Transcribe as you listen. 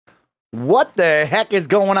What the heck is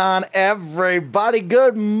going on, everybody?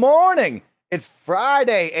 Good morning. It's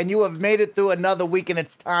Friday, and you have made it through another week, and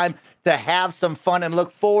it's time to have some fun and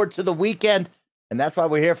look forward to the weekend. And that's why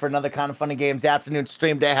we're here for another Kind of Funny Games afternoon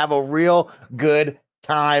stream to have a real good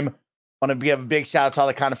time. I want to give a big shout out to all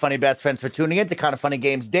the Kind of Funny best friends for tuning in to Kind of Funny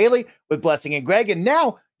Games Daily with Blessing and Greg. And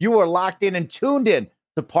now you are locked in and tuned in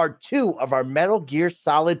to part 2 of our Metal Gear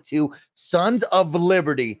Solid 2 Sons of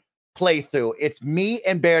Liberty playthrough. It's me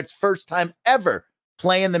and Barrett's first time ever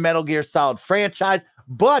playing the Metal Gear Solid franchise,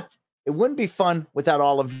 but it wouldn't be fun without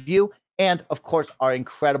all of you and, of course, our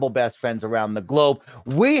incredible best friends around the globe.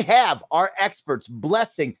 We have our experts,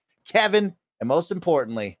 Blessing, Kevin, and most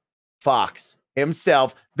importantly, Fox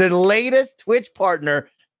himself, the latest Twitch partner,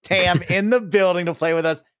 Tam, in the building to play with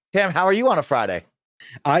us. Tam, how are you on a Friday?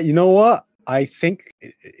 You know what? I think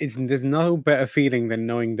there's no better feeling than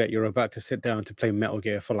knowing that you're about to sit down to play Metal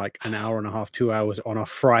Gear for like an hour and a half, 2 hours on a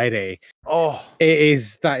Friday. Oh,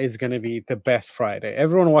 that is going to be the best Friday.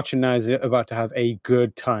 Everyone watching now is about to have a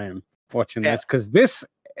good time watching this because this,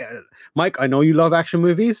 Mike, I know you love action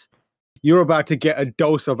movies. You're about to get a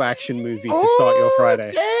dose of action movie to start your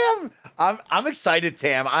Friday. Tam, I'm excited,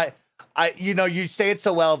 Tam. You say it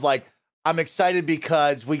so well of like, I'm excited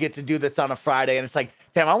because we get to do this on a Friday, and it's like,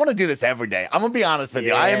 Tam, I want to do this every day. I'm gonna be honest with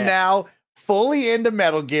you. I am now fully into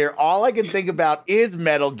Metal Gear. All I can think about is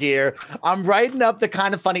Metal Gear. I'm writing up the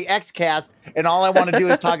Kind of Funny Xcast, and all I want to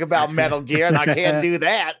do is talk about Metal Gear, and I can't do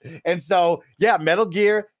that. And so, yeah, Metal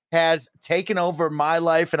Gear has taken over my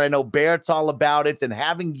life, and I know Barrett's all about it. And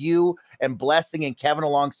having you and Blessing and Kevin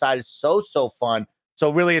alongside is so fun.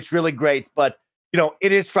 So really, it's really great. But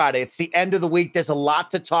it is Friday. It's the end of the week. There's a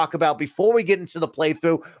lot to talk about. Before we get into the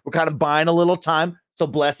playthrough, we're kind of buying a little time so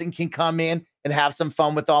Blessing can come in and have some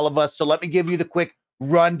fun with all of us. So let me give you the quick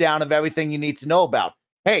rundown of everything you need to know about.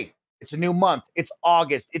 Hey, it's a new month. It's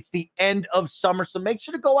August. It's the end of summer. So make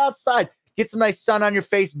sure to go outside, get some nice sun on your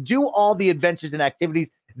face, do all the adventures and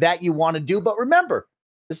activities that you want to do. But remember,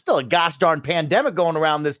 there's still a gosh darn pandemic going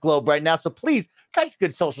around this globe right now. So please practice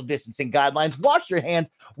good social distancing guidelines. Wash your hands.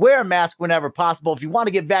 Wear a mask whenever possible. If you want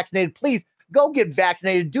to get vaccinated, please go get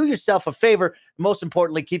vaccinated. Do yourself a favor. Most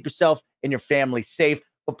importantly, keep yourself and your family safe.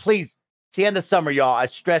 But please, it's the end of summer, y'all. I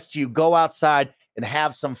stress to you, go outside and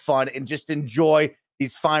have some fun and just enjoy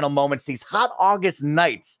these final moments, these hot August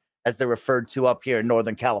nights, as they're referred to up here in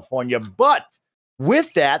Northern California. But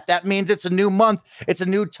with that, that means it's a new month. It's a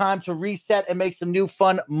new time to reset and make some new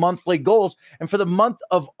fun monthly goals. And for the month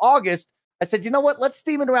of August, I said, you know what? Let's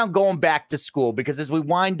theme it around going back to school, because as we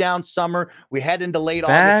wind down summer, we head into late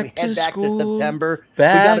August, we head back to September. We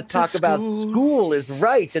got to talk about school is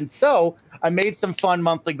right. And so I made some fun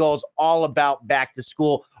monthly goals all about back to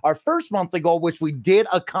school. Our first monthly goal, which we did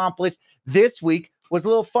accomplish this week, was a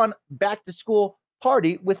little fun back to school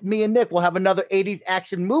party with me and Nick. We'll have another 80s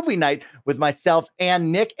action movie night with myself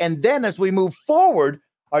and Nick. And then as we move forward,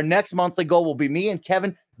 our next monthly goal will be me and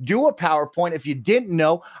Kevin do a PowerPoint. If you didn't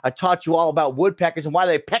know, I taught you all about woodpeckers and why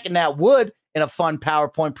they're pecking that wood in a fun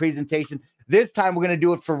PowerPoint presentation. This time we're going to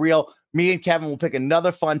do it for real. Me and Kevin will pick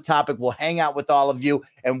another fun topic. We'll hang out with all of you,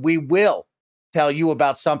 and we will tell you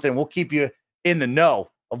about something. We'll keep you in the know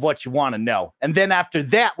of what you want to know. And then after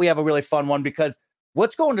that, we have a really fun one, because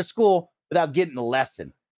what's going to school without getting a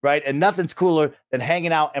lesson, right? And nothing's cooler than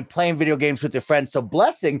hanging out and playing video games with your friends. So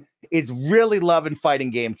Blessing is really loving fighting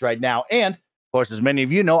games right now. And of course, as many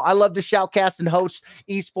of you know, I love to shoutcast and host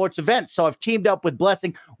esports events. So I've teamed up with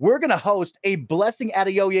Blessing. We're going to host a Blessing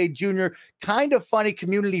Adeoye Jr. Kind of Funny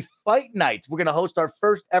Community Fight Night. We're going to host our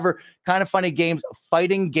first ever Kind of Funny Games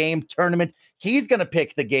fighting game tournament. He's going to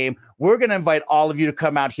pick the game. We're going to invite all of you to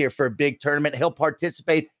come out here for a big tournament. He'll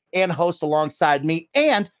participate and host alongside me.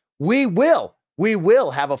 And we will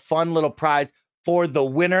have a fun little prize for the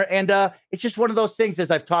winner. And it's just one of those things, as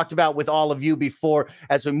I've talked about with all of you before,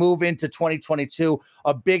 as we move into 2022,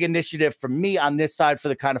 a big initiative for me on this side for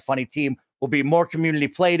the Kind of Funny team will be more community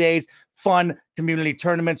play days, fun community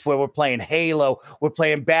tournaments where we're playing Halo, we're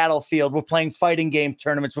playing Battlefield, we're playing fighting game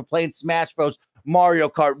tournaments, we're playing Smash Bros, Mario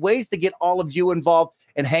Kart, ways to get all of you involved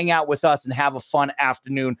and hang out with us and have a fun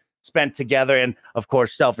afternoon spent together. And of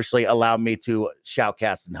course, selfishly allow me to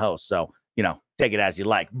shoutcast and host. So, take it as you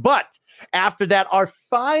like. But after that, our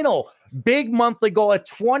final big monthly goal at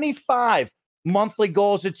 25 monthly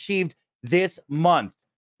goals achieved this month.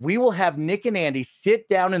 We will have Nick and Andy sit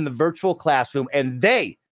down in the virtual classroom, and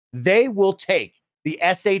they will take the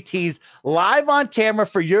SATs live on camera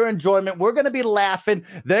for your enjoyment. We're going to be laughing.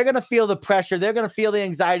 They're going to feel the pressure. They're going to feel the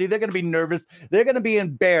anxiety. They're going to be nervous. They're going to be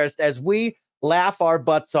embarrassed as we laugh our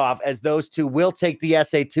butts off, as those two will take the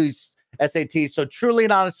SATs. So truly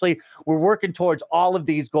and honestly, we're working towards all of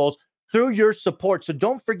these goals. through your support. So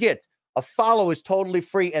don't forget, a follow is totally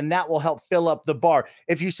free, and that will help fill up the bar.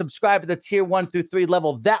 If you subscribe at the tier 1 through 3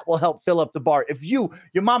 level, that will help fill up the bar. If you,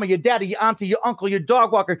 your mama, your daddy, your auntie, your uncle, your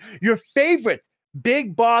dog walker, your favorite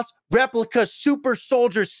Big Boss replica super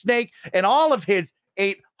soldier Snake, and all of his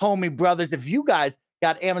 8 homie brothers, if you guys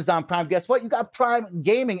got Amazon Prime, guess what? You got Prime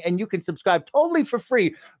Gaming, and you can subscribe totally for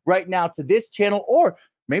free right now to this channel, or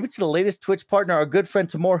maybe to the latest Twitch partner, our good friend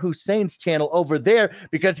Tamor Hussein's channel over there,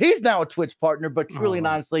 because he's now a Twitch partner. But truly and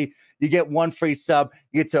honestly, you get 1 free sub.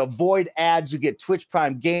 You get to avoid ads. You get Twitch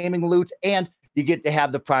Prime Gaming loot, and you get to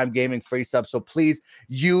have the Prime Gaming free sub. So please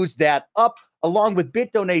use that up, along with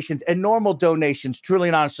bit donations and normal donations. Truly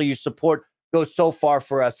and honestly, your support goes so far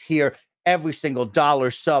for us here. Every single dollar,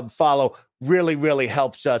 sub, follow really, really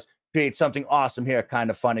helps us create something awesome here at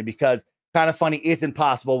Kinda Funny, because Kind of Funny isn't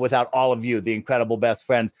possible without all of you, the incredible best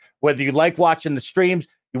friends. Whether you like watching the streams,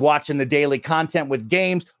 you're watching the daily content with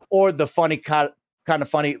games, or the funny Kind of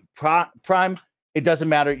Funny Prime, it doesn't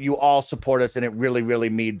matter. You all support us, and it really, really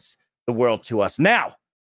means the world to us. Now,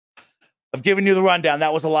 I've given you the rundown.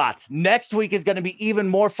 That was a lot. Next week is going to be even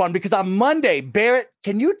more fun, because on Monday, Barrett,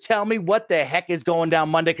 can you tell me what the heck is going down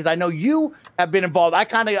Monday? Because I know you have been involved.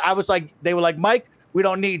 I was like, they were like, Mike, we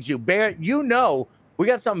don't need you. Barrett, you know, we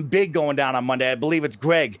got something big going down on Monday. I believe it's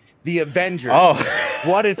Greg, the Avengers. Oh,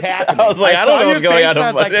 what is happening? I was like, I don't know what's going on.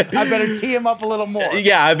 I was like, I better tee him up a little more.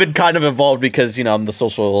 Yeah, I've been kind of involved because, you know, I'm the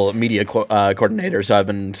social media coordinator, so I've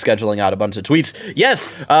been scheduling out a bunch of tweets. Yes,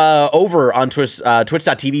 over on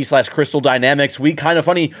twitch.tv/Crystal Dynamics, we Kind of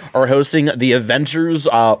Funny are hosting the Avengers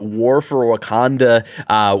War for Wakanda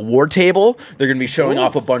War Table. They're going to be showing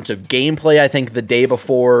off a bunch of gameplay, I think, the day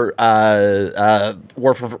before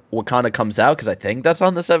War for Wakanda comes out, because I think that's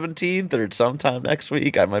on the 17th or sometime next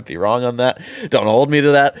week. I might be wrong on that. Don't hold me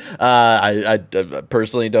to that. I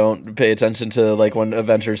personally don't pay attention to like when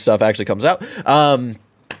Avengers stuff actually comes out.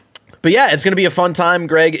 But yeah, it's going to be a fun time.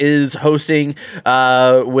 Greg is hosting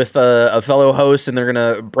with a fellow host, and they're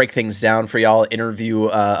going to break things down for y'all, interview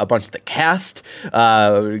a bunch of the cast. We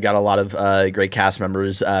got a lot of great cast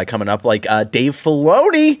members coming up, like Dave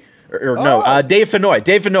Filoni. Dave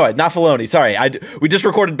Fennoy, not Filoni. Sorry, we just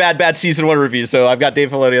recorded Bad Season 1 review, so I've got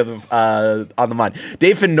Dave Filoni on the mind.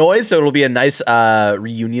 Dave Fennoy, so it'll be a nice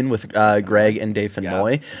reunion with Greg and Dave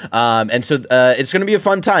Fennoy. Yeah. And so it's going to be a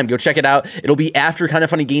fun time. Go check it out. It'll be after Kind of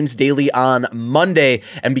Funny Games Daily on Monday,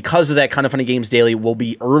 and because of that, Kind of Funny Games Daily will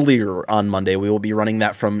be earlier on Monday. We will be running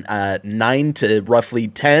that from 9 to roughly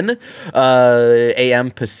 10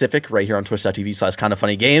 a.m. Pacific, right here on twitch.tv/Kind of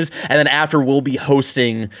Funny Games, and then after we'll be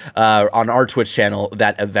hosting on our Twitch channel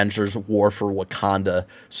that Avengers War for Wakanda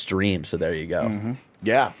stream. So there you go.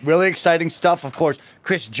 Yeah, really exciting stuff. Of course,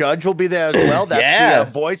 Chris Judge will be there as well. That's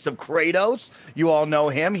the voice of Kratos. You all know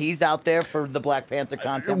him. He's out there for the Black Panther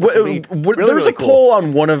content. There's a poll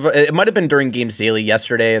on one of it. Might have been during Games Daily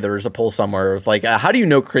yesterday. There was a poll somewhere with like, how do you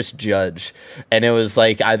know Chris Judge? And it was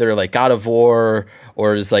like either like God of War,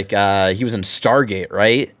 or is like he was in Stargate,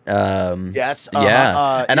 right? Yes.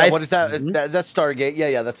 Yeah. And what is that? That's Stargate.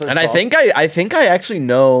 Yeah. That's what. And I think I actually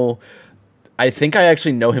know. I think I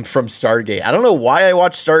actually know him from Stargate. I don't know why I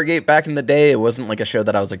watched Stargate back in the day. It wasn't like a show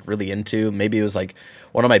that I was like really into. Maybe it was like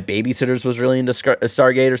one of my babysitters was really into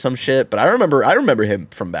Stargate or some shit. But I remember him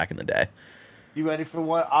from back in the day. You ready for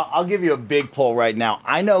one? I'll give you a big poll right now.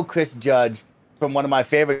 I know Chris Judge from one of my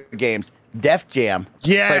favorite games, Def Jam.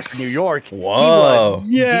 Yes. New York. Whoa.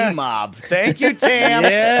 He was D-Mob. Thank you, Tam.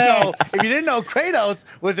 Yes. So, if you didn't know, Kratos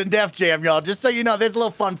was in Def Jam, y'all. Just so you know, there's a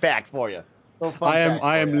little fun fact for you.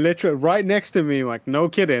 I am literally right next to me, Mike. No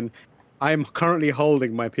kidding. I am currently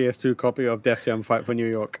holding my PS2 copy of Def Jam Fight for New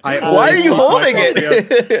York. Why are you holding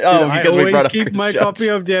it? I always keep my copy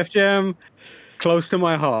of Def Jam close to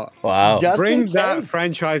my heart. Wow. Bring that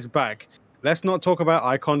franchise back. Let's not talk about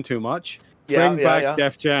Icon too much. Bring back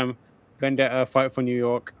Def Jam, Vendetta, Fight for New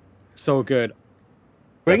York. So good.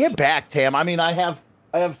 Bring it back, Tam. I mean, I have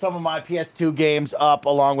some of my PS2 games up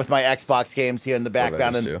along with my Xbox games here in the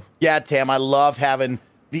background. And yeah, Tam, I love having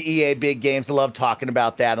the EA big games. I love talking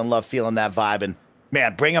about that and love feeling that vibe. And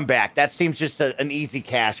man, bring them back. That seems just an easy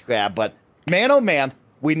cash grab. But man, oh man,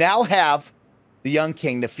 we now have the young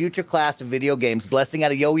king, the future class of video games, Blessing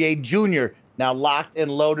Adeoye Jr., now locked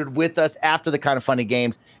and loaded with us after the Kind of Funny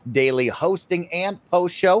Games daily hosting and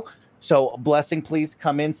post show. So, Blessing, please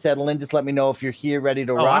come in, settle in. Just let me know if you're here, ready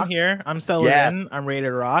to rock. I'm here. I'm settling in. I'm ready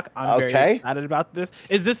to rock. I'm very excited about this.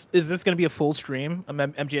 Is this going to be a full stream of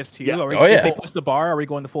MGS2? Yeah. If they push the bar, are we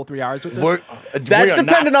going the full 3 hours with this? That's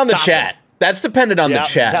dependent on the chat. That's dependent on the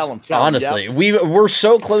chat. Tell 'em, honestly, we're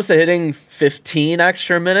so close to hitting 15. Honestly, we're so close to hitting 15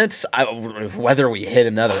 extra minutes. Whether we hit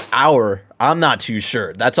another hour, I'm not too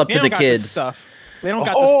sure. That's up to the kids. They don't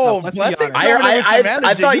got the stuff. Let's be honest.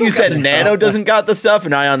 I thought you said Nano doesn't got the stuff,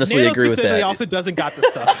 and I honestly agree with that. He also doesn't got the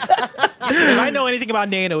stuff. If I know anything about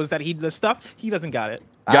Nano, is that he doesn't got it.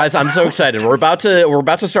 Guys, I'm so excited. We're about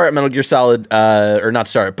to start Metal Gear Solid, or not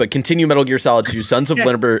start, but continue Metal Gear Solid 2, Sons of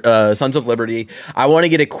Liberty. I want to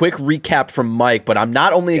get a quick recap from Mike, but I'm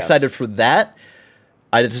not only excited for that.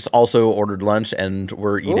 I just also ordered lunch, and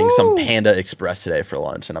we're eating some Panda Express today for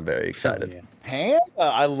lunch, and I'm very excited. Oh, yeah. Panda?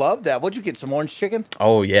 I love that. What'd you get, some orange chicken?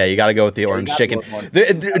 Oh, yeah, you got to go with the orange chicken.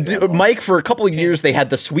 Mike, for a couple of years, they had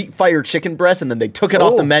the sweet fire chicken breast, and then they took it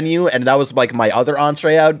off the menu, and that was like my other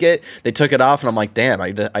entree I would get. They took it off, and I'm like, damn,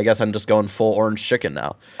 I guess I'm just going full orange chicken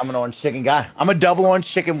now. I'm an orange chicken guy. I'm a double orange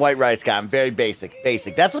chicken white rice guy. I'm very basic.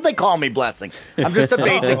 That's what they call me, Blessing. I'm just a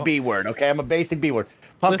basic B word, okay? I'm a basic B word.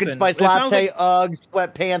 Pumpkin spice latte, Uggs,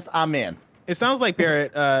 sweatpants, I'm in. It sounds like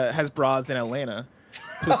Barrett has bras in Atlanta.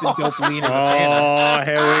 Twisted dope lean in the Oh,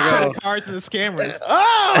 here we go. Cards and the scammers.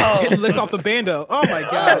 Oh! He licks off the bando. Oh my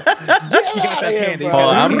god. You got that candy.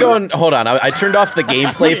 I'm going. Hold on. I turned off the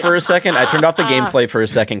gameplay for a second.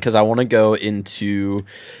 Because I want to go into.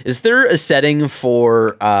 Is there a setting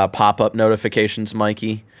for pop-up notifications,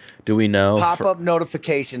 Mikey? Do we know? Pop-up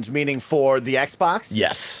notifications, meaning for the Xbox?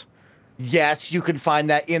 Yes. Yes, you can find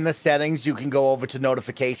that in the settings. You can go over to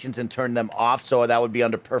notifications and turn them off. So that would be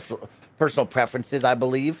under personal preferences, I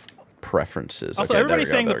believe. Preferences. Also,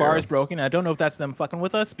 everybody's saying the bar is broken. I don't know if that's them fucking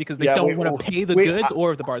with us because they don't want to pay the goods,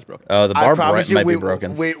 or if the bar's broken. Oh, the bar might be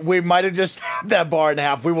broken. We might have just had that bar in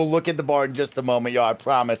half. We will look at the bar in just a moment, y'all, I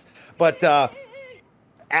promise. But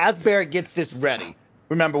as Barrett gets this ready,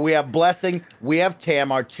 remember, we have Blessing, we have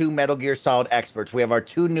Tam, our two Metal Gear Solid experts. We have our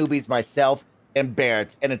two newbies, myself and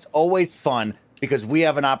Barrett, and it's always fun because we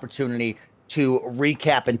have an opportunity to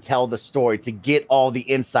recap and tell the story, to get all the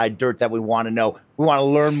inside dirt that we want to know. We want to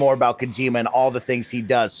learn more about Kojima and all the things he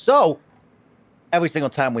does. So every single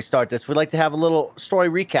time we start this, we'd like to have a little story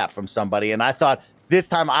recap from somebody. And I thought this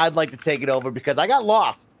time I'd like to take it over because I got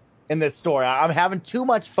lost in this story. I'm having too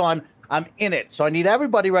much fun. I'm in it. So I need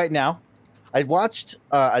everybody right now. I watched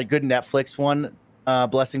a good Netflix one,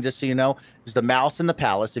 Blessing, just so you know. It was The Mouse in the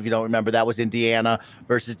Palace. If you don't remember, that was Indiana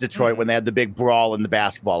versus Detroit when they had the big brawl in the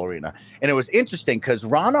basketball arena. And it was interesting because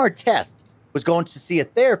Ron Artest was going to see a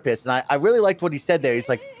therapist. And I really liked what he said there. He's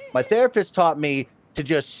like, my therapist taught me to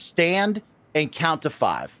just stand and count to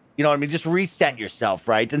 5. You know what I mean? Just reset yourself,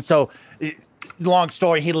 right? And so, long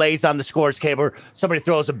story, he lays on the scores table. Somebody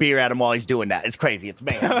throws a beer at him while he's doing that. It's crazy. It's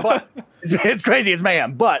mayhem. But it's crazy. It's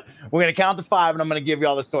mayhem. But we're going to count to 5, and I'm going to give you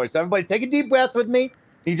all the story. So everybody take a deep breath with me.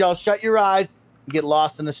 Need y'all shut your eyes and get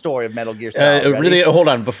lost in the story of Metal Gear Solid. Really, hold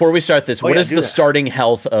on. Before we start this, what is the starting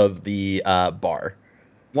health of the bar?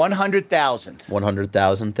 100,000.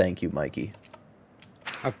 100,000. Thank you, Mikey.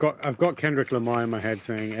 I've got Kendrick Lamar in my head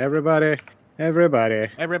saying, everybody, sit your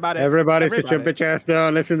bitch ass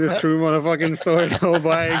down. Listen to this true motherfucking story. No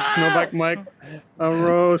back, Mike. A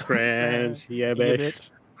rose cringe. Yeah, bitch.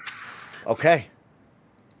 Okay.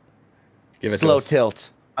 Give it slow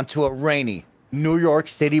tilt onto a rainy New York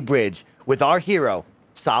City bridge with our hero,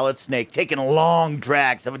 Solid Snake, taking long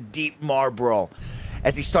drags of a deep Marlboro.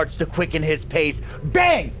 As he starts to quicken his pace,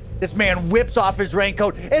 bang! This man whips off his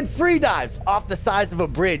raincoat and free dives off the sides of a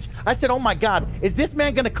bridge. I said, oh my God, is this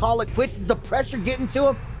man gonna call it quits? Is the pressure getting to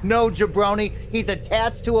him? No, jabroni, he's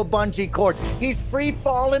attached to a bungee cord. He's free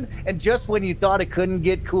falling, and just when you thought it couldn't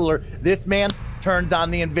get cooler, this man turns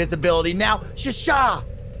on the invisibility. Now, shasha!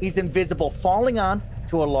 He's invisible, falling on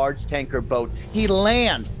to a large tanker boat. He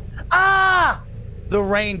lands. Ah! The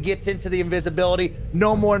rain gets into the invisibility.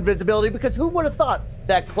 No more invisibility, because who would have thought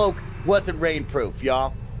that cloak wasn't rainproof,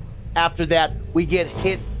 y'all? After that, we get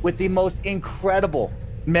hit with the most incredible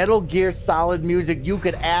Metal Gear Solid music you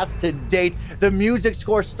could ask to date. The music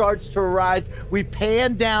score starts to rise. We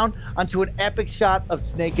pan down onto an epic shot of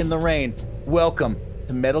Snake in the Rain. Welcome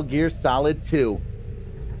to Metal Gear Solid 2,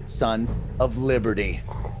 Sons of Liberty.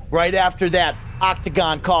 Right after that,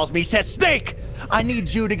 Octagon calls me, says, Snake, I need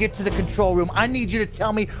you to get to the control room. I need you to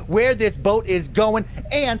tell me where this boat is going,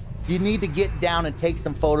 and you need to get down and take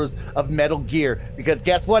some photos of Metal Gear, because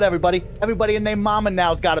guess what, everybody? Everybody and their mama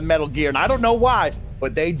now's got a Metal Gear, and I don't know why,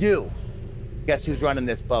 but they do. Guess who's running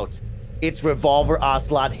this boat? It's Revolver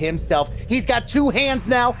Ocelot himself. He's got 2 hands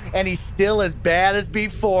now, and he's still as bad as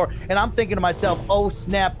before. And I'm thinking to myself, oh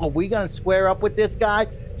snap, are we gonna square up with this guy?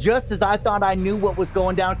 Just as I thought I knew what was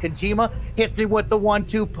going down, Kojima hits me with the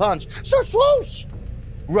 1-2 punch. So swoosh!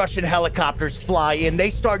 Russian helicopters fly in. They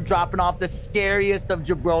start dropping off the scariest of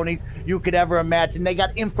jabronis you could ever imagine. They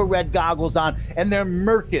got infrared goggles on, and they're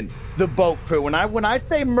murking the boat crew. And when I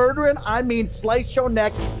say murdering, I mean slice your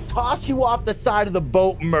neck, toss you off the side of the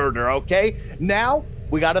boat murder, okay? Now,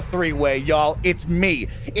 we got a three-way, y'all. It's me.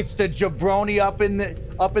 It's the jabroni up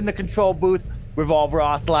in the control booth, Revolver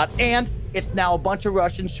Ocelot, and it's now a bunch of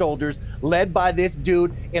Russian soldiers led by this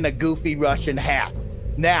dude in a goofy Russian hat.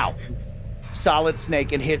 Now, Solid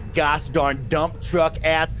Snake and his gosh darn dump truck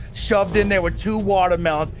ass shoved in there with 2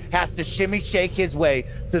 watermelons has to shimmy shake his way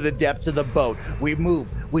to the depths of the boat. We move,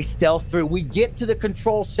 we stealth through, we get to the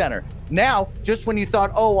control center. Now, just when you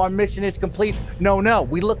thought, oh, our mission is complete, no,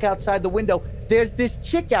 we look outside the window. There's this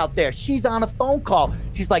chick out there. She's on a phone call.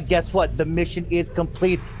 She's like, guess what? The mission is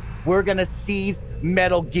complete. We're gonna seize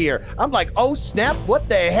Metal Gear. I'm like, oh snap, what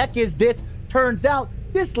the heck is this? Turns out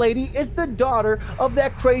this lady is the daughter of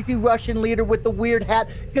that crazy Russian leader with the weird hat,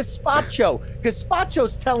 Gazpacho.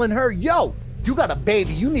 Gazpacho's telling her, yo, you got a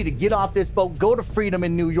baby. You need to get off this boat, go to freedom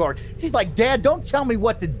in New York. She's like, Dad, don't tell me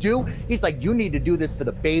what to do. He's like, you need to do this for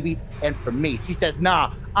the baby and for me. She says,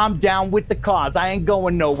 nah, I'm down with the cause. I ain't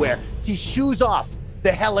going nowhere. She shoos off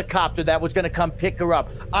the helicopter that was gonna come pick her up.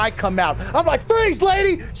 I come out. I'm like, freeze,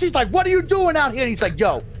 lady. She's like, what are you doing out here? And he's like,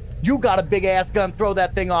 yo, you got a big ass gun. Throw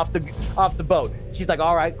that thing off the boat. She's like,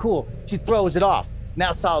 all right, cool. She throws it off.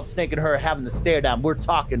 Now Solid Snake and her are having the stare down. We're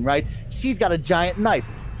talking, right? She's got a giant knife.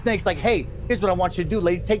 Snake's like, hey, here's what I want you to do,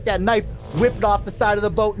 lady. Take that knife, whip it off the side of the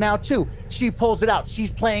boat now, too. She pulls it out.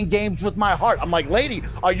 She's playing games with my heart. I'm like, lady,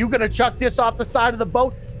 are you gonna chuck this off the side of the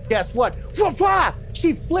boat? Guess what?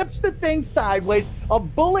 She flips the thing sideways. A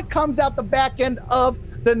bullet comes out the back end of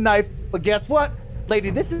the knife. But guess what? Lady,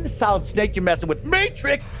 this is Solid Snake you're messing with.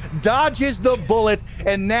 Matrix dodges the bullets.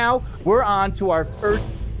 And now we're on to our first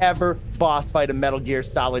ever boss fight of Metal Gear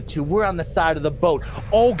Solid 2. We're on the side of the boat.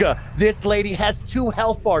 Olga, this lady has 2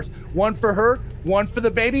 health bars. One for her, one for the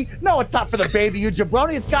baby. No, it's not for the baby, you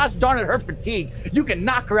jabroni. It's gosh darn it, her fatigue. You can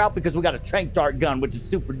knock her out because we got a trank dart gun, which is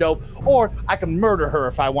super dope. Or I can murder her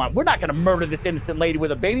if I want. We're not gonna murder this innocent lady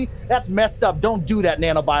with a baby. That's messed up. Don't do that,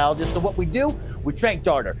 nanobiologist. So what we do, we trank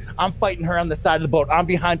dart her. I'm fighting her on the side of the boat. I'm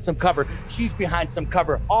behind some cover. She's behind some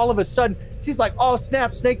cover. All of a sudden, she's like, oh,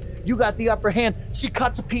 snap, Snake, you got the upper hand. She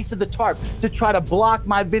cuts a piece of the tarp to try to block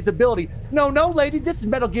my visibility. No, lady, this is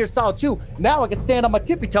Metal Gear Solid 2. Now I can stand on my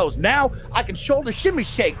tippy toes. Now I can shoulder shimmy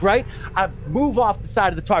shake, right? I move off the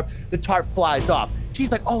side of the tarp. The tarp flies off.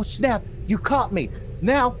 She's like, oh, snap, you caught me.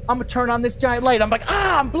 Now I'm gonna turn on this giant light. I'm like,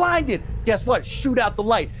 I'm blinded. Guess what? Shoot out the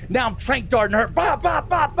light. Now I'm trank darting her. Bop, bop,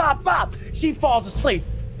 bop, bop, bop. She falls asleep.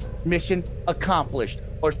 Mission accomplished.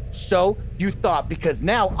 Or so you thought, because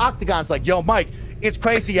now Octagon's like, yo, Mike, it's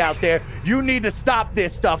crazy out there. You need to stop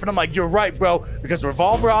this stuff. And I'm like, you're right, bro, because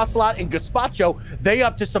Revolver Ocelot and Gazpacho, they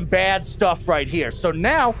up to some bad stuff right here. So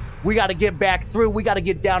now we got to get back through. We got to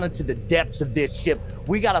get down into the depths of this ship.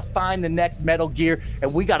 We got to find the next Metal Gear,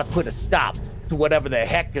 and we got to put a stop to whatever the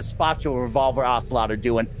heck Gazpacho and Revolver Ocelot are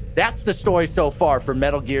doing. That's the story so far for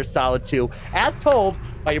Metal Gear Solid 2, as told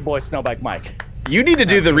by your boy Snowbike Mike. You need to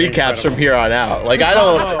do the recaps from here on out. Like, I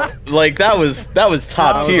don't like that was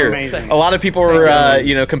top tier. Amazing. A lot of people were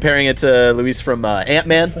you know, comparing it to Luis from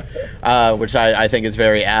Ant-Man, which I think is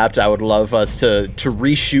very apt. I would love us to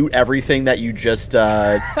reshoot everything that you just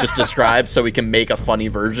described so we can make a funny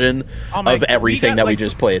version of everything that we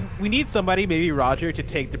just played. We need somebody, maybe Roger, to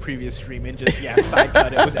take the previous stream and just side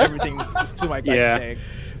cut it with everything just to my saying.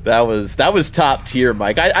 That was top tier,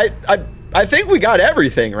 Mike. I think we got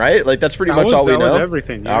everything, right? Like, that's pretty much all we know. That was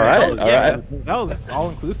everything. Yeah. All right, that was all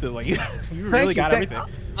inclusive. Like, you really got everything.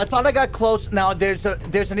 I thought I got close. Now there's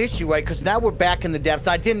an issue, right? Because now we're back in the depths.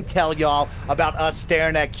 I didn't tell y'all about us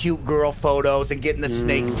staring at cute girl photos and getting the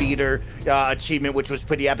snake feeder achievement, which was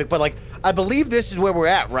pretty epic. But like, I believe this is where we're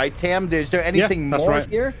at, right, Tam? Is there anything more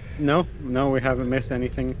here? No, we haven't missed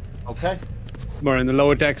anything. Okay. We're in the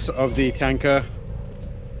lower decks of the tanker.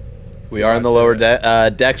 We are in the lower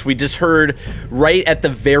decks. We just heard right at the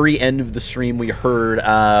very end of the stream, we heard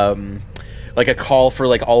like a call for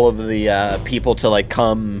like all of the people to like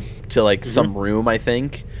come to like some room, I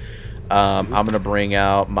think. I'm gonna bring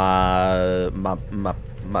out my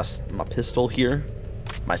pistol here,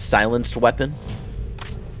 my silenced weapon.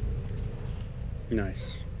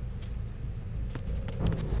 Nice.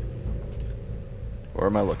 Where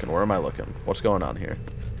am I looking? What's going on here?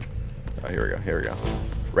 Oh, here we go.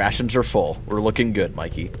 Rations are full. We're looking good,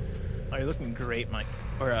 Mikey. Oh, you're looking great, Mike.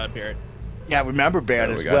 Or Barrett. Yeah, remember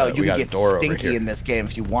Barrett as well. You can get stinky in this game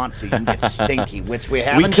if you want to. You can get stinky, which we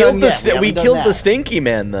haven't We killed the stinky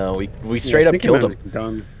man, though. We straight up killed him.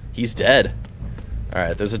 Done. He's dead. All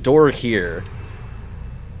right, there's a door here.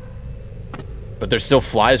 But there's still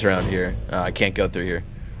flies around here. I can't go through here.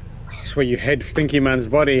 That's where you head Stinky Man's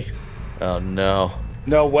body. Oh no.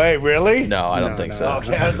 No way, really? No, I don't think so.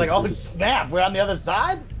 Okay, I was like, oh snap, we're on the other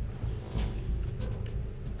side?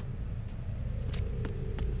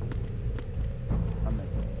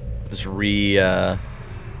 Just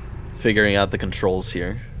figuring out the controls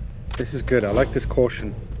here. This is good. I like this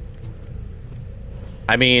caution.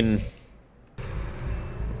 I mean,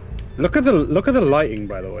 look at the lighting,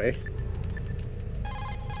 by the way.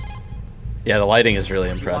 yeah, the lighting is really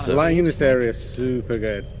impressive. The lighting in this area is super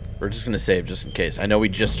good. We're just gonna save just in case. I know we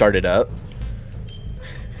just started up,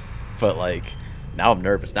 but like, now I'm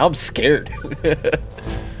nervous. Now I'm scared.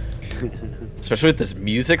 Especially with this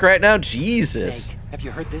music right now. Jesus. Snake, have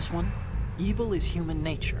you heard this one? Evil is human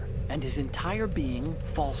nature, and his entire being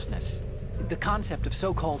falseness. The concept of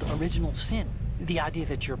so-called original sin. The idea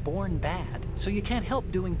that you're born bad, so you can't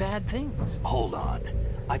help doing bad things. Hold on.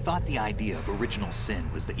 I thought the idea of original sin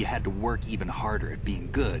was that you had to work even harder at being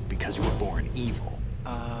good because you were born evil.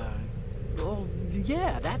 Well,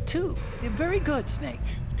 yeah, that too. Very good, Snake.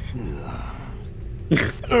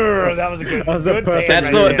 That was a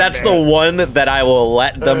good. That's the one that I will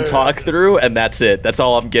let them talk through, and that's it. That's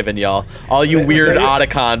all I'm giving y'all. All you weird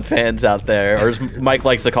Otacon fans out there, or as Mike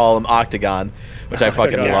likes to call them, Octagon, which I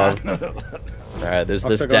fucking love. All right, there's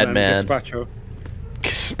this dead man.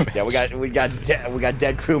 Yeah, we got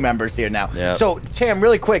dead crew members here now. Yep. So Tam,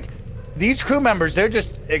 really quick, these crew members, they're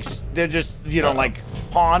just you know like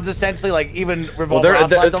pawns essentially. Like even revolver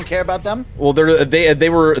ocelots don't care about them. Well, they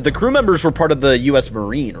were the crew members were part of the U.S.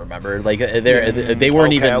 Marine. Remember, like they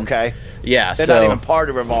weren't even okay. Yeah, they're not even part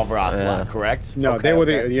of revolver ocelot, correct? No, they were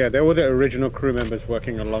the original crew members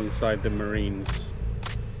working alongside the Marines.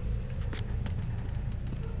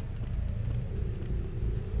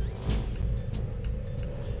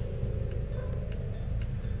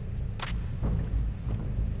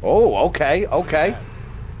 Oh, okay.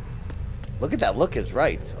 Look at that. Look is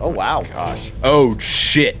right. Oh, wow. Gosh. Oh,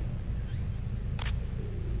 shit.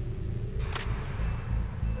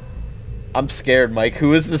 I'm scared, Mike.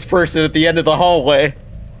 Who is this person at the end of the hallway?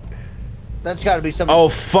 That's got to be some. Oh,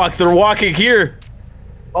 fuck. They're walking here.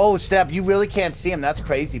 Oh, snap. You really can't see him. That's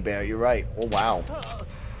crazy, Bear. You're right. Oh, wow.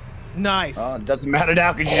 Nice. Oh, it doesn't matter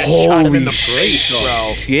now because you just shot him in the face,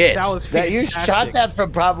 bro. Shit. That was fantastic. You shot that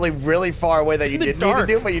from probably really far away that you didn't need to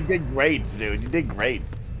do, but you did great, dude. You did great.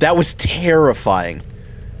 That was terrifying.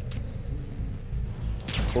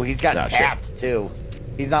 Well, he's got tats, too.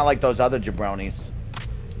 He's not like those other jabronis.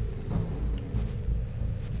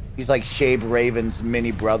 He's like Shabe Raven's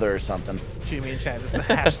mini brother or something. Jimmy and Chad is the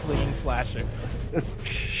hash-slinging slasher.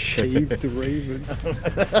 Shave the Raven.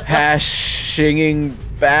 Hash-shinging,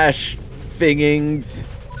 bash-finging,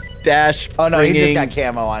 dash. Oh no, he just got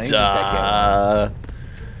camo on. He just got camo.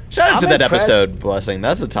 Shout out to that episode, Blessing.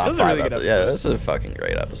 That's a top 5 really episode. Yeah, that's a fucking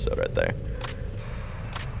great episode right there.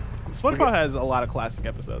 SpongeBob has a lot of classic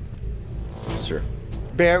episodes. Sure.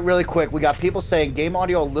 Barrett, really quick, we got people saying game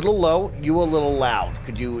audio a little low, you a little loud.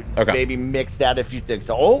 Could you maybe mix that if you think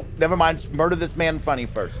so? Oh, never mind. Murder this man funny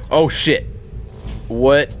first. Oh shit.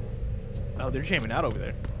 What? Oh, they're jamming out over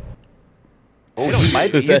there. Oh, he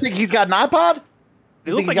might be. You think he's got an iPod?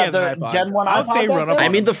 It looks like he has an iPod. Gen 1 I'd say run up. I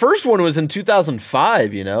mean, the first one was in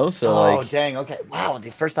 2005, you know, so oh, like. Dang, okay. Wow, the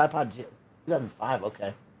first iPod, 2005, okay.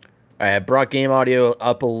 All right, I brought game audio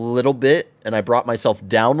up a little bit, and I brought myself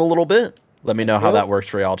down a little bit. Let me know how that works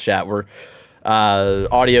for y'all, chat. We're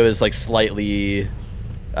audio is like slightly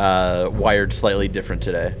wired slightly different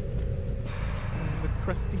today. The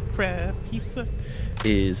Krusty Krab pizza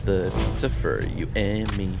is the pizza for you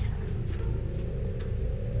and me.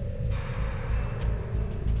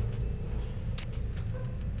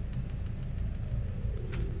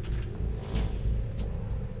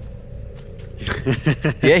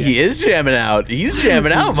 Yeah, he is jamming out. He's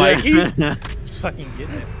jamming out, Mikey. He's fucking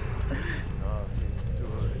getting it.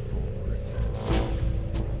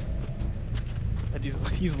 And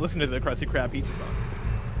he's listening to the Krusty Krab pizza song.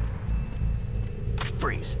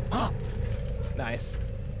 Freeze. Nice.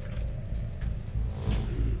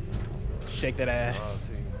 Shake that ass.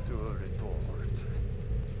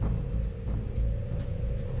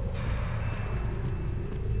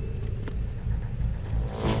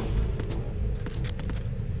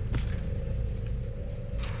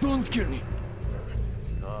 Don't kill me.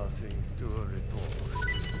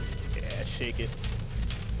 Yeah, shake it.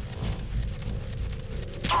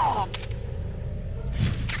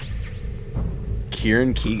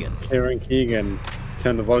 Kieran Keegan. Kieran Keegan.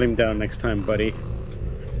 Turn the volume down next time, buddy.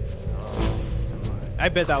 I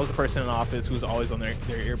bet that was the person in the office who was always on their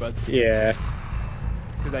earbuds. Yeah.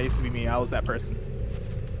 Because that used to be me. I was that person.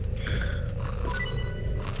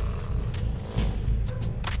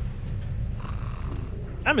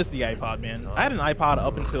 I miss the iPod, man. I had an iPod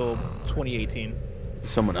up until 2018.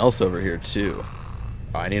 Someone else over here too.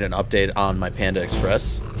 Oh, I need an update on my Panda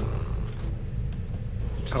Express.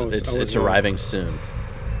 It's arriving soon.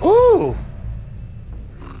 Ooh.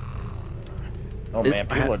 Oh man,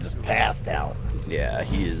 people are just passed out. Yeah,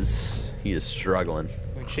 he is struggling.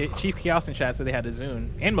 Chief Chaos in chat said they had a Zune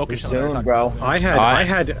and Mocha Zune, bro. I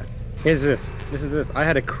had. Is this? I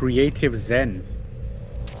had a Creative Zen.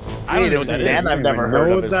 I don't know what that Zen is. I've never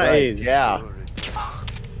heard of. That is. Yeah.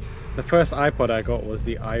 The first iPod I got was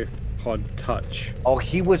the iPod Touch. Oh,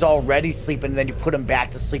 he was already sleeping, and then you put him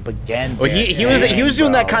back to sleep again. Well, he was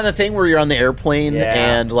doing that kind of thing where you're on the airplane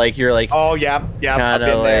and like you're like oh yeah kind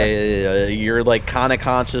of like you're like kind of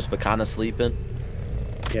conscious but kind of sleeping.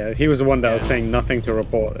 Yeah, he was the one that was saying nothing to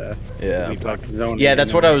report there. Yeah, he's like zoning. Yeah,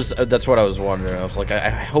 that's what I was. That's what I was wondering. I was like, I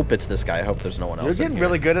hope it's this guy. I hope there's no one else. You're getting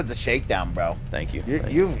really good at the shakedown, bro. Thank you.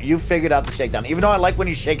 You figured out the shakedown. Even though I like when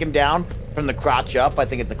you shake him down from the crotch up, I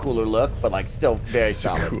think it's a cooler look, but like still very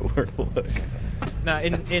solid. Cooler look. Now,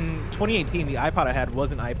 in 2018, the iPod I had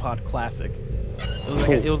was an iPod Classic.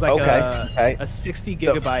 It was like a 60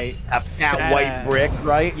 gigabyte. A fat white brick,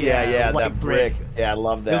 right? Yeah, white that brick. Yeah, I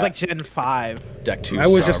love that. It was like Gen 5. Deck 2. I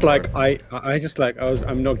was just like,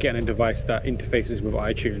 I'm not getting a device that interfaces with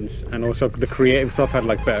iTunes, and also the creative stuff had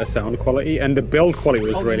like better sound quality, and the build quality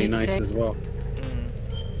was really nice as well.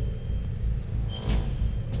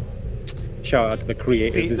 Shout out to the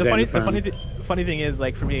creative the funny thing is,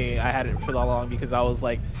 like for me, I had it for that long because I was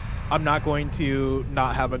like, I'm not going to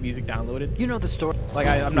not have my music downloaded. You know the story. Like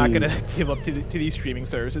I'm not gonna give up to these streaming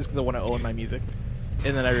services because I want to own my music.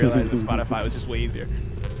 And then I realized that Spotify was just way easier.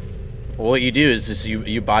 Well, what you do is just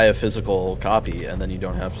you buy a physical copy, and then you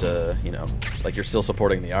don't have to, like you're still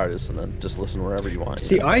supporting the artist, and then just listen wherever you want.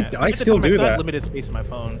 See, I still do that. Limited space on my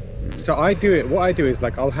phone. So I do it. What I do is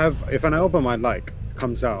like I'll have, if an album I like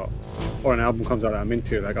comes out, or an album comes out that I'm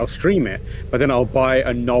into, like I'll stream it, but then I'll buy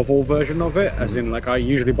a novel version of it, as in like I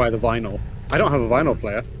usually buy the vinyl. I don't have a vinyl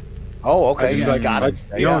player. Oh, okay. You got it.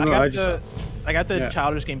 I got the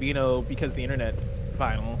Childish Gambino Because the Internet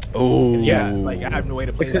vinyl. Oh. Yeah, like I have no way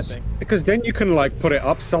to play that thing. Because then you can like put it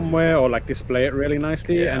up somewhere or like display it really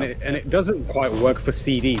nicely, and it doesn't quite work for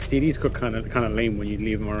CDs. CDs could kind of lame when you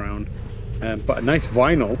leave them around, but a nice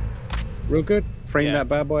vinyl, real good. Frame that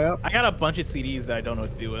bad boy up. I got a bunch of CDs that I don't know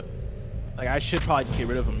what to do with. Like I should probably just get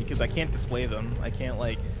rid of them because I can't display them. I can't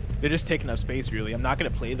they're just taking up space really. I'm not gonna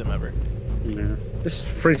play them ever. Yeah, just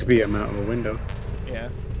frisbee them out of a window. Yeah.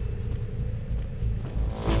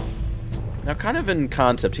 Now, kind of in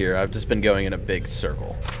concept here, I've just been going in a big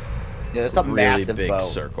circle. Yeah, it's a really massive big boat.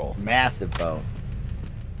 circle. Massive boat.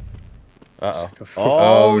 Uh-oh.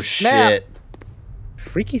 Oh, shit.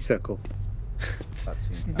 Freaky circle.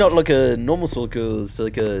 It's not like a normal circle. It's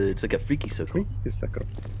like a freaky circle. Freaky circle.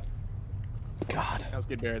 God. That was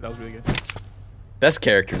good, Barrett. That was really good. Best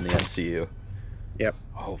character in the MCU. Yep.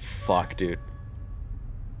 Oh fuck, dude.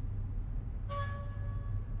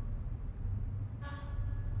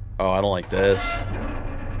 Oh, I don't like this.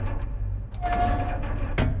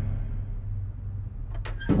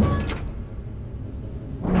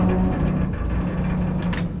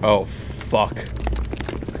 Oh fuck.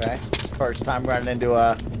 Okay. First time running into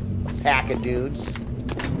a pack of dudes.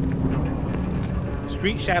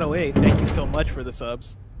 Street Shadow 8, thank you so much for the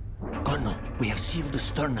subs. Colonel, we have sealed the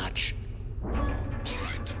stern hatch.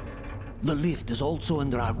 The lift is also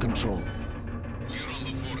under our control. We're on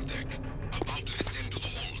the foredeck, about to descend to the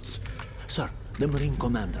holds. Sir, the Marine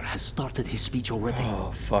Commander has started his speech already.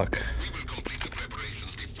 Oh fuck. We will complete the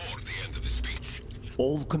preparations before the end of the speech.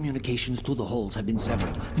 All communications to the holds have been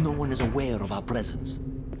severed. No one is aware of our presence.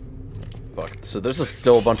 Fuck. So there's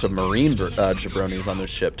still a bunch of Marine jabronis on this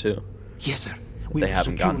ship too. Yes, sir. We They will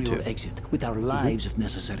haven't secure gotten your to. exit with our lives if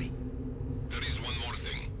necessary. There is one more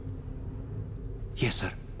thing. Yes,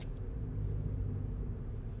 sir.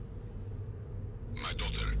 My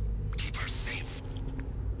daughter, keep her safe.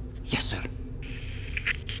 Yes, sir.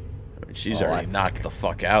 I mean, she's already knocked the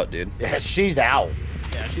fuck out, dude. Yeah, she's out.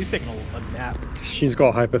 Yeah, she's taking a nap. She's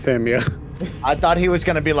got hypothermia. I thought he was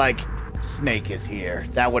gonna be like, Snake is here.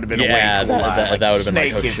 That would have been Yeah, way cooler. that would have been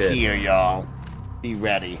Snake like, oh is shit. here, y'all. Be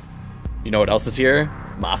ready. You know what else is here?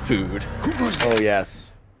 My food. Oh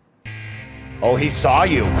yes. Oh, he saw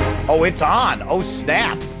you. Oh, it's on. Oh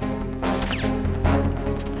snap.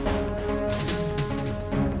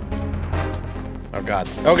 Oh god.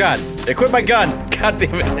 Oh god. Equip my gun. God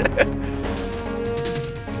damn it.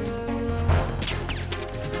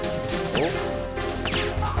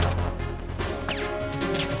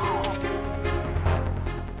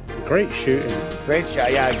 Great shooting. Great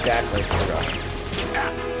shot. Yeah, exactly.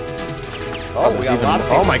 Oh, we got a lot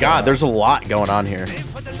of oh my god, there's a lot going on here.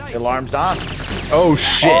 The alarm's on. Oh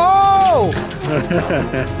shit. Oh!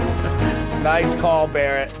 Nice call,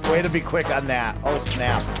 Barrett. Way to be quick on that. Oh,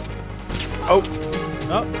 snap. Oh.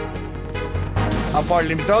 Oh, How far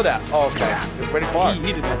did he throw that? Oh, okay. It's pretty far.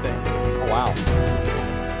 he did that thing. Oh, wow.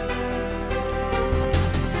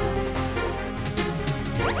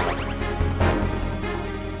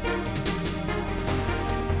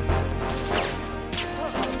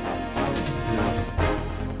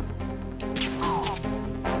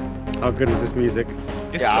 How good is this music?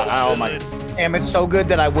 It's Yeah, so oh good. my. Damn, it's so good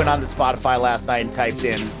that I went on to Spotify last night and typed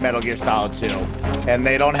in Metal Gear Solid 2. And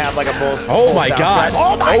they don't have like a bull. Oh my god.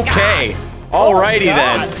 Oh my okay. God. Alrighty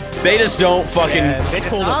God. then. They just don't fucking. Yeah, they It's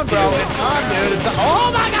pulled on, up. bro. It's on, dude. It's on.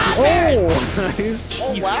 Oh my god, Barrett.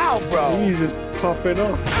 Oh, Oh, wow, bro. he's just popping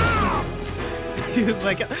off. He was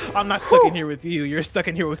like, I'm not stuck in here with you. You're stuck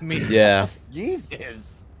in here with me. Yeah.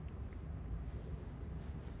 Jesus.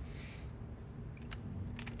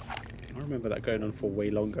 I remember that going on for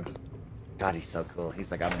way longer. God, he's so cool.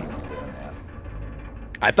 He's like, I'm doing that.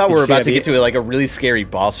 I thought we You were see about to the- get to like a really scary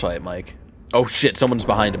boss fight, Mike. Oh shit, someone's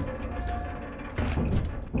behind him.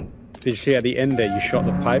 Did you see at the end there, you shot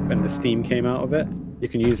the pipe and the steam came out of it? You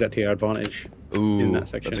can use that to your advantage. Ooh, in that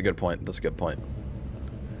section. that's a good point. That's a good point.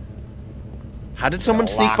 How did someone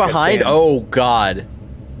Gotta sneak lock us behind? in. Oh god.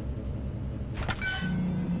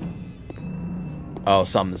 Oh,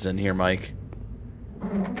 something's in here, Mike.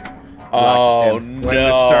 Oh in. no, We're in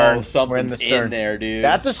the stern. something's We're in the stern. there, dude.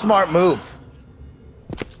 That's a smart move.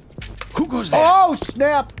 Who goes there? Oh,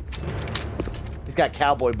 snap. He's got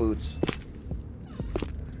cowboy boots.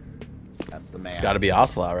 That's the man. It's got to be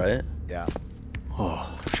Ocelot, right? Yeah.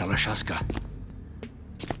 Oh, Shalashaska.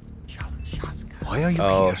 Why are you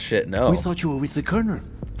Oh here? shit, no. We thought you were with the Colonel.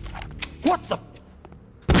 What the?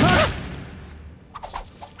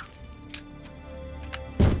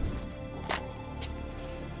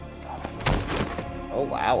 Oh,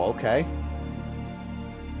 wow. Okay.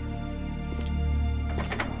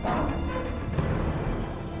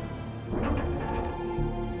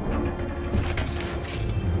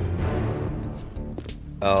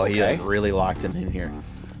 Oh, he Okay. like really locked him in here.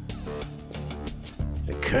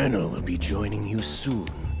 The Colonel will be joining you soon,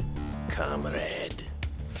 comrade.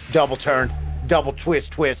 Double turn. Double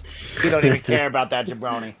twist. You don't even care about that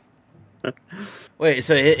jabroni. Wait,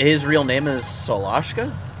 so his real name is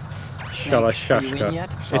Solashka? Are you in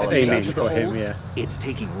yet? It's Shalashaska. a name To the for him, holds? yeah. It's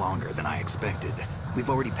taking longer than I expected. We've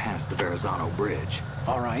already passed the Verrazano Bridge.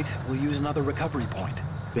 All right, we'll use another recovery point.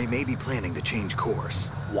 They may be planning to change course.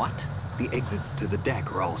 What? The exits to the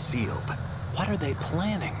deck are all sealed. What are they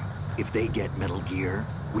planning? If they get Metal Gear,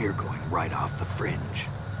 we're going right off the fringe.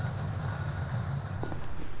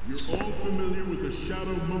 You're all familiar with the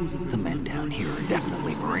Shadow Moses The men down here are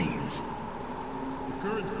definitely Marines. The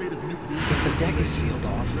current state of nuclear. If the deck is sealed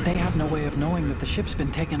off, they have no way of knowing that the ship's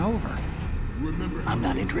been taken over. Remember, I'm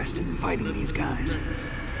not interested in fighting these guys.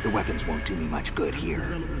 The weapons won't do me much good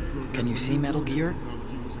here. Can you see Metal Gear?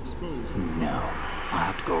 No, I'll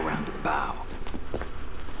have to go around to the bow.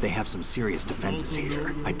 They have some serious defenses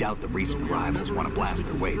here. I doubt the recent arrivals want to blast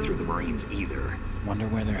their way through the Marines either. Wonder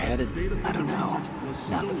where they're headed. I don't know.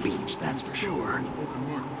 Not the beach, that's for sure.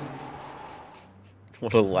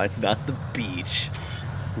 What a line, not the beach.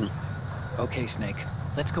 Okay, Snake,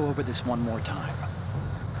 let's go over this one more time.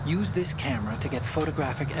 Use this camera to get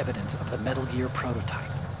photographic evidence of the Metal Gear prototype.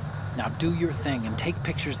 Now do your thing and take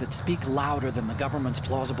pictures that speak louder than the government's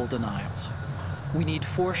plausible denials. We need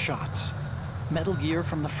 4 shots. Metal Gear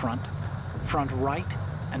from the front right,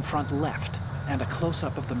 and front left, and a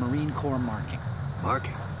close-up of the Marine Corps marking.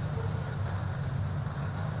 Marking?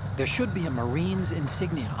 There should be a Marine's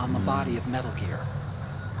insignia on the body of Metal Gear.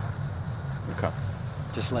 Okay.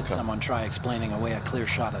 Just let someone try explaining away a clear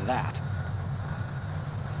shot of that.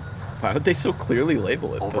 Why would they so clearly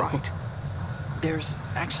label it? All though? right. There's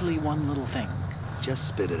actually one little thing. Just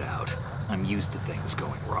spit it out. I'm used to things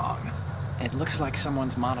going wrong. It looks like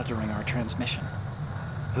someone's monitoring our transmission.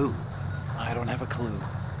 Who? I don't have a clue.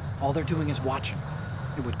 All they're doing is watching.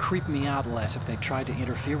 It would creep me out less if they tried to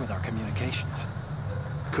interfere with our communications.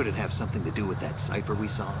 Could it have something to do with that cipher we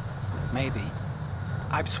saw? Maybe.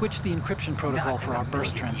 I've switched the encryption protocol Not in for our a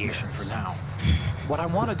burst million transmission years. for now. What I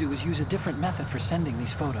want to do is use a different method for sending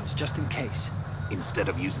these photos, just in case. Instead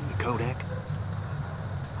of using the codec?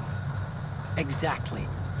 Exactly.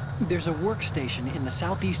 There's a workstation in the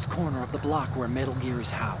southeast corner of the block where Metal Gear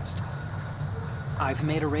is housed. I've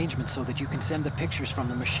made arrangements so that you can send the pictures from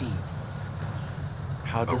the machine.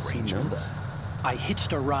 How does he know that? I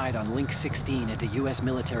hitched a ride on Link 16 into U.S.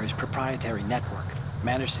 military's proprietary network.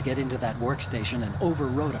 Managed to get into that workstation and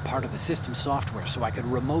overwrote a part of the system software so I could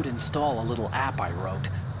remote install a little app I wrote.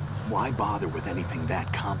 Why bother with anything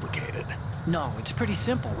that complicated? No, it's pretty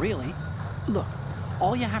simple, really. Look,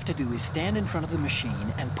 all you have to do is stand in front of the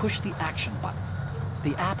machine and push the action button.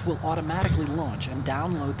 The app will automatically launch and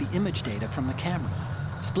download the image data from the camera,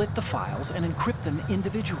 split the files, and encrypt them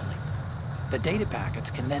individually. The data packets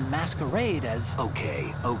can then masquerade as...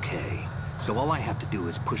 Okay. So all I have to do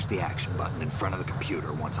is push the action button in front of the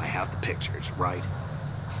computer once I have the pictures, right?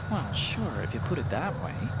 Well, sure, if you put it that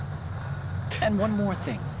way. And one more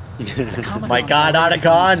thing. My God,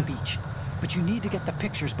 Otacon! Speech, but you need to get the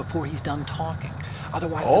pictures before he's done talking.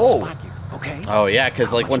 Otherwise, they'll spot you, okay? Oh, yeah,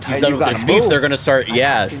 because, like, once he's done with his speech, they're going to start...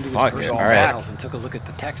 Yeah, fuck it. All right. And took a look at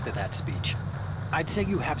the text of that speech. I'd say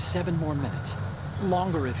you have 7 more minutes.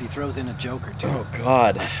 Longer if he throws in a joke or two. Oh,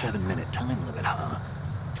 God. A 7-minute time limit, huh?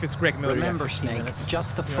 It's Greg Miller. Remember, Snake,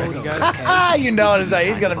 just the photos, okay? You know, he's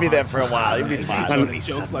going to be there for a while. He'll be fine.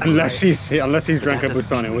 Unless he's drank a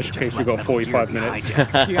Busani, in which case we got 45 minutes. You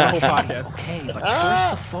got a whole podcast. Okay, but first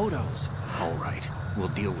the photos. All right. We'll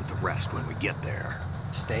deal with the rest when we get there.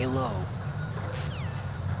 Stay low.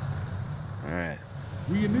 All right.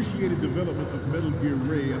 We initiated development of Metal Gear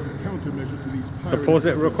Ray as a countermeasure to these So pause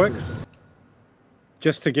it real quick.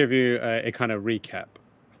 Just to give you a kind of recap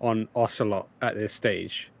on Ocelot at this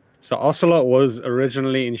stage. So Ocelot was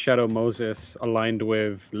originally in Shadow Moses aligned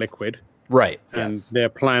with Liquid. Right. And their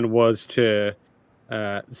plan was to...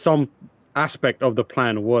 some aspect of the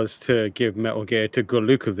plan was to give Metal Gear to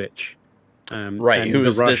Golukovich. Right, who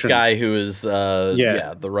is this guy who is...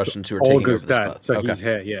 the Russians who are taking over this spot. So he's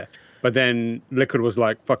here, yeah. But then Liquid was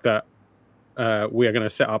like, fuck that. We are going to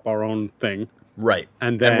set up our own thing. Right.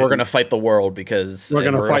 And then we're going to fight the world because we're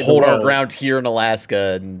going to hold our ground here in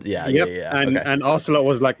Alaska. And And Ocelot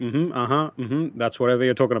was like, that's whatever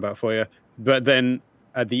you're talking about for you. But then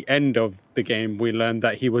at the end of the game, we learned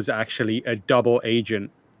that he was actually a double agent.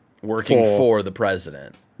 Working for the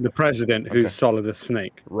president. The president who's solid as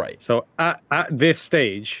Snake. Right. So at this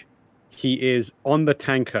stage, he is on the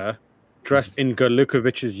tanker, dressed in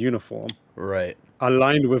Golukovich's uniform. Right.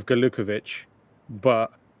 Aligned with Golukovich,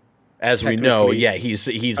 but as we know, he's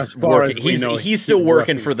working. He's still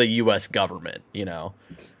working for the U.S. government, you know.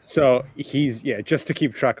 So he's just to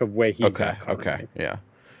keep track of where he's at. Okay, yeah.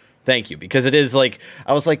 Thank you, because it is like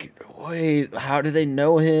I was like, wait, how do they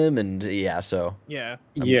know him? And so yeah.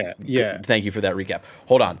 Thank you for that recap.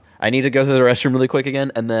 Hold on, I need to go to the restroom really quick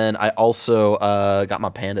again, and then I also got my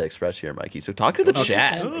Panda Express here, Mikey. So talk to the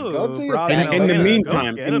chat. In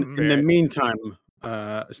the meantime,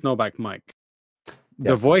 Snowback Mike.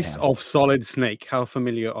 The voice of Solid Snake. How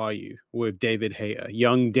familiar are you with David Hayter,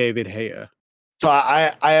 young David Hayter? So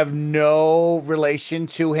I have no relation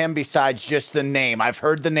to him besides just the name. I've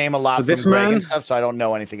heard the name a lot from Greg and stuff, so I don't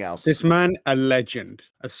know anything else. This man, a legend,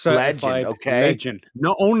 a certified legend.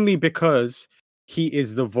 Not only because he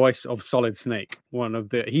is the voice of Solid Snake,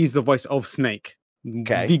 he's the voice of Snake,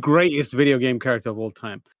 the greatest video game character of all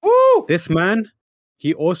time. Woo! This man,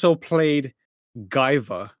 he also played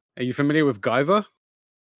Guyver. Are you familiar with Guyver?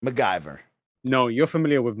 MacGyver. No, you're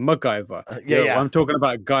familiar with MacGyver. I'm talking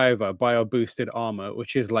about Guyver, Bio-Boosted Armor,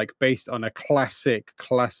 which is like based on a classic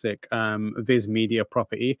Viz Media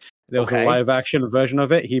property. There was a live-action version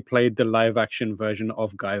of it. He played the live-action version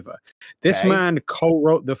of Guyver. This man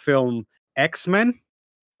co-wrote the film X-Men.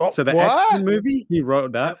 So the X-Men movie, he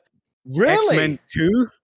wrote that. Really? X-Men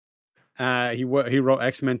 2. He wrote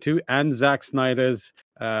X-Men 2 and Zack Snyder's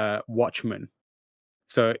Watchmen.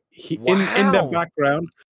 So in the background,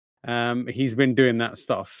 he's been doing that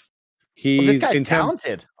stuff. This guy's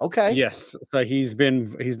talented. Okay. Yes. So he's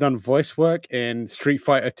done voice work in Street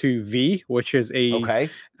Fighter 2 V, which is a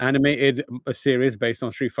animated series based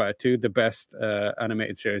on Street Fighter 2, the best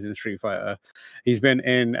animated series in Street Fighter. He's been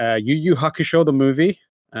in Yu Yu Hakusho the movie,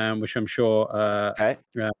 which I'm sure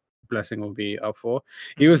Blessing will be up for.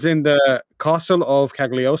 He was in the Castle of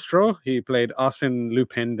Cagliostro. He played Arsene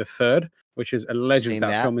Lupin III, which is a legend.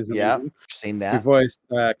 That film is amazing. Seen that. He voiced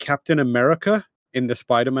Captain America in the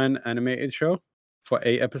Spider-Man animated show for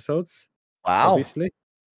 8 episodes. Wow. Obviously.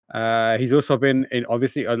 He's also been in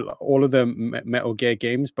obviously all of the Metal Gear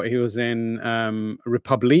games, but he was in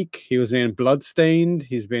Republic. He was in Bloodstained.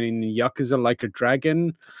 He's been in Yakuza Like a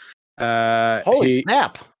Dragon. Holy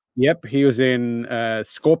snap. Yep, he was in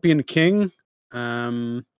Scorpion King.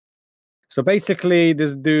 So basically,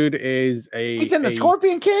 this dude is he's in the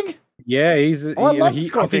Scorpion King? Yeah, he's. I love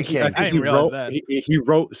Scorpion King. I think he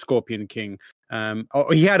wrote Scorpion King.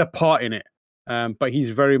 He had a part in it. But he's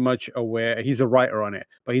very much aware. He's a writer on it,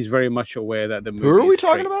 but he's very much aware that the movie. Who are we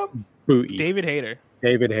talking about? Booty. David Hayter.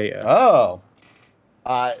 David Hayter. Oh.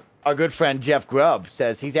 Our good friend Jeff Grubb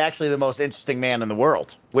says he's actually the most interesting man in the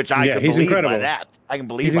world, which I can he's believe incredible. by that. I can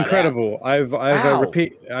believe He's by incredible.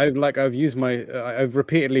 That. I've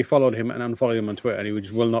repeatedly followed him and unfollowed him on Twitter, and he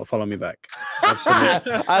just will not follow me back.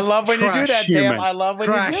 Absolutely. I love when you do that, human. Sam. I love when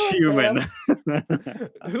Trash you do it, human. Sam.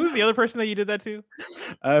 Who's the other person that you did that to?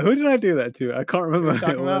 Who did I do that to? I can't remember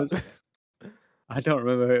who it was. I don't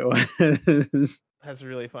remember who it was. That's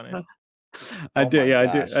really funny. I do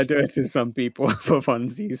it to some people for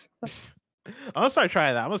funsies. I'm gonna start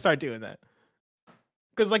trying that. I'm gonna start doing that.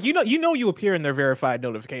 Because like you appear in their verified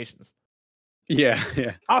notifications. Yeah.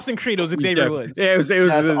 Austin Creed was Xavier Woods. Yeah, it was That's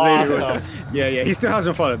Xavier awesome. Woods. Yeah. He still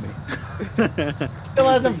hasn't followed me. Still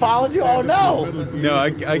hasn't followed you? Oh no! No,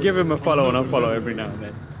 I give him a follow and unfollow every now and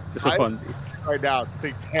then. Just for funsies. Right now,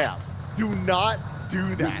 say Tam, do not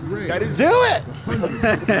do that. That is Do it! in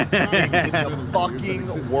the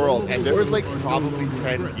fucking world, and there is like probably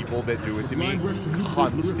 10 people that do it to me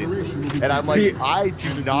constantly, and I'm like, See, I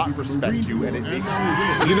do not respect you, and it makes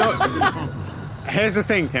me. You know, here's the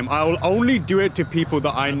thing, Tim. I'll only do it to people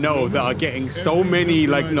that I know that are getting so many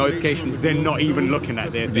like notifications they're not even looking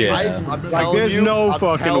at their thing. Yeah. I'm Like, telling there's you, no I'm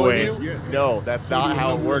fucking telling way. you, no, that's not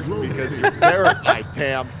how it works because you're verified,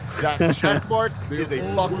 Tam. That check mark is a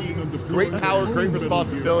fucking great power, great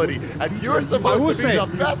responsibility, and you're supposed to be the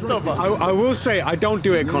best of us. I will say I don't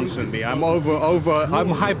do it constantly. I'm I'm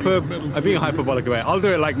being hyperbolic about it. I'll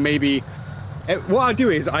do it like maybe. What I do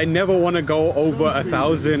is I never want to go over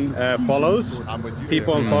 1,000 follows,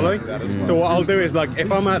 people I'm following. So what I'll do is like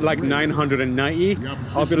if I'm at like 990,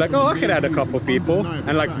 I'll be like, oh, I can add a couple people,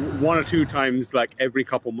 and like 1 or 2 times like every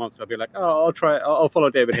couple months, I'll be like, oh, I'll follow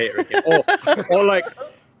David Hayter again, or like.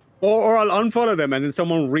 Or I'll unfollow them, and then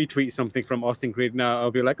someone retweets something from Austin Creed. Now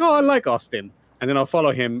I'll be like, oh, I like Austin, and then I'll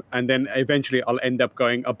follow him, and then eventually I'll end up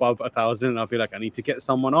going above 1,000, and I'll be like, I need to get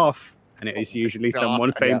someone off, and it is usually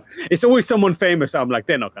someone famous. Yeah. It's always someone famous. I'm like,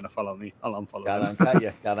 they're not gonna follow me. I'll unfollow them.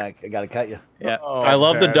 Gotta cut you. Yeah. Oh, I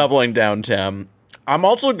love the man. doubling down, Tim. I'm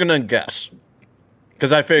also gonna guess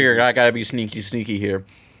because I figured I gotta be sneaky here.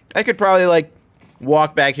 I could probably like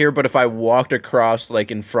walk back here, but if I walked across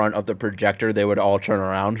like in front of the projector, they would all turn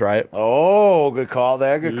around, right? Oh, good call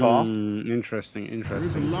there. Good call. Interesting.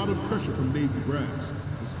 There's a lot of pressure from Navy brass,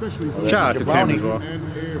 especially for Shout out to Tim as well,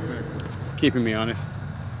 and air background. keeping me honest.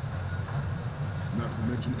 Not to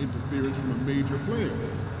mention interference from a major player.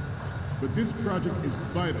 But this project is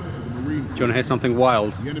vital to the Marine Corps. Do you want to hear something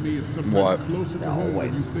wild? The enemy is sometimes What? closer to home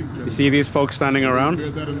than you think, You gentlemen. see these folks standing around?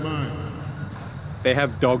 Bear that in mind. They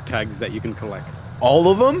have dog tags that you can collect. All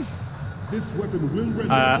of them? This weapon will render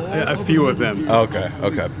A all few other of them. metal Okay, gears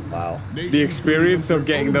obsolete. okay. Wow. Nations The experience of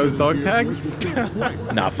getting those dog will tags? think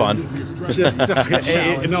twice Not fun. before Just strategy.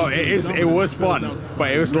 it was fun,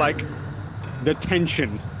 but it was like the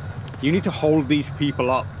tension. You need to hold these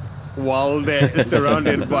people up while they're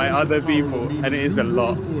surrounded by other people, and it is a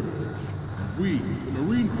lot. We, the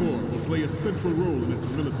Marine Corps, will play a central role in its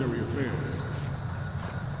military affairs.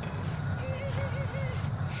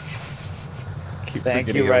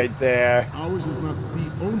 Thank you right there. Ours is not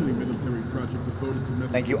the only military project devoted to metal.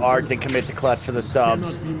 Thank you, Art and Commit to Clutch for the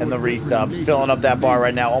subs and the resubs. Filling up that bar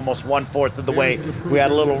right now, almost 1/4 of the way. We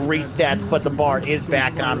had a little reset, but the bar is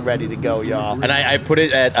back on, ready to go, y'all. And I put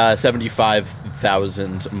it at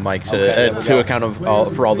 75,000, Mike, Okay, to account of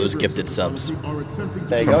for all those gifted subs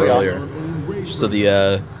There you from go, y'all. earlier. So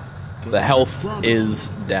the health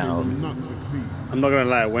is down. I'm not gonna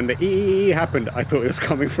lie, when the EEE happened, I thought it was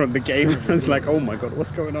coming from the game. I was like, oh my god,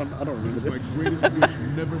 what's going on? I don't remember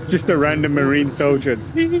this. Just a random Marine soldier.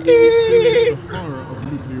 The horror of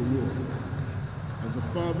nuclear war. As a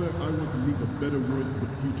father, I want to leave a better world for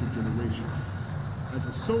the future generation. As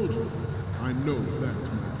a soldier, I know that is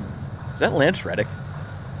my duty. Is that Lance Reddick?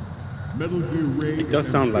 Metal Gear Ray It does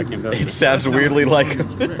sound like him, doesn't It it? sounds weirdly like him.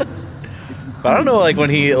 But I don't know, like when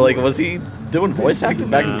he was he doing voice acting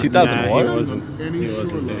back in 2001? Nah, he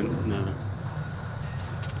wasn't doing, no.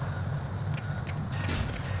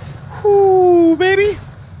 Ooh, baby.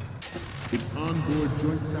 It's onboard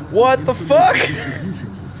joint tactical What the fuck?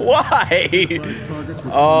 distribution system. Why? Supplies targets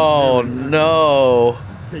with Oh automatic no.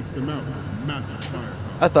 and takes them out with massive firepower.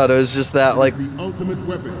 I thought it was just that like It's the ultimate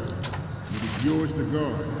weapon. It is yours to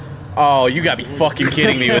guard. oh, you gotta be fucking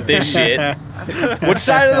kidding me with this shit. Which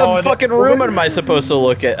side of the fucking room am I supposed to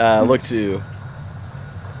look to?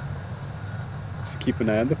 Just keep an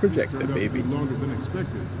eye on the projector, Turned out to baby. be longer than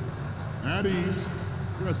expected. At ease.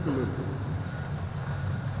 Rest a little.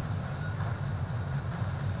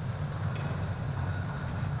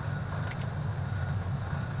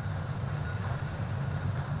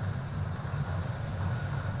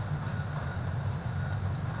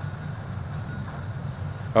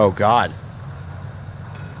 Oh God.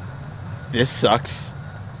 This sucks.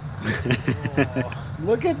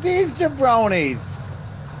 Look at these jabronis.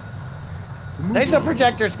 There's a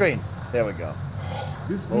projector screen. There we go.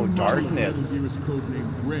 This Oh, new model of darkness. Metal Gear is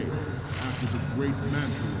codenamed Ray, after the great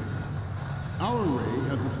manta ray. Our ray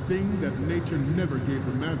has a sting that nature never gave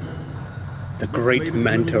the manta. The great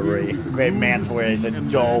manta ray. Great manta ray is a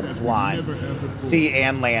dope line. Sea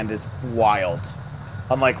and land is wild.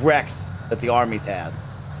 Unlike Rex that the armies have.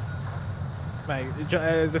 Like,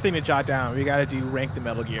 as a thing to jot down, we gotta do rank the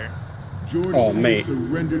Metal Gear. George C.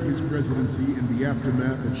 surrendered his presidency in the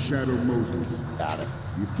aftermath of Shadow Moses. Got it.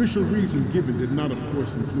 The official reason given did not, of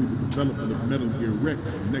course, include the development of Metal Gear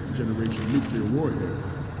Rex and next-generation nuclear warheads.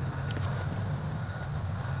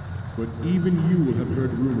 But even you will have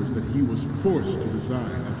heard rumors that he was forced to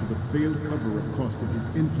resign after the failed cover-up costed his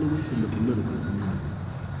influence in the political community.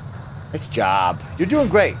 Nice job. You're doing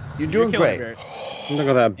great. You're doing great. Look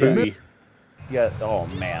at that booty. Yeah. Oh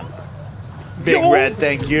man. Big Red,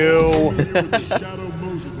 thank you. Shadow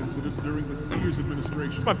Moses incident during the Sears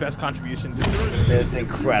administration. It's my best contribution. It's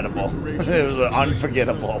incredible. It was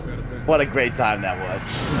unforgettable. What a great time that was.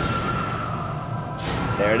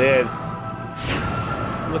 There it is.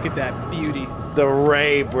 Look at that beauty. The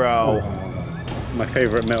Ray, bro. Oh, my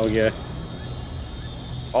favorite Metal Gear.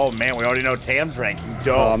 Oh man, we already know Tam's ranking.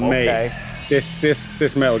 Dope. Oh, mate. Okay.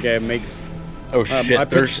 This Metal Gear makes. Oh shit,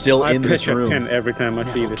 they're still in this room. I pitch a pen every time I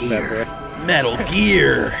see this bad boy. Metal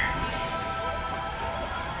Gear.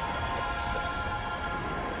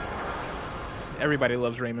 Everybody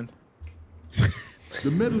loves Raymond. The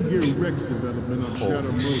Metal Gear Rex development on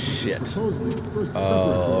Shadow Moses is supposedly the first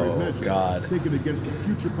preparatory measure taken against the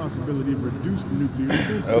future possibility of reduced nuclear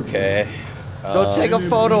defense. Okay. Go take a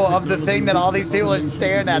photo of the thing that all these people are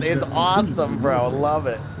staring at. It's awesome, bro. Love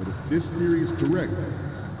it. But if this theory is correct,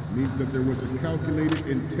 it means that there was a calculated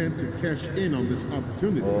intent to cash in on this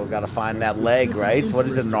opportunity. Oh, gotta find that leg, right? What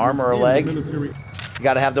is it, an arm or a leg? You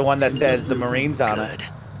gotta have the one that says the Marines on it.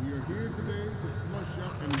 We are here today to flush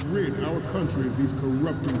out and rid our country of these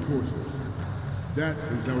corrupting forces. That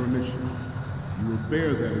is our mission. You will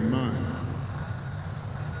bear that in mind.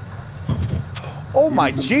 Oh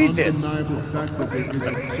my Jesus! Wow,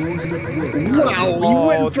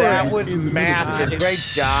 oh, that was massive. Great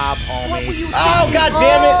job, homie. Oh, God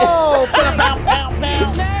damn it! Oh, pow, pow, pow.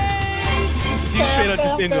 He straight up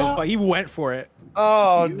just into him. He went for it.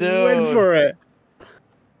 Oh, dude. Went for it.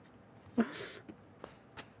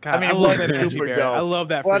 God, I mean, I love what that energy, super Barrett. dope. I love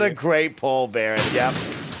that. What for a you. great pull, Barrett. Yep.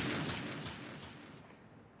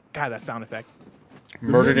 God, that sound effect.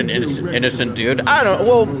 Murdered an innocent dude. I don't.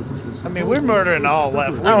 Well, I mean, we're murdering all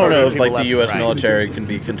left. I don't know if like the U.S. military can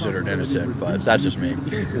be considered innocent, but that's just me.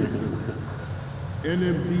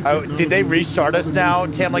 Oh, did they restart us now,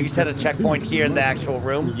 Tim? Like you said, a checkpoint here in the actual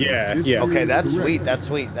room? Yeah, yeah. Okay, that's sweet. That's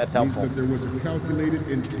sweet. That's helpful. There was a calculated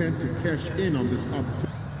intent to cash in on this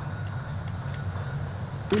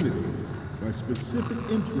opportunity by specific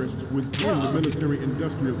interests within the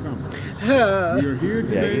military-industrial complex. We are here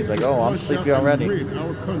today. Yeah, he's like, oh, I'm sleepy already. Rid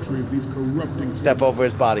our country of these corrupting Step forces. over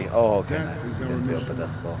his body. Oh, okay, That nice. is our Didn't feel, mission. but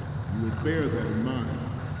that's cool. You will bear that in mind.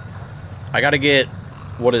 I gotta get.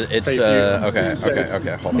 What is it's? Okay.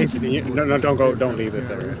 Hold on. No, don't leave this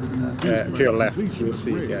area. To your left, you'll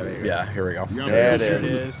see. Yeah, there you go. Yeah, here we go. There it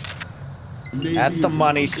is. That's the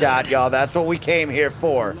money shot, y'all. That's what we came here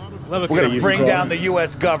for. We're gonna bring down the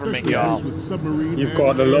U.S. government, y'all. You've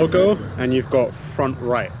got the logo and you've got front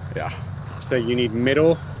right. Yeah. So you need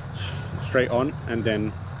middle, straight on, and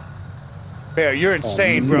then. Bear, you're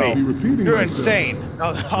insane, bro. You're insane.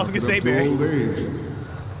 I was gonna say, Barry.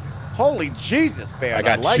 Holy Jesus, Bear. I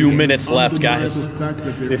got like 2 it. minutes left, guys.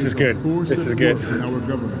 This is good. This is good. In our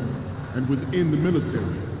government and within the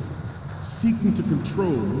military, seeking to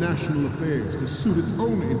control national affairs to suit its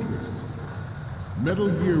own interests. Metal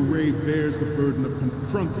Gear Ray bears the burden of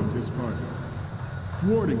confronting this party,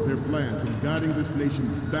 thwarting their plans and guiding this nation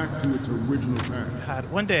back to its original path. God,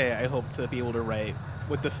 one day I hope to be able to write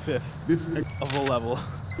with the 5th of a level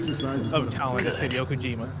of talent as Hideo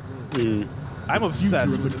Kojima. I'm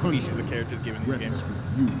obsessed with the species of characters given these games.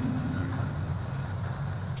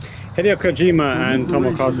 Hideo Kojima and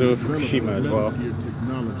Tomokazu Fukushima as well.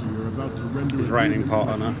 His writing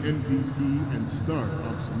partner. NPT and START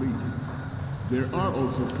obsolete. There are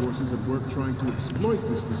also forces at work trying to exploit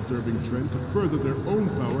this disturbing trend to further their own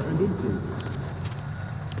power and influence.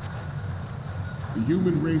 The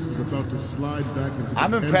human race is about to slide back into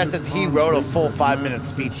I'm impressed that he wrote a full 5-minute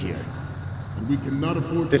speech here. And we cannot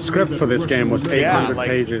afford The script for this game was 800 like-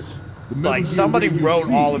 pages. Like, somebody wrote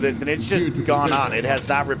all of this, and it's just gone on. It has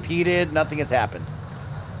not repeated. Nothing has happened.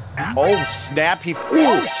 Oh, snap.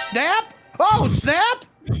 Oh, snap. Oh, snap.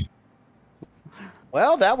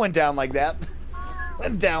 Well, that went down like that.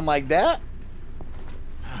 Went down like that.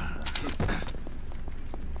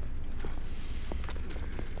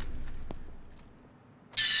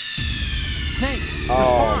 Snake!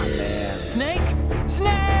 Oh, Respond! man. Snake!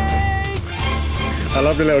 Snake! I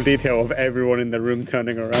love the little detail of everyone in the room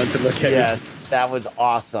turning around to look at Yes, that was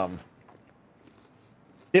awesome.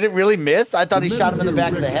 Did it really miss? I thought he shot him in the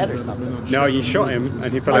back of the head or something. No, you shot him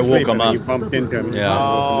and he fell I asleep. woke him and up. You bumped into him. Yeah.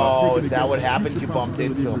 Oh, is that what happened? You bumped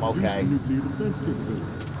into him, okay.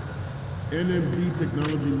 NMD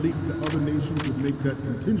technology leaked to other nations would make that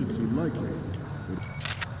contingency likely.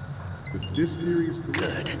 But if this theory is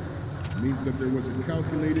correct, it means that there was a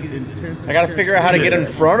calculated intent. I gotta figure out how to get in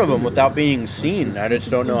front of him without being seen. I just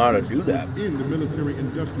don't know how to do that. In the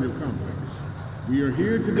military-industrial complex, we are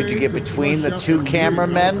here today. Could you get between the two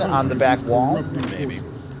cameramen on the back wall? Maybe.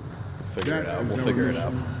 We'll figure it out. We'll figure it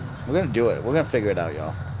out. We're gonna do it. We're gonna figure it out,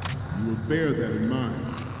 y'all. You will bear that in mind.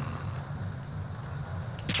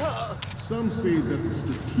 Some say that the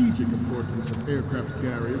strategic importance of aircraft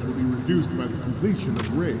carriers will be reduced by the completion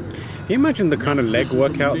of Ray. Can you imagine the kind of leg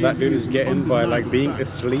workout that dude is getting by like being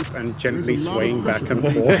asleep and gently swaying back and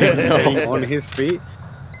forth and staying on his feet?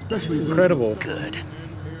 It's incredible. Good.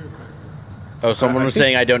 Oh, someone was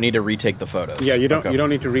saying I don't need to retake the photos. Yeah, you don't. Okay. You don't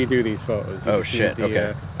need to redo these photos. You Oh just shit. need the,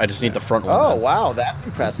 Okay. I just need the front one. Oh, then. wow, that's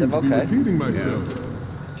impressive. I seem to be Okay. repeating myself.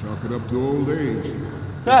 Chalk it up to old age.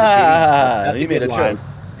 Ah, he made a joke.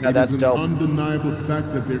 No, It that's is an dope. undeniable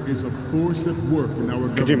fact that there is a force at work in our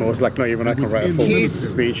government. Kojima was like, not even I can write a full He's-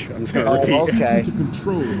 speech. I'm just going to Oh, repeat. okay. To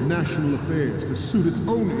control national affairs to suit its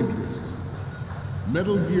own interests.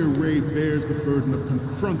 Metal Gear Ray bears the burden of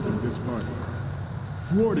confronting this party,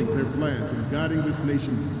 thwarting their plans and guiding this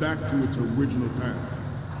nation back to its original path.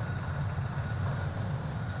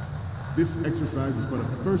 This exercise is but a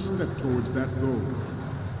first step towards that goal.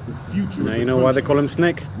 The future Now of you the know why they country call him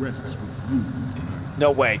Snake? rests with you tonight.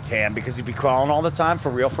 No way, Tam, because you'd be crawling all the time, for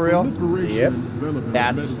real, for real? Proliferation Yep. and development of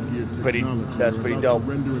That's Metal Gear pretty- technology that's are pretty about dope. to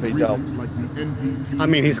render Pretty dope. agreements like the NBT I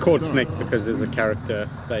mean, he's called Star Snake Wars. because there's a character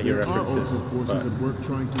that he There are references. also forces but- at work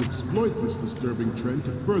trying to exploit this disturbing trend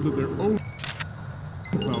to further their own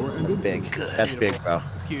power and That's big. influence. That's big, bro.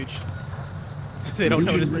 It's huge. They don't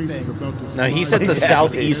The notice human the race is thing. about to Now he's slide at the Exactly.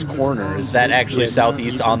 southeast corner. Is that actually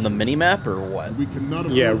southeast on the minimap or what? We cannot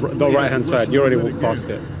Yeah, afford to the play right-hand the side. Russian You already roulette walked past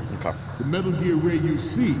again. it. Okay. The Metal Gear Ray you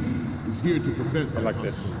see is here to prevent I that like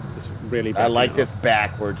this. possibility. It's really I bad. like this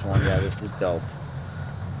backwards one. Yeah, this is dope.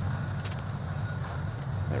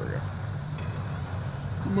 There we go.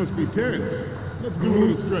 You must be tense. Let's do a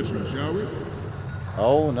little stretching, shall we?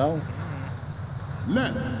 Oh, no.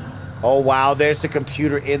 Left, Oh, wow, there's the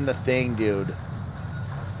computer in the thing, dude.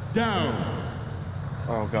 down,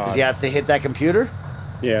 Oh Does god. he have to hit that computer?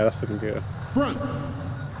 Yeah, that's the computer. front,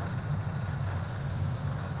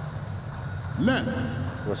 left,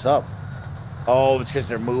 What's up? Oh, it's because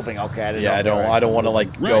they're moving. Okay, I didn't Yeah, know I don't want to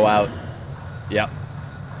like go out. Yeah.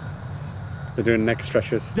 They're doing neck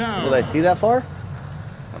stretches. down. Will I see that far?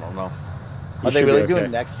 I don't know. Are they should be really okay.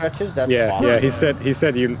 doing neck stretches? That's Yeah, awesome. yeah. He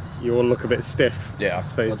said you all look a bit stiff. Yeah.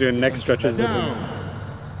 So he's doing neck stretches. With his, Down.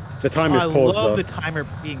 the time is I paused love though. the timer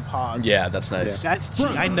being paused. Yeah, that's nice. That's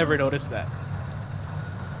I never noticed that.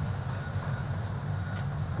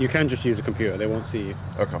 You can just use a computer. They won't see you.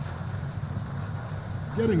 Okay.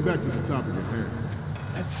 Getting back to the topic at hand.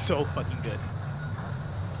 That's so fucking good.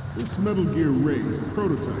 This Metal Gear Ray is a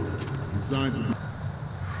prototype designed to be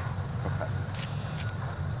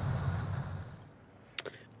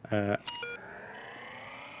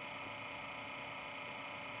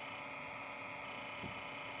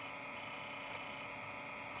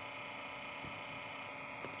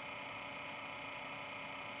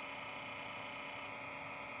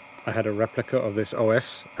I had a replica of this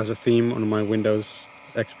OS as a theme on my Windows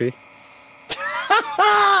XP.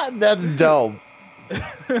 That's dope.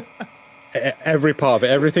 Every part of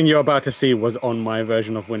it, everything you're about to see was on my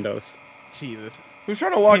version of Windows. Jesus. Who's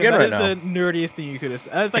trying to log in That right is now? the nerdiest thing you could have.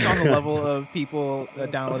 That's like on the level of people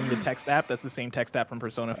downloading the text app. That's the same text app from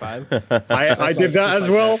Persona 5. I did that as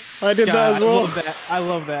well. I did that as I well. love that. I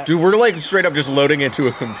love that. Dude, we're like straight up just loading into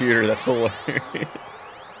a computer. That's hilarious.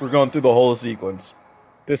 We're going through the whole sequence.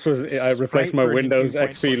 This was I replaced my version Windows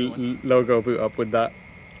 2.21. XP logo boot up with that.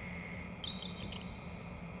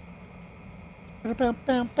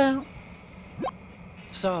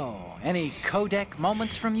 So, any codec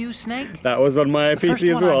moments from you, Snake? That was on my The first PC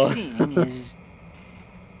as one well. I'm seeing is...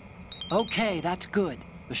 Okay, that's good.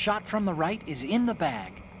 The shot from the right is in the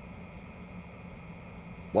bag.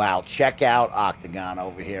 Wow, check out Octagon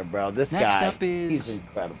over here, bro. This Next guy, up is... he's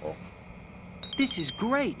incredible. This is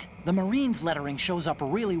great. The Marines lettering shows up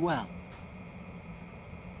really well.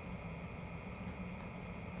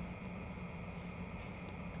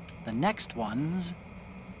 The next one's...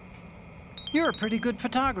 You're a pretty good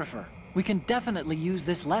photographer. We can definitely use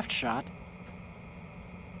this left shot.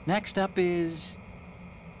 Next up is...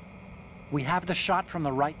 We have the shot from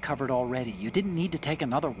the right covered already. You didn't need to take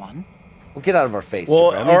another one. Well, get out of our face.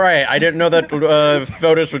 Well, jabroni. all right. I didn't know that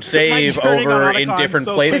photos would save over in different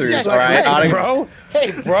playthroughs. All right, hey, bro.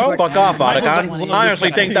 Hey, bro. Fuck off, Otacon. I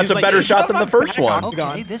honestly think that's a better shot than the first one.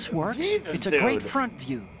 Okay, this works. Jesus, it's a dude. great front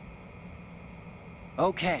view.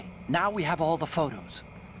 Okay, now we have all the photos.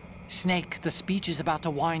 Snake, the speech is about to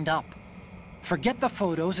wind up. Forget the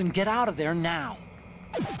photos and get out of there now.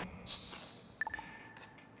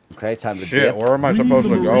 Okay, time to Shit, dip. where am I supposed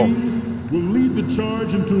to go? Will lead the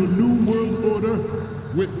charge into a new world order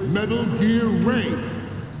with Metal Gear Ray.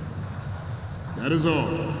 That is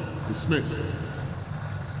all. Dismissed.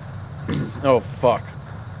 Oh, fuck.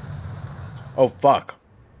 Oh, fuck.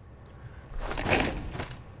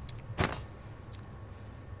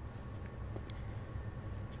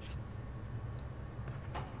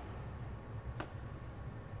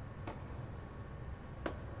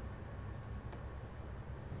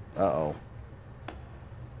 Uh-oh.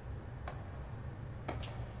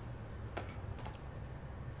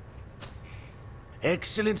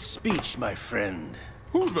 Excellent speech, my friend.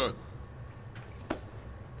 Who the?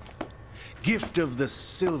 Gift of the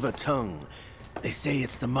silver tongue. They say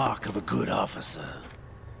it's the mark of a good officer.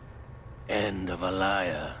 And of a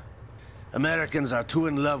liar. Americans are too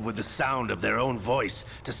in love with the sound of their own voice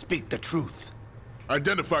to speak the truth.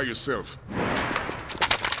 Identify yourself.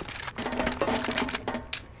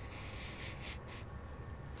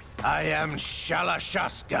 I am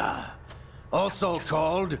Shalashaska, also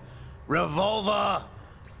called Revolver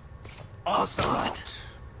Ocelot.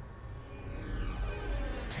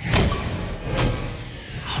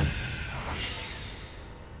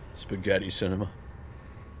 Spaghetti cinema.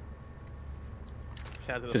 Shout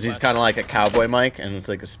out to the Because he's Flash. kind of like a cowboy Mike, and it's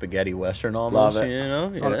like a spaghetti western almost. Love it. You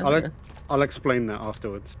know? Yeah. I'll explain that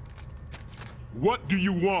afterwards. What do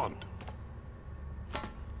you want?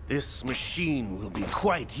 This machine will be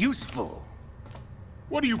quite useful.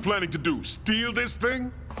 What are you planning to do? Steal this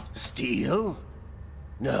thing? Steal?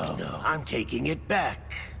 No, I'm taking it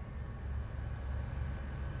back.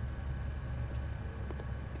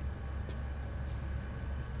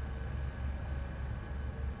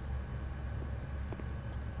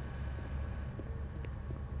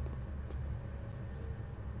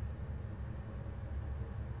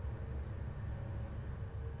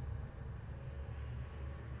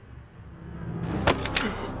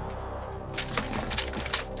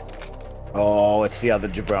 Oh, it's the other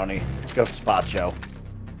jabroni. Let's go spot show.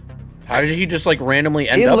 How did he just like randomly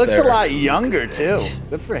end He up looks there? a lot younger, too.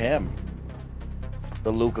 Good for him.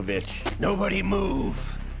 The Lukovich. Nobody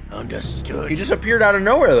move. Understood. He just appeared out of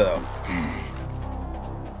nowhere, though.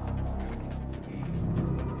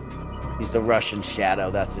 He's the Russian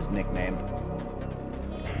Shadow. That's his nickname.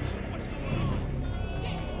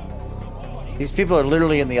 These people are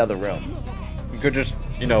literally in the other room. You could just,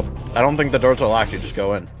 you know, I don't think the doors are locked. You just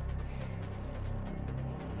go in.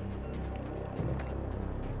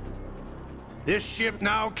 This ship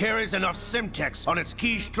now carries enough Simtex on its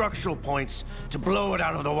key structural points to blow it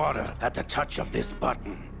out of the water at the touch of this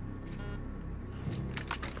button.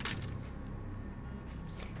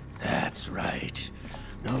 That's right.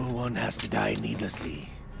 No one has to die needlessly.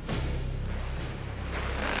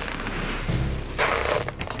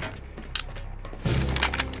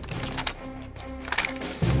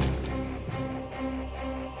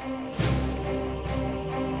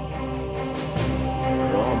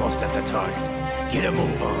 We're almost at the target. Get a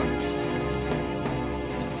move on.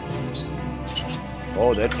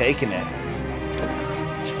 Oh, they're taking it.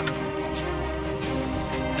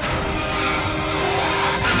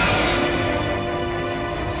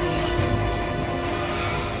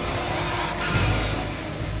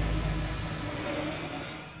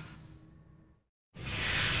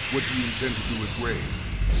 What do you intend to do with Ray?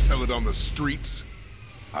 Sell it on the streets?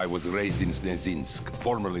 I was raised in Snezinsk,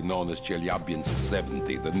 formerly known as Chelyabinsk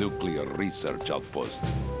 70, the nuclear research outpost.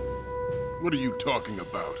 What are you talking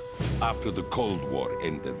about? After the Cold War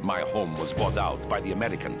ended, my home was bought out by the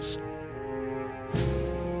Americans.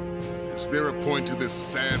 Is there a point to this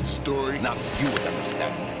sad story? Now you would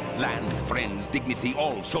understand. Land, friends, dignity,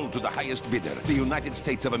 all sold to the highest bidder, the United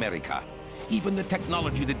States of America. Even the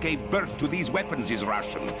technology that gave birth to these weapons is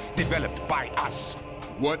Russian, developed by us.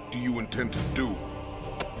 What do you intend to do?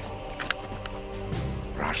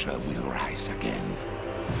 Russia will rise again.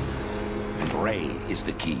 And Ray is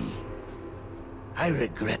the key. I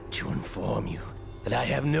regret to inform you that I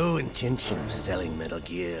have no intention of selling Metal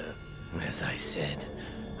Gear. As I said,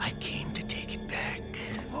 I came to take it back.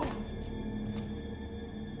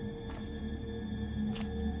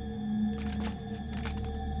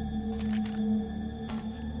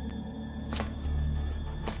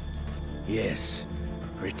 Yes,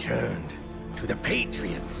 returned to the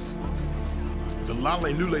Patriots. The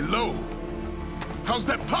Lale Lule Lo. How's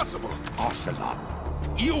that possible? Ocelot,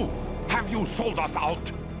 have you sold us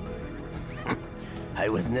out? I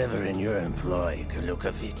was never in your employ,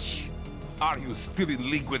 Kurlukovich. Are you still in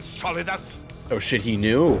league with Solidus? Oh shit, he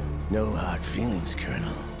knew. No hard feelings,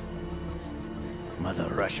 Colonel. Mother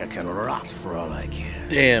Russia can rot for all I care.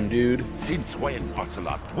 Damn, dude. Since when,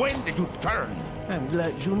 Ocelot? When did you turn? I'm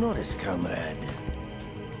glad you noticed, comrade.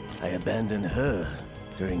 I abandoned her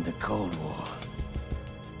during the Cold War.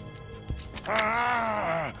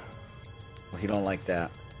 Ah! Well, he don't like that.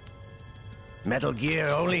 Metal Gear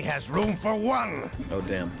only has room for one. Oh,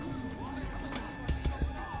 damn.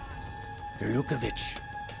 Kurlukovich,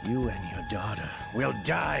 you and your daughter will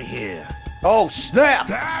die here. Oh, snap!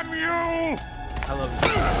 Damn you! I love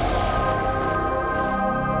this.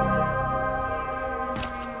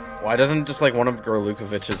 Why doesn't just like one of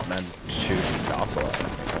Gorlukovich's men shoot Ocelot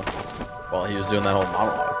while he was doing that whole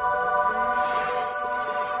monologue?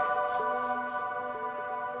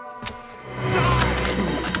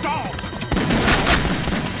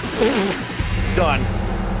 Done.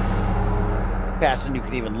 Faster than you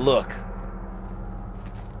can even look.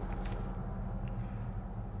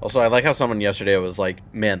 Also, I like how someone yesterday was like,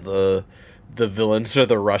 man, the villains are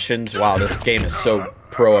the Russians. Wow, this game is so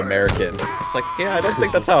pro-American. It's like, yeah, I don't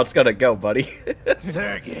think that's how it's gonna go, buddy.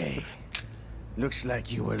 Sergei, looks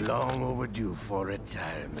like you were long overdue for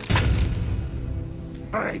retirement.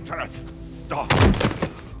 Stop.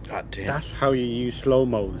 God damn. That's how you use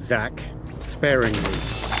slow-mo, Zach. Sparingly.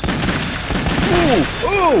 Ooh,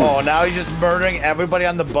 ooh. Oh, now he's just murdering everybody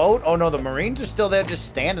on the boat? Oh no, the Marines are still there just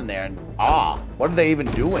standing there. And what are they even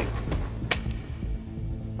doing?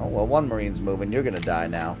 Oh, well, one Marine's moving. You're gonna die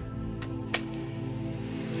now.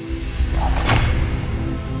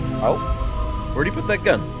 Oh. Where'd he put that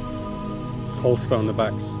gun? Holster on the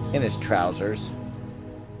back. In his trousers.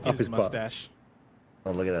 Up his mustache.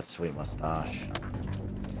 Oh, look at that sweet mustache.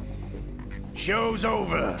 Show's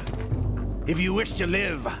over. If you wish to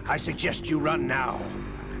live, I suggest you run now.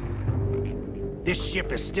 This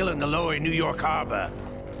ship is still in the lower New York harbor.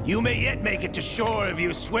 You may yet make it to shore if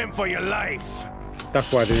you swim for your life.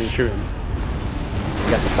 That's why they didn't shoot him. You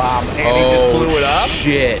got the bomb, and he just blew it up?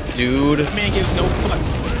 Shit, dude. That man gives no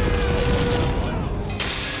fucks.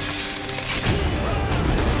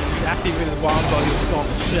 He activated bombs while he was still on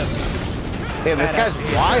the ship. Damn, this guy's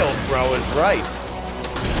wild, bro, is right.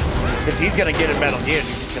 Because he's gonna get in Metal Gear and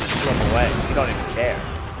he's just gonna swim away. He don't even care.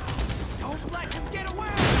 Don't let him get away!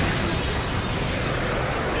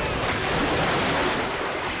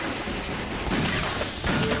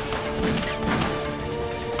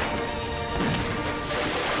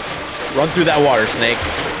 Run through that water, Snake.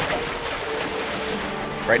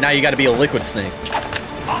 Right now, you gotta be a liquid snake.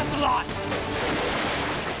 Ocelot!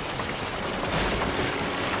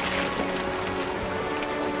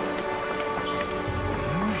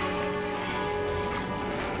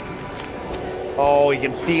 Oh, you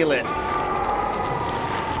can feel it. Don't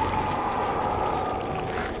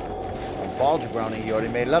fall, jabroni. You already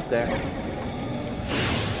made it up there.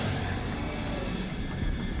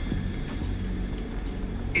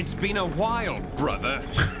 It's been a while, brother.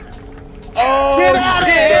 Oh,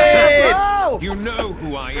 shit! You know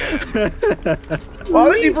who I am. Why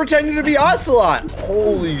was he pretending to be Ocelot?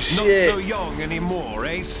 Holy shit. Not so young anymore,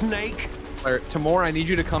 eh, Snake? Tamor, I need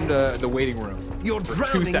you to come to the waiting room. You're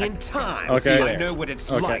drowning in time. Okay. See, I know what it's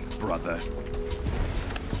like, brother.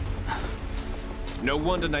 No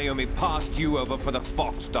wonder Naomi passed you over for the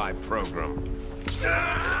Fox Dive program.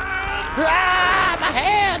 Ah, my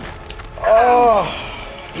hand! Oh.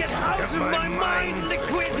 Get out of my mind,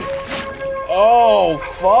 Liquid! Oh,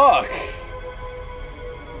 fuck.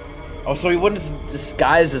 Oh, so he wouldn't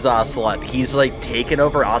disguise as Ocelot. He's like taken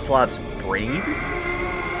over Ocelot's brain?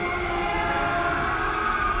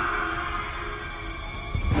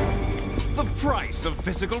 The price of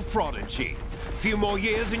physical prodigy. Few more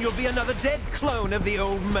years and you'll be another dead clone of the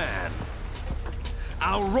old man.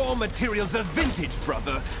 Our raw materials are vintage,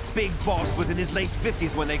 brother. Big Boss was in his late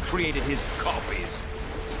 50s when they created his copies.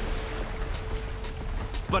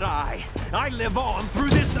 But I live on through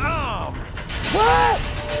this arm! What?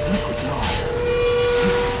 Liquid's arm.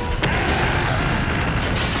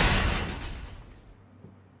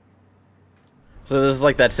 So this is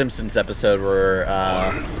like that Simpsons episode where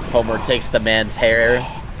Homer takes the man's hair,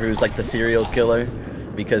 who's like the serial killer,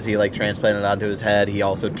 because he like transplanted it onto his head. He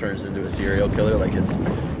also turns into a serial killer. Like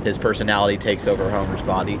his personality takes over Homer's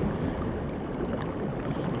body.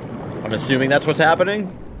 I'm assuming that's what's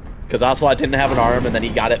happening, because Ocelot didn't have an arm, and then he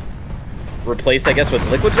got it replaced, I guess, with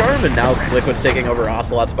Liquid's arm, and now Liquid's taking over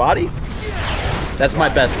Ocelot's body. That's my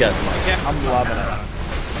best guess, Mike. Yeah, I'm loving it.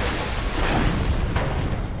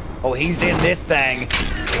 Oh, he's in this thing.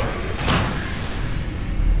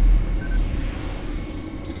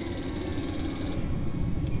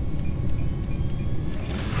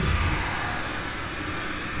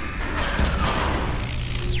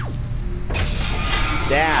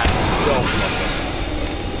 That's so fucking.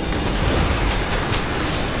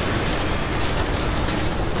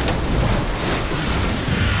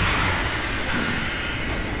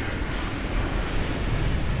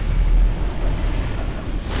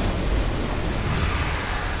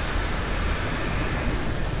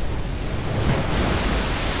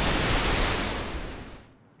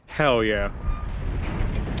 Hell yeah.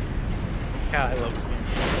 God, I love this game.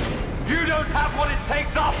 You don't have what it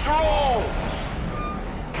takes after all!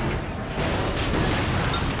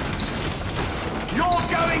 You're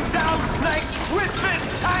going down, Snake, with this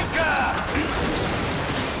tanker!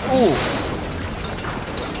 Ooh.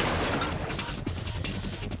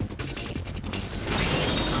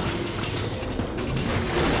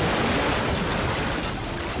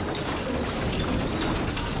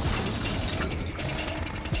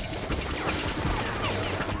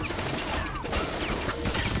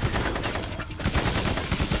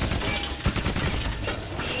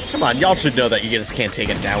 Come on, y'all should know that you just can't take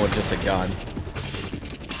it down with just a gun.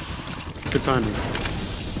 Good timing.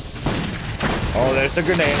 Oh, there's a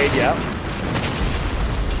grenade, yeah.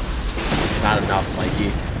 Not enough,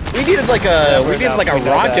 Mikey. We needed like a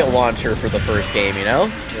rocket launcher for the first game, you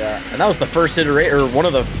know? Yeah. And that was the first iteration, or one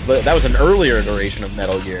of the that was an earlier iteration of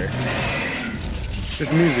Metal Gear.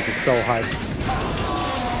 This music is so hype.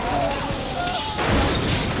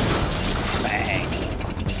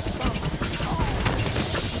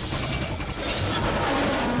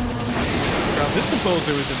 This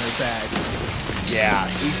composer was in their bag. Yeah,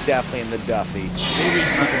 he's definitely in the Duffy.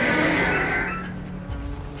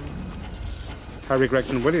 Harry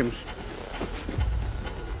Gregson Williams.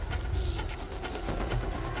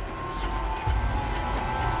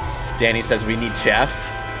 Danny says we need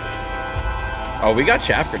shafts. Oh, we got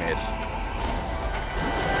shaft grenades.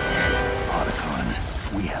 Otacon,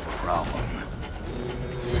 we have a problem.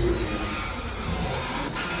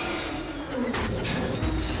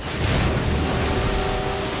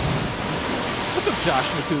 What's up, Josh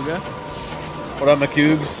Makuga? What up,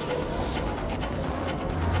 Makoogs?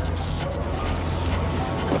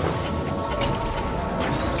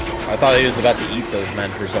 I thought he was about to eat those men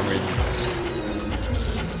for some reason.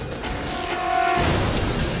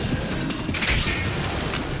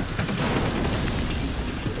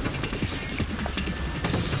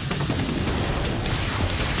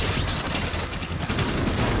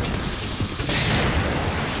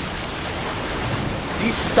 He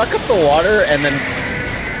suck up the water and then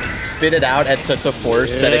spit it out at such a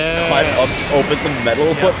force that it cut up open the metal.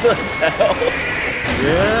 Yeah. What the hell?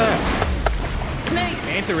 Yeah. Snake!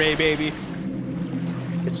 Ain't the Ray, baby.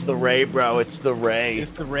 It's the Ray, bro. It's the Ray. It's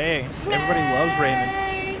the Ray. Snake! Everybody loves Raymond.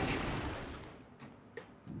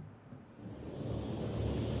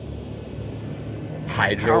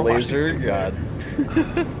 Hydro laser? God.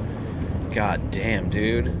 God damn,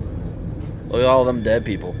 dude. Look at all them dead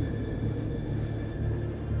people.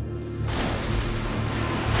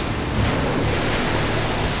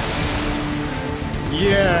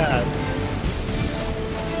 Yeah.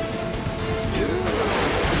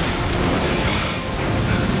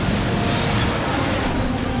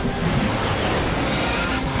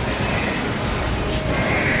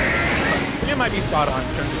 It might be spot on in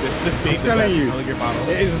terms of this being the best Metal Gear model.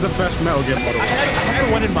 It is the best Metal Gear model. I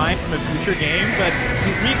had one in mind from a future game, but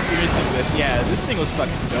re-experiencing this, yeah, this thing was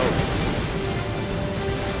fucking dope.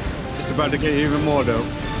 It's about to get even more dope.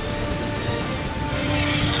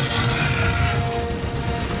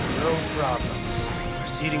 No problems.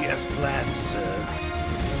 Proceeding as planned, sir.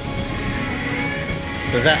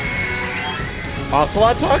 So is that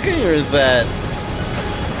Ocelot talking, or is that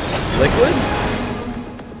Liquid?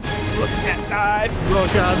 Look at that dive.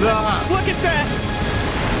 Look at that. Look at that.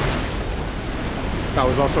 That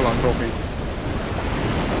was Ocelot talking.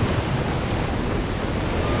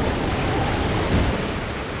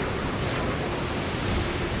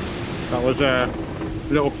 That was a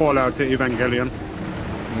little call out to Evangelion.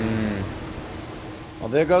 Well,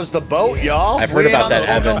 there goes the boat, y'all. I've heard about that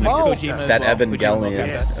Evangelion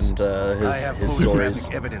and his stories.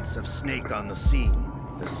 Evidence of Snake on the scene.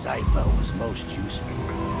 The cipher was most useful.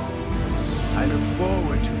 I look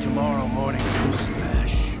forward to tomorrow morning's news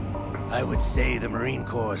flash. I would say the Marine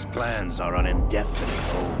Corps' plans are on indefinite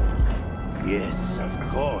hold. Yes, of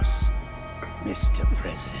course, Mr.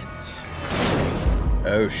 President.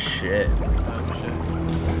 Oh shit.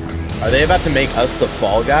 Are they about to make us the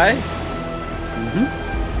fall guy?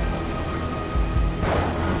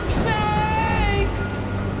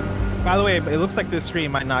 By the way, it looks like this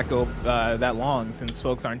stream might not go that long since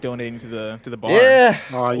folks aren't donating to the bar. Yeah,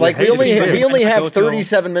 like we only have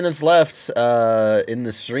 37 minutes left in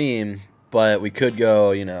the stream, but we could go,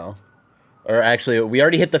 you know, or actually we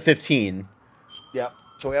already hit the 15. Yep.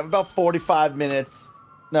 So we have about 45 minutes.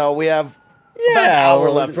 No, we have about an Yeah, hour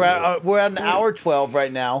left. We're at an hour 12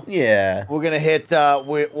 right now. Yeah. We're gonna hit.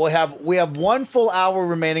 We have 1 full hour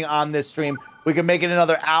remaining on this stream. We can make it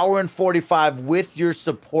another hour and 45 with your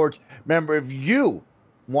support. Remember, if you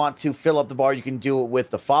want to fill up the bar, you can do it with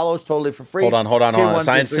the follows totally for free. Hold on.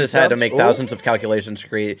 Scientists had to make thousands of calculations to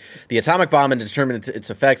create the atomic bomb and to determine its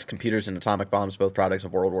effects. Computers and atomic bombs, both products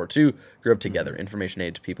of World War II, grew up together. Information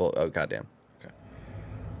aid to people. Oh, goddamn. Okay.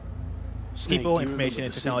 People, information,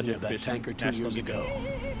 and technology. Of that tanker 2 years ago.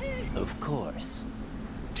 Of course.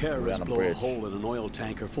 Terrorists blow a hole in an oil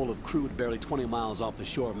tanker full of crude barely 20 miles off the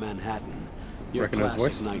shore of Manhattan. Your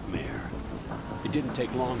classic nightmare. It didn't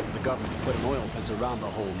take long for the government to put an oil fence around the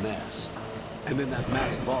whole mess. And then that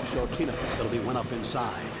massive offshore cleanup facility went up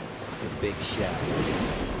inside. The big shell.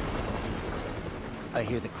 I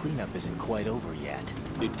hear the cleanup isn't quite over yet.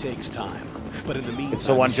 It takes time. But in the meantime... It's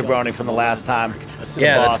the one jabroni from the last time.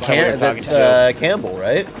 Yeah, that's Campbell,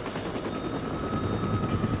 right?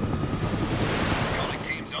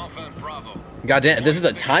 Goddamn, this is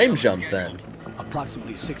a time jump then.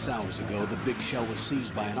 Approximately 6 hours ago, the big shell was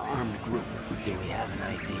seized by an armed group. Do we have an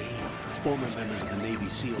ID? Former members of the Navy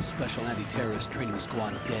SEAL Special Anti-Terrorist Training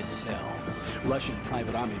Squad Dead Cell. Russian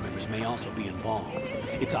private army members may also be involved.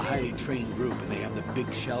 It's a highly trained group and they have the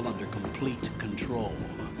big shell under complete control.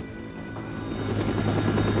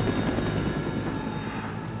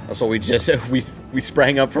 So we just we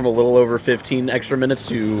sprang up from a little over 15 extra minutes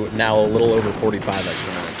to now a little over 45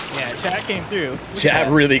 extra minutes. Yeah, chat came through.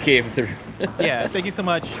 Chat really came through. Yeah, thank you so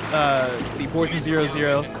much. See,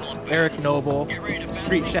 Borgen00, Eric Noble,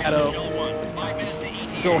 Street Shadow,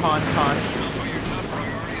 Gohan Conch,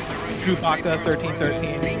 Chewbacca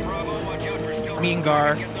 1313, Mean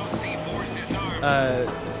Gar,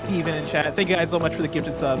 Steven in chat. Thank you guys so much for the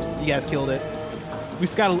gifted subs. You guys killed it. We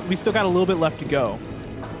still got a little bit left to go.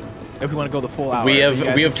 If we want to go the full hour. We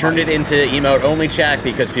have turned it into emote only chat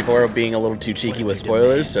because people are being a little too cheeky with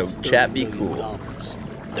spoilers. So chat, be cool.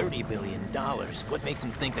 $30 billion. What makes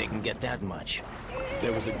them think they can get that much?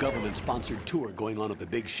 There was a government-sponsored tour going on at the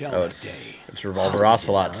Big Shell Oh, that day. it's Revolver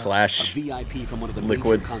Ocelot slash VIP from one of the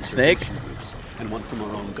Liquid Snake, groups, and one from our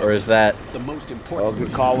own government. or is that? The most important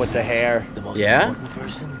good call with the hair. The most Yeah? important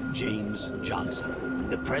person? James Johnson.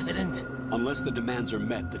 The president? Unless the demands are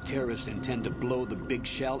met, the terrorists intend to blow the Big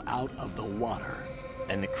Shell out of the water.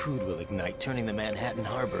 And the crude will ignite, turning the Manhattan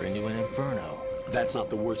Harbor into an inferno. That's not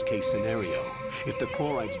the worst-case scenario. If the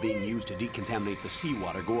chlorides being used to decontaminate the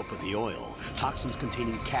seawater go up with the oil, toxins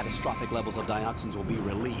containing catastrophic levels of dioxins will be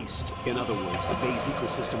released. In other words, the bay's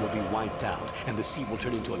ecosystem will be wiped out, and the sea will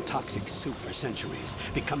turn into a toxic soup for centuries,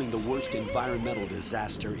 becoming the worst environmental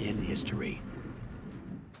disaster in history.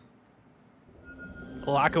 A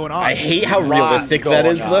lot going on. I hate how realistic that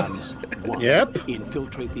is, though. Yep.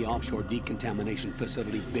 Infiltrate the offshore decontamination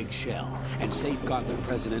facility Big Shell and safeguard the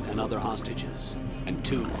president and other hostages. And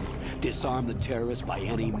 2, disarm the terrorists by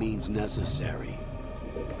any means necessary.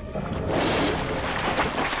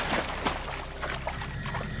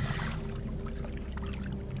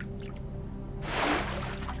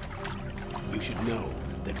 You should know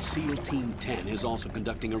that SEAL Team 10 is also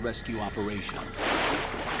conducting a rescue operation.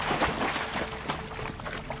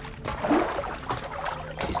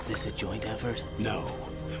 Is this a joint effort? No.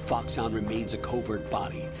 Foxhound remains a covert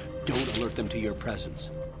body. Don't alert them to your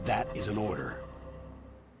presence. That is an order.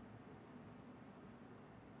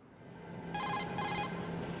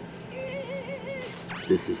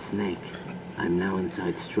 This is Snake. I'm now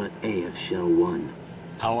inside Strut A of Shell 1.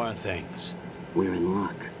 How are things? We're in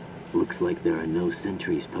luck. Looks like there are no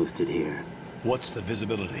sentries posted here. What's the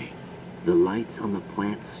visibility? The lights on the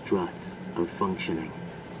plant struts are functioning.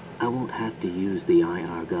 I won't have to use the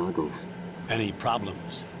IR goggles. Any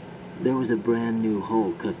problems? There was a brand new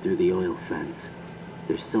hole cut through the oil fence.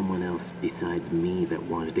 There's someone else besides me that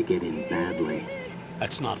wanted to get in badly.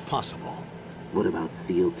 That's not possible. What about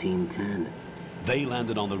SEAL Team 10? They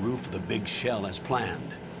landed on the roof of the big shell as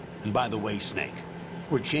planned. And by the way, Snake,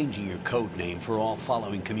 we're changing your code name for all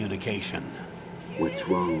following communication. What's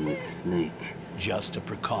wrong with Snake? Just a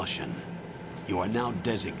precaution. You are now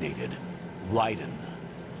designated Raiden.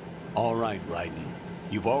 All right, Raiden.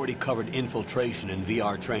 You've already covered infiltration and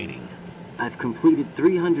VR training. I've completed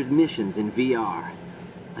 300 missions in VR.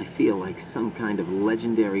 I feel like some kind of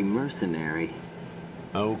legendary mercenary.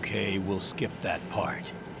 Okay, we'll skip that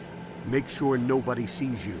part. Make sure nobody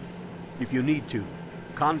sees you. If you need to,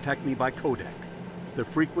 contact me by codec. The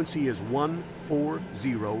frequency is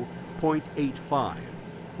 140.85.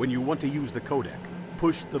 When you want to use the codec,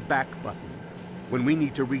 push the back button. When we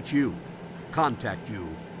need to reach you, contact you,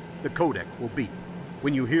 the codec will beep.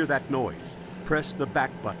 When you hear that noise, press the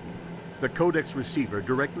back button. The codec's receiver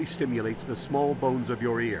directly stimulates the small bones of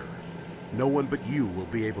your ear. No one but you will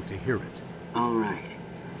be able to hear it. All right.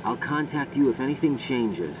 I'll contact you if anything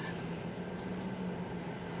changes.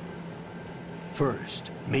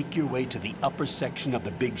 First, make your way to the upper section of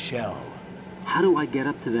the big shell. How do I get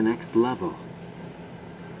up to the next level?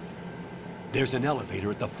 There's an elevator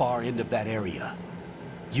at the far end of that area.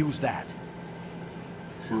 Use that.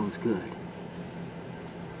 Sounds good.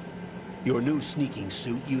 Your new sneaking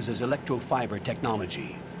suit uses electrofiber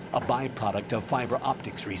technology, a byproduct of fiber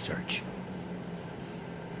optics research.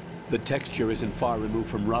 The texture isn't far removed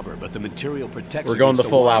from rubber, but the material protects We're going against the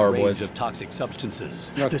full a wide hour, range boys. of toxic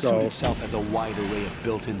substances. Let's The suit go. itself has a wide array of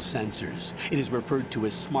built-in sensors. It is referred to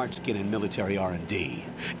as smart skin in military R&D.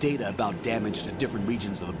 Data about damage to different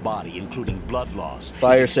regions of the body, including blood loss,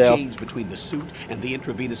 Fire is sale. exchanged between the suit and the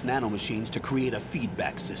intravenous nanomachines to create a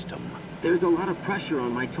feedback system. There's a lot of pressure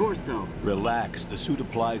on my torso. Relax. The suit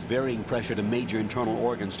applies varying pressure to major internal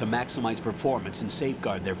organs to maximize performance and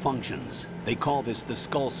safeguard their functions. They call this the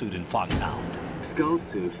skull suit in Foxhound. Skull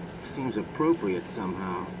suit seems appropriate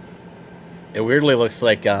somehow. It weirdly looks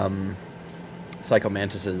like Psycho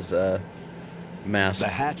Mantis's mask. The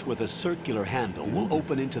hatch with a circular handle will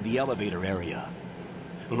open into the elevator area.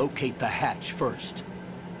 Locate the hatch first.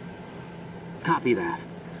 Copy that.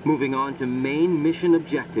 Moving on to main mission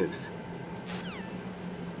objectives.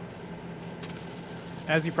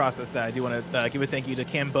 As you process that, I do want to give a thank you to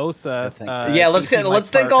Cambosa. Yeah, let's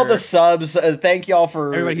thank all the subs. Thank y'all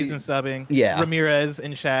for everybody who's been subbing. Yeah, Ramirez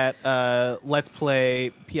in chat. Let's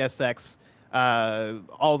Play PSX.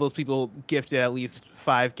 All those people gifted at least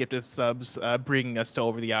 5 gifted subs, bringing us to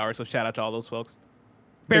over the hour. So shout out to all those folks.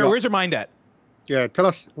 Barrett, where's your mind at? Yeah, tell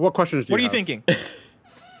us what questions. What are you thinking?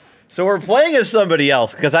 So we're playing as somebody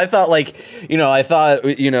else because I thought,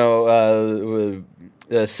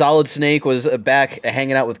 Solid Snake was back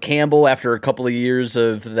hanging out with Campbell after a couple of years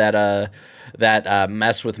of that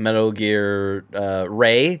mess with Metal Gear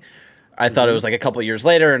Ray. I thought it was like a couple of years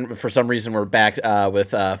later, and for some reason we're back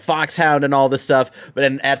with Foxhound and all this stuff. But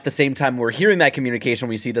then at the same time, we're hearing that communication.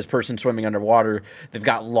 We see this person swimming underwater. They've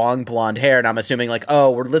got long blonde hair, and I'm assuming like,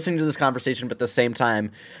 oh, we're listening to this conversation, but at the same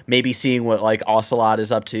time, maybe seeing what like Ocelot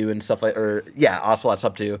is up to and stuff like, or yeah, Ocelot's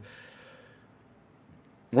up to.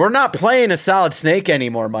 We're not playing a Solid Snake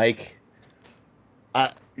anymore, Mike.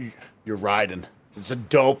 You're riding. It's a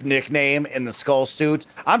dope nickname in the skull suit.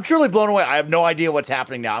 I'm truly blown away. I have no idea what's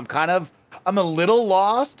happening now. I'm a little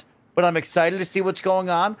lost, but I'm excited to see what's going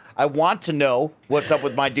on. I want to know what's up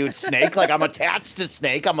with my dude Snake. Like, I'm attached to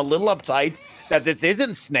Snake. I'm a little uptight that this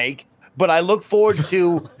isn't Snake, but I look forward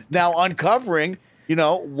to now uncovering,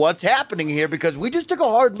 what's happening here, because we just took a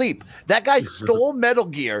hard leap. That guy stole Metal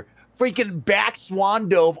Gear, freaking back swan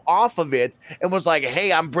dove off of it and was like,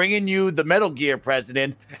 hey, I'm bringing you the Metal Gear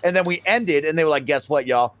president. And then we ended and they were like, guess what,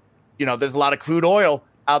 y'all? There's a lot of crude oil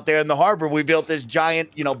out there in the harbor. We built this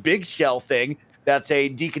giant, big shell thing that's a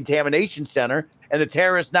decontamination center, and the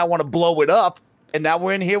terrorists now want to blow it up. And now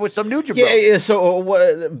we're in here with some new jabroni. Yeah.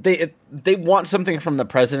 So they want something from the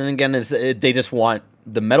president again. Is they just want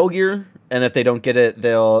the Metal Gear, and if they don't get it,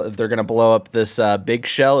 they're gonna blow up this big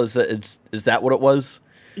shell. Is that what it was?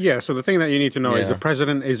 Yeah, so the thing that you need to know is the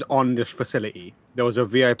president is on this facility. There was a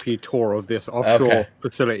VIP tour of this offshore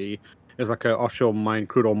facility. It's like an offshore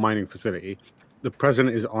crude oil mining facility. The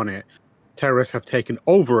president is on it. Terrorists have taken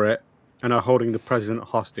over it and are holding the president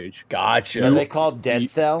hostage. Gotcha. Are they called Dead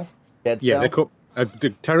Cell? Dead Cell? Yeah, they're called,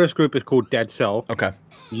 the terrorist group is called Dead Cell. Okay.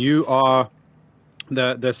 You are...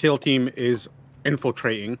 The SEAL team is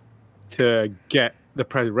infiltrating to get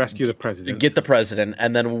rescue the president. Get the president,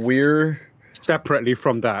 and then we're... Separately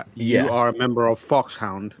from that, you are a member of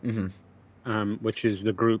Foxhound, which is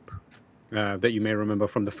the group that you may remember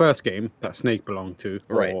from the first game that Snake belonged to,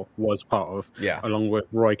 or was part of, along with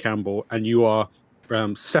Roy Campbell. And you are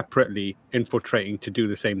separately infiltrating to do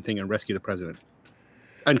the same thing and rescue the president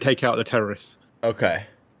and take out the terrorists. Okay.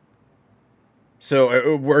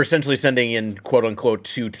 So we're essentially sending in quote unquote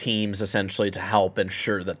 2 teams essentially to help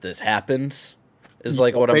ensure that this happens. Is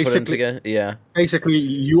like what I'm putting together. Yeah. Basically,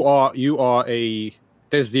 you are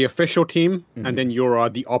there's the official team, and then you are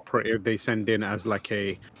the operative they send in as like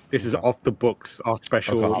this is off the books, our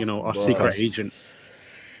special, our secret agent.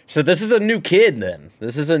 So this is a new kid then.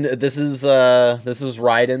 This is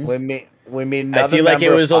Raiden. We mean I feel like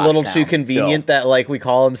it was a little too convenient that like we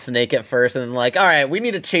call him Snake at first and then like, all right, we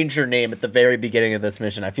need to change your name at the very beginning of this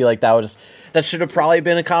mission. I feel like that should have probably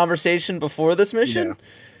been a conversation before this mission. Yeah.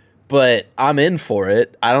 But I'm in for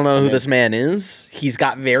it. I don't know who this man is. He's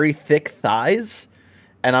got very thick thighs,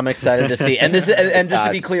 and I'm excited to see. And and just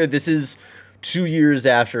to be clear, this is 2 years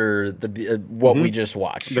after what we just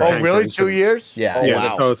watched. Oh, really? 2 years? Yeah. Oh,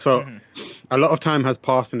 yeah. wow. So a lot of time has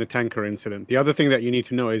passed in the tanker incident. The other thing that you need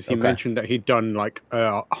to know is he mentioned that he'd done like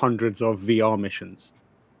hundreds of VR missions.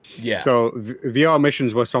 Yeah. So VR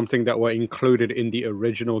missions were something that were included in the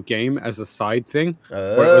original game as a side thing,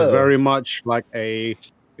 where it was very much like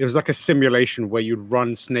it was like a simulation where you'd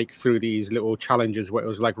run Snake through these little challenges where it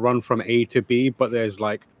was like run from A to B, but there's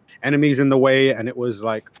like enemies in the way, and it was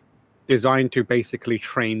like designed to basically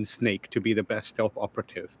train Snake to be the best stealth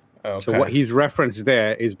operative. Okay. So what he's referenced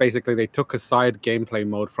there is basically they took a side gameplay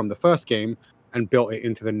mode from the first game and built it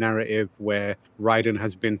into the narrative where Raiden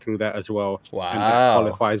has been through that as well. Wow. And that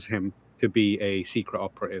qualifies him to be a secret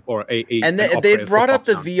operative or and they brought up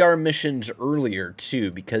the VR missions earlier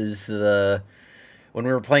too, because when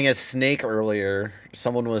we were playing as Snake earlier,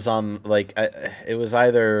 someone was on like it was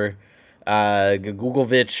either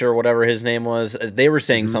Googlevich or whatever his name was. They were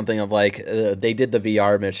saying something of like they did the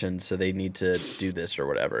VR mission, so they need to do this or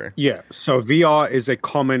whatever. Yeah, so VR is a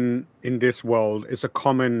common in this world. It's a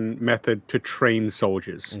common method to train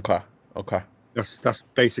soldiers. Okay. That's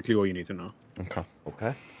basically all you need to know.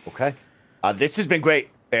 Okay. This has been great,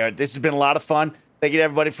 Barrett. This has been a lot of fun. Thank you to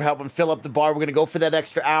everybody for helping fill up the bar. We're going to go for that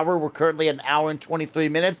extra hour. We're currently at 1 hour and 23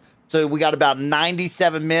 minutes. So we got about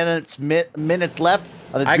 97 minutes left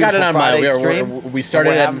on this I got it on my stream. We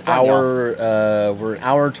started at an hour. We're 1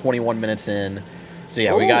 hour 21 minutes in. So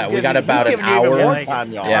yeah, we got about an hour.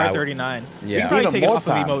 Yeah, 39. Yeah, we can probably take it off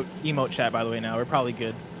of emote chat. By the way, now we're probably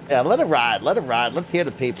good. Yeah, let it ride. Let's hear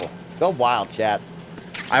the people. Go wild, chat.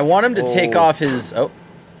 I want him to take off his.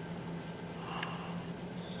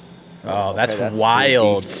 Oh, that's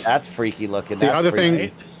wild. Freaky. That's freaky looking. The other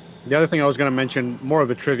thing I was going to mention, more of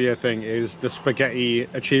a trivia thing, is the spaghetti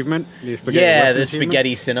achievement. The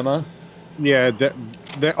spaghetti cinema. Yeah,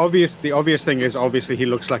 the obvious thing is obviously he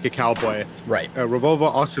looks like a cowboy. Right. Revolver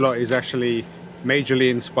Ocelot is actually majorly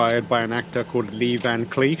inspired by an actor called Lee Van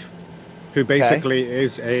Cleef, who basically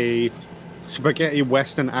is a spaghetti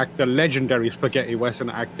western actor, legendary spaghetti western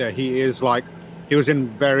actor. He was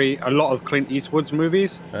in a lot of Clint Eastwood's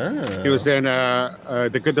movies. Oh. He was in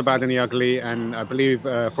The Good, the Bad, and the Ugly, and I believe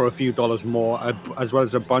For a Few Dollars More, as well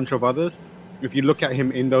as a bunch of others. If you look at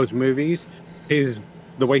him in those movies,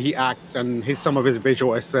 the way he acts and some of his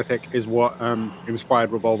visual aesthetic is what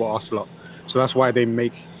inspired Revolver Ocelot. So that's why they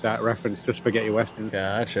make that reference to spaghetti westerns.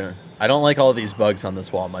 Gotcha. I don't like all these bugs on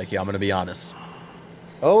this wall, Mikey. I'm going to be honest.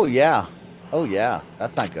 Oh yeah,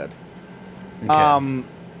 that's not good. Okay.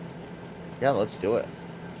 Yeah, let's do it.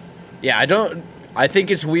 Yeah, I think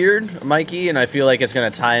it's weird, Mikey, and I feel like it's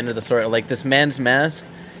going to tie into the story. Like, this man's mask,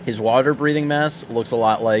 his water-breathing mask, looks a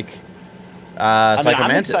lot like Psycho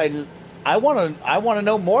Mantis. I'm excited. I want to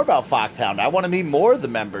know more about Foxhound. I want to meet more of the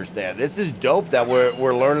members there. This is dope that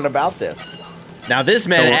we're learning about this. Now, this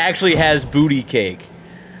man actually has booty cake.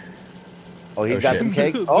 Oh, he's got some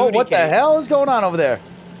cake? Oh, what the hell is going on over there?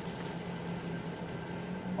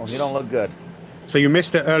 Oh, he don't look good. So you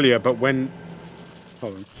missed it earlier, but when...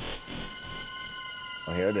 Hold on.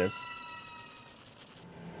 Oh, here it is.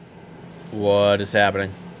 What is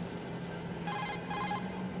happening?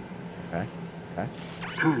 Okay.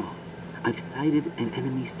 Colonel, I've sighted an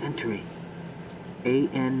enemy sentry.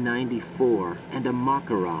 AN-94 and a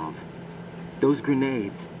Makarov. Those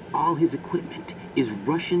grenades, all his equipment, is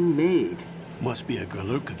Russian-made. Must be a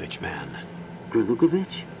Gurlukovich man.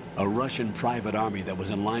 Gurlukovich? A Russian private army that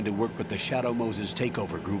was in line to work with the Shadow Moses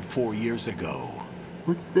takeover group 4 years ago.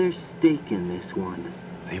 What's their stake in this one?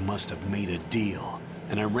 They must have made a deal,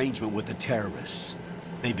 an arrangement with the terrorists.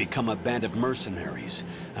 They've become a band of mercenaries,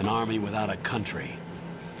 an army without a country.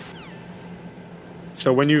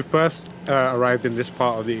 So when you first arrived in this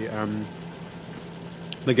part of the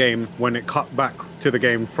game, when it cut back to the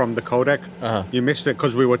game from the codec, you missed it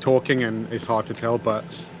because we were talking and it's hard to tell, but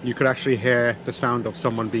you could actually hear the sound of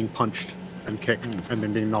someone being punched and kick and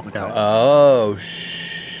then being knocked out. Oh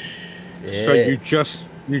shit. So you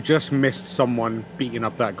just missed someone beating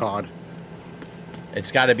up that guard.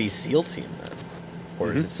 It's got to be SEAL team then,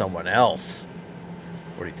 or is it someone else?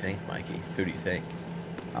 What do you think, Mikey? Who do you think?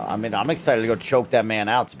 I mean, I'm excited to go choke that man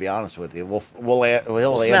out. To be honest with you, we'll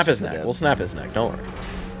snap his neck. We'll snap his neck. Don't worry.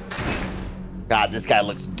 God, this guy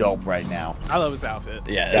looks dope right now. I love his outfit.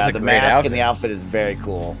 Yeah, the mask and the outfit is very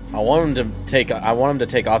cool. I want him to take.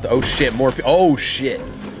 off. Oh shit! Oh shit!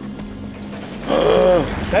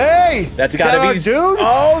 Hey, that's gotta be dude.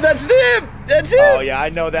 Oh, that's him. That's him. Oh yeah, I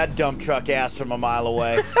know that dump truck ass from a mile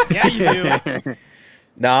away. Yeah, you do.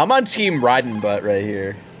 Nah, I'm on team Raiden butt right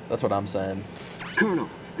here. That's what I'm saying. Colonel,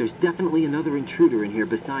 there's definitely another intruder in here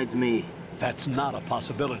besides me. That's not a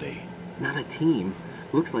possibility. Not a team.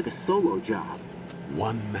 Looks like a solo job.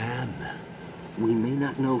 One man. We may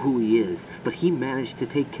not know who he is, but he managed to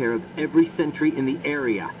take care of every sentry in the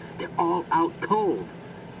area. They're all out cold.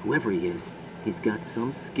 Whoever he is, he's got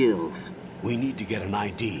some skills. We need to get an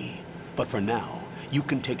ID. But for now, you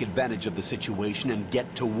can take advantage of the situation and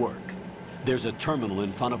get to work. There's a terminal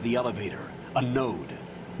in front of the elevator. A node.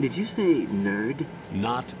 Did you say nerd?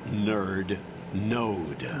 Not nerd.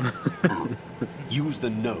 Node. Oh. Use the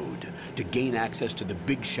node to gain access to the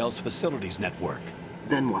Big Shell's facilities network.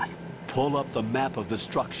 Then what? Pull up the map of the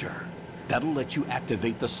structure. That'll let you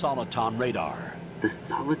activate the Soliton radar. The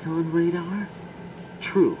Soliton radar?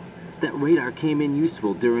 True. That radar came in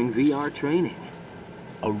useful during VR training.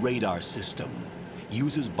 A radar system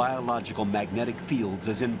uses biological magnetic fields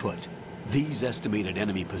as input. These estimated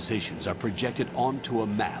enemy positions are projected onto a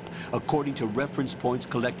map according to reference points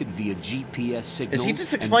collected via GPS signals. Is he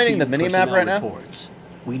just explaining the mini-map right reports.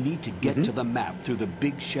 We need to get to the map through the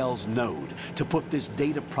Big Shell's node to put this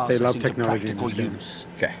data processing to practical use.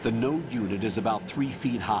 Okay. The node unit is about 3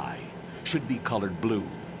 feet high. Should be colored blue.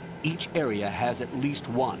 Each area has at least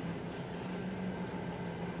one.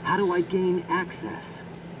 How do I gain access?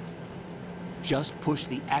 Just push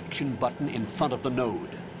the action button in front of the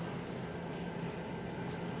node.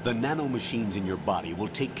 The nanomachines in your body will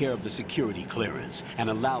take care of the security clearance and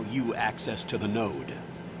allow you access to the node.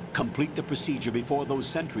 Complete the procedure before those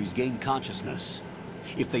sentries gain consciousness.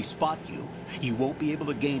 If they spot you, you won't be able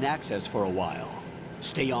to gain access for a while.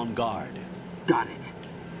 Stay on guard. Got it.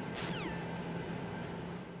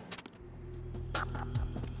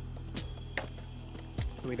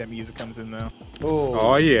 The way that music comes in, though.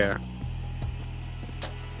 Oh yeah.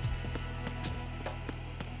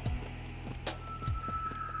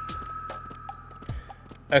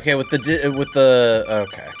 Okay, okay.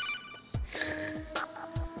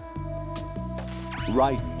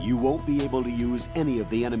 Raiden, you won't be able to use any of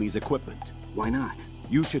the enemy's equipment. Why not?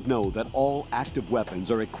 You should know that all active weapons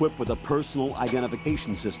are equipped with a personal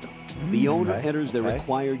identification system. The owner enters their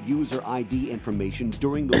required user ID information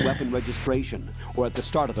during the weapon registration or at the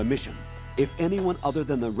start of a mission. If anyone other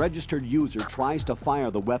than the registered user tries to fire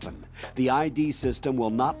the weapon, the ID system will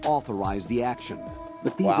not authorize the action.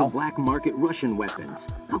 But these are black market Russian weapons.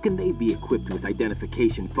 How can they be equipped with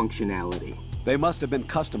identification functionality? They must have been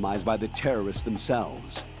customized by the terrorists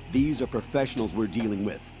themselves. These are professionals we're dealing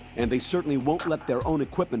with, and they certainly won't let their own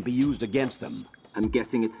equipment be used against them. I'm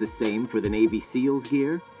guessing it's the same for the Navy SEALs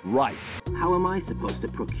gear? Right. How am I supposed to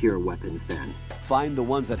procure weapons then? Find the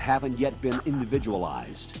ones that haven't yet been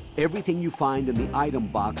individualized. Everything you find in the item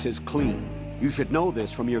box is clean. You should know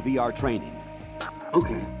this from your VR training.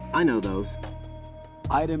 Okay, I know those.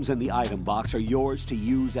 Items in the item box are yours to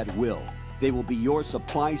use at will. They will be your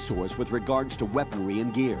supply source with regards to weaponry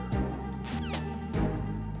and gear.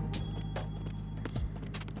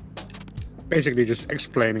 Basically just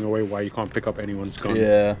explaining away why you can't pick up anyone's gun.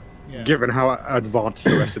 Yeah. Given how advanced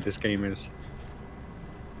the rest of this game is.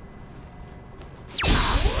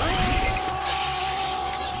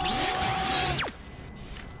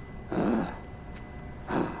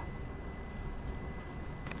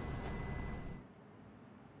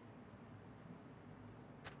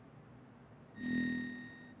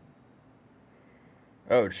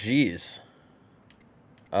 Oh, jeez.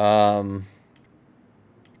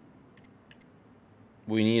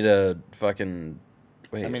 We need a fucking...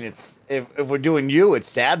 Wait. I mean, it's if we're doing you, it's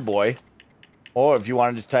Sad Boy. Or if you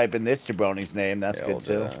want to just type in this jabroni's name, that's good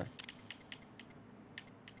too.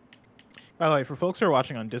 By the way, for folks who are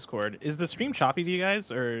watching on Discord, is the stream choppy to you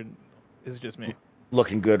guys, or is it just me?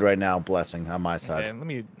 Looking good right now, blessing on my side. Okay, let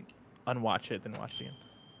me unwatch it, then watch it again.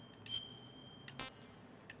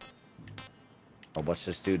 Oh, what's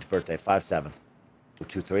this dude's birthday? 5'7".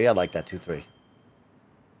 2'3". I like that 2'3".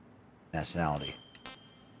 Nationality.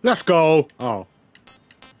 Let's go. Oh.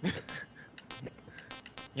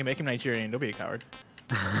 You make him Nigerian. Don't be a coward.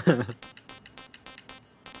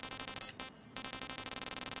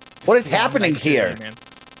 What is happening here? Man.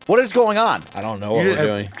 What is going on? I don't know what we're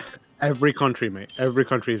doing. Every country, mate. Every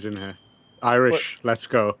country is in here. Irish, let's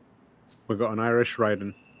go. We got an Irish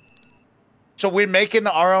Raiden. So we're making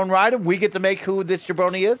our own Raiden? We get to make who this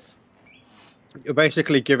jabroni is? You're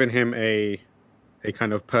basically giving him a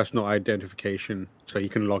kind of personal identification so you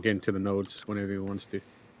can log into the nodes whenever he wants to.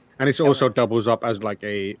 And it also doubles up as like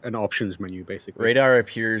an options menu, basically. Radar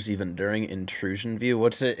appears even during intrusion view.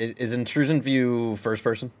 What's it? Is intrusion view first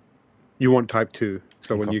person? You want type 2,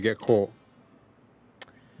 so when you get caught.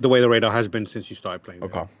 The way the radar has been since you started playing.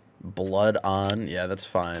 Okay. Blood on. Yeah, that's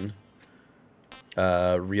fine.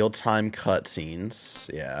 Real-time cutscenes.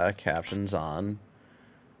 Yeah, captions on.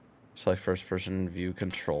 Select first-person view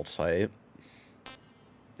control type.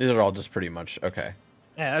 These are all just pretty much... Okay.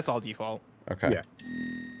 Yeah, that's all default. Okay. Yeah.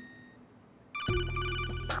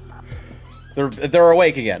 They're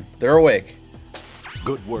awake again. They're awake.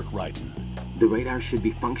 Good work, Raiden. The radar should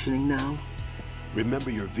be functioning now.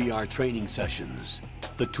 Remember your VR training sessions.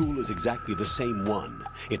 The tool is exactly the same one.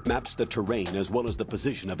 It maps the terrain as well as the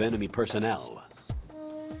position of enemy personnel.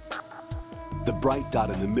 The bright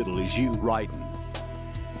dot in the middle is you, Raiden.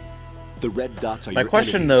 The red dots are My your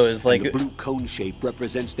question, enemies, though, is like... and the blue cone shape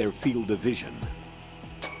represents their field of vision.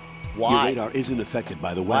 Why? Your radar isn't affected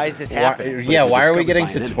by the weather. Why is this happening? Yeah, why are we getting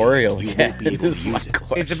tutorial again? Is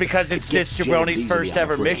it because it's this jabroni's first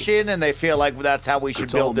ever mission and they feel like that's how we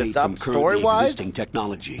should build this up story-wise? Existing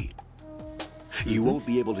technology. You won't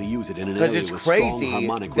be able to use it in an area with crazy strong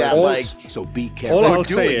harmonic that, resonance, so be careful.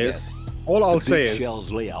 All I'll say is,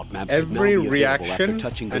 Shell's layout map every reaction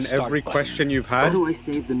and every question you've had How do I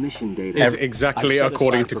save the mission data? is exactly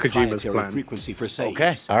according to Kojima's plan. Frequency for saves.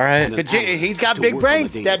 Okay. All right. He's got big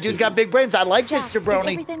brains. That dude's got big brains. I like this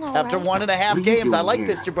jabroni. After 1.5 games, I like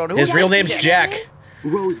this jabroni. His real name's Jack.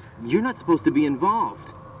 Rose, you're not supposed to be involved.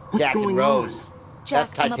 What's Jack going and Rose. on?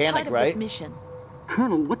 That's Titanic, right? Mission.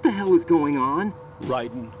 Colonel, what the hell is going on?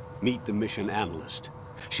 Raiden, meet the mission analyst.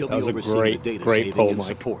 She'll be That was a overseeing the data saving poll, and Mike.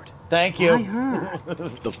 support. Thank you.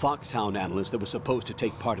 The Foxhound analyst that was supposed to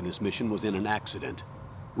take part in this mission was in an accident.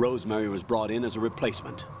 Rosemary was brought in as a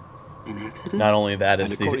replacement. An accident? Not only that,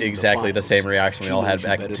 it's exactly the same reaction we all had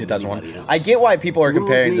back in better than 2001. anybody else. I get why people are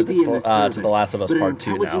comparing to Rose may be in The Last of Us but Part an 2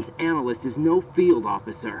 now. intelligence analyst is no field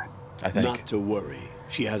officer. I think. Not to worry.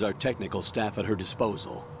 She has our technical staff at her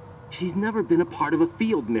disposal. She's never been a part of a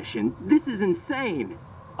field mission. This is insane.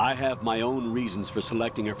 I have my own reasons for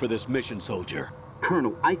selecting her for this mission, soldier.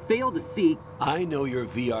 Colonel, I fail to see... I know your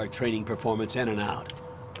VR training performance in and out,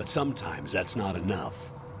 but sometimes that's not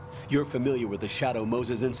enough. You're familiar with the Shadow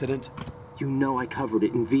Moses incident? You know I covered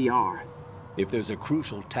it in VR. If there's a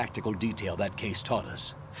crucial tactical detail that case taught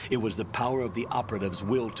us, it was the power of the operative's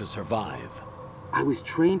will to survive. I was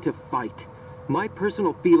trained to fight. My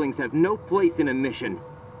personal feelings have no place in a mission.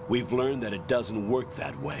 We've learned that it doesn't work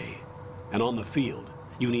that way. And on the field,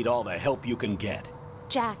 you need all the help you can get.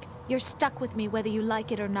 Jack, you're stuck with me whether you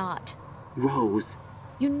like it or not. Rose.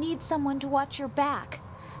 You need someone to watch your back.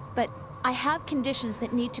 But I have conditions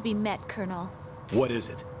that need to be met, Colonel. What is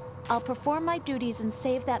it? I'll perform my duties and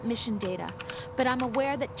save that mission data, but I'm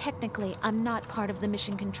aware that technically I'm not part of the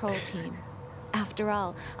mission control team. After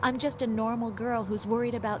all, I'm just a normal girl who's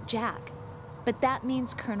worried about Jack. But that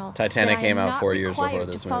means, Colonel, Titanic that came I am out not 4 years before required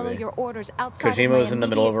this to follow movie. your orders outside Kojima of my was in the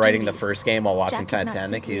middle of immediate writing the duties. first game while watching Jack is not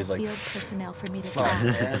Titanic. simply He was a like, field personnel for me to fuck, track.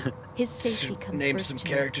 man. His safety comes Name first some to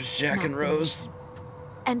me, characters, Jack not and the Rose. mission.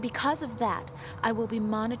 And because of that, I will be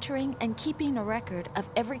monitoring and keeping a record of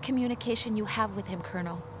every communication you have with him,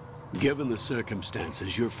 Colonel. Given the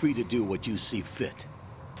circumstances, you're free to do what you see fit.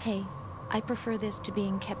 Hey, I prefer this to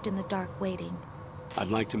being kept in the dark waiting.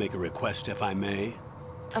 I'd like to make a request, if I may.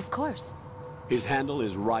 Of course. His handle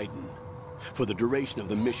is Raiden. For the duration of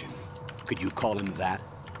the mission, could you call him that?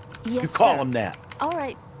 Yes, You call sir. him that. All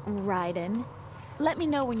right, Raiden. Let me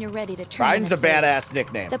know when you're ready to turn in Raiden's a save. badass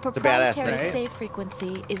nickname. The It's a badass proprietary name. save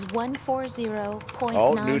frequency is 140.96.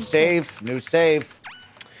 Oh, new save. New save.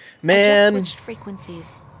 Man. I just switched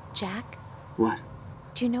frequencies. Jack? What?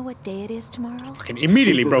 Do you know what day it is tomorrow? Fucking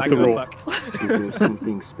immediately broke the rule. Is there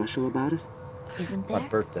something special about it? Isn't there? My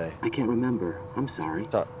birthday. I can't remember. I'm sorry.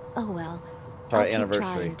 Oh, well. Our I'll keep anniversary.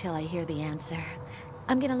 trying until I hear the answer.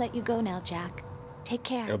 I'm gonna let you go now, Jack. Take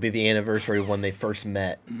care. It'll be the anniversary of when they first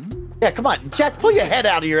met. Yeah, come on. Jack, pull your head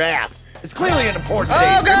out of your ass. It's clearly an important Oh, date.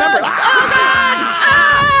 God! Remember? Oh, God!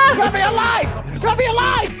 Ah! You're gonna be alive! You're gonna be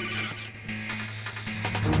alive!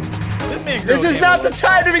 This is not the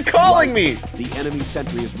time to be calling me! The enemy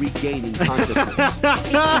sentry is regaining consciousness.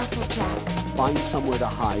 Find somewhere to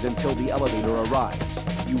hide until the elevator arrives.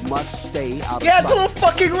 You must stay out of Yeah, sight. it's a little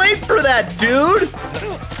fucking late for that, dude!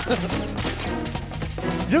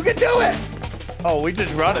 You can do it. Oh, we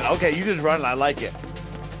just run it. Okay, you just run it. I like it.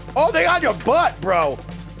 Oh, they on your butt, bro.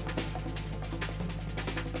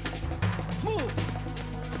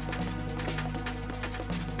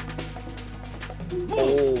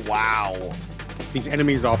 Oh, wow. These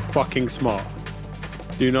enemies are fucking smart.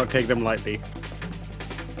 Do not take them lightly.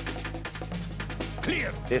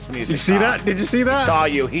 Clear. This music. Did you see that? Did you see that? He saw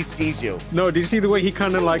you. He sees you. No, did you see the way he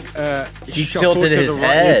kind of like he shuffled tilted to his the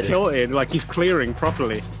right, head. he tilted, like he's clearing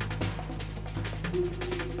properly.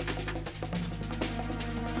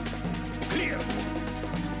 Clear.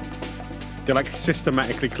 They're like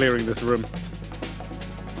systematically clearing this room.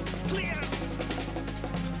 Clear.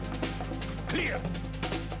 Clear.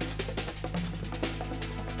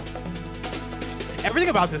 Everything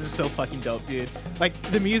about this is so fucking dope, dude. Like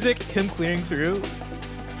the music, him clearing through.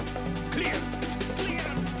 Clear.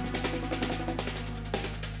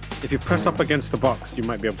 If you press up against the box, you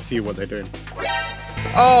might be able to see what they're doing.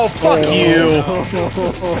 Oh, fuck you.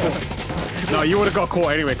 No, you would have got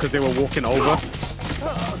caught anyway because they were walking over.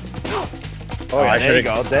 Oh, yeah, there you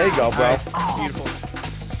go. There you go, bro. Nice. Beautiful.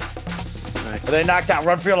 Nice. They knocked out.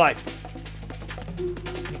 Run for your life.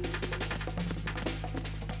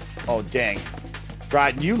 Oh, dang.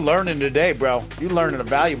 Raiden, you learning today, bro. You learning a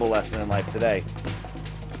valuable lesson in life today.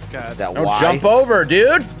 God. Is that Don't why? jump over,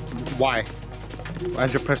 dude. Why?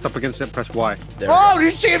 As you're pressed up against it, press Y. Oh, did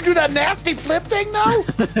you see him do that nasty flip thing, though?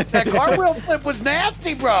 That cartwheel flip was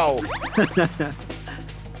nasty, bro.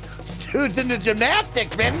 This dude's into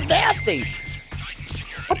gymnastics, man. He's nasty.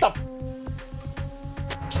 What the?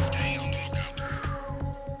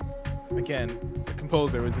 Again, the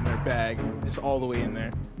composer was in their bag, just all the way in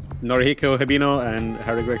there. Norihiko Hibino and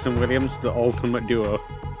Harry Gregson Williams, the ultimate duo.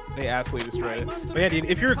 They absolutely destroyed it. But yeah, dude,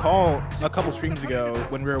 if you recall, a couple streams ago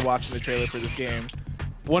when we were watching the trailer for this game,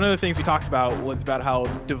 one of the things we talked about was about how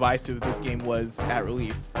divisive this game was at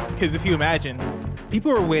release. Because if you imagine,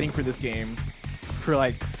 people were waiting for this game for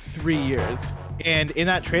like 3 years. And in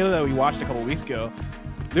that trailer that we watched a couple weeks ago,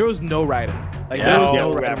 there was no Raiden. Like, there was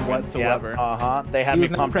no Raiden whatsoever. Yep. Uh-huh. They had He me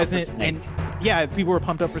was not pumped present, up for Snake. and yeah, people were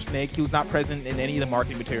pumped up for Snake. He was not present in any of the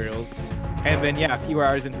marketing materials. And then, yeah, a few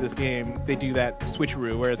hours into this game, they do that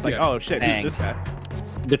switcheroo where it's like, oh shit, who's this guy?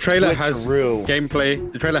 The trailer has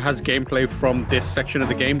gameplay. The trailer has gameplay from this section of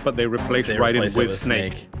the game, but they replaced Raiden with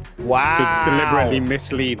Snake. Wow. To deliberately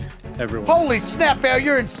mislead everyone. Holy snap, Bear,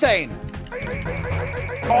 you're insane.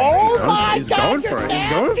 Oh my He's God, going for it. He's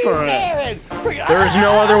going for it. There's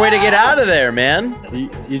no other way to get out of there, man.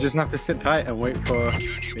 You just have to sit tight and wait for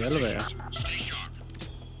the elevator.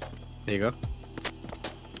 There you go.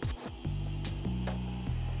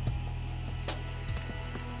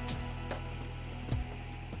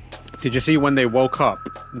 Did you see when they woke up,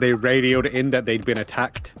 they radioed in that they'd been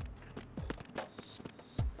attacked?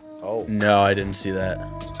 Oh. No, I didn't see that.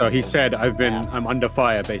 So he said, I'm under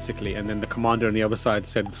fire, basically. And then the commander on the other side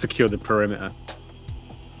said, secure the perimeter.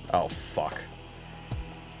 Oh, fuck.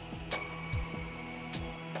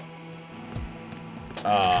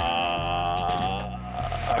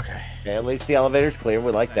 Okay. Okay, at least the elevator's clear.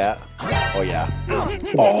 We like that. Oh, yeah.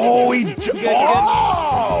 Oh, he...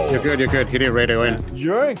 Oh! You're good, you're good. He didn't radio in.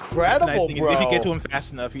 You're incredible, That's the nice thing is bro. if you get to him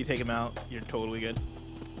fast enough, you take him out, you're totally good.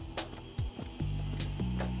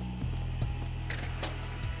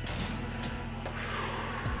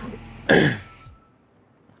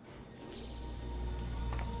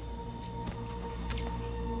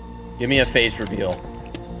 Give me a face reveal.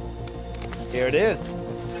 Here it is.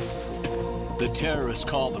 The terrorists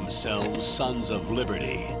call themselves Sons of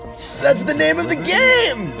Liberty. That's the name of the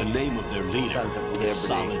game! The name of their leader is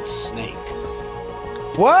Solid Snake.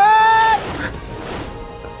 What?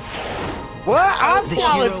 What? I'm The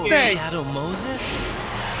Solid hero Snake. Shadow Moses?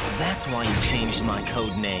 So that's why you changed my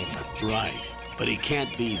code name. Right, but he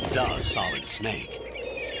can't be the Solid Snake.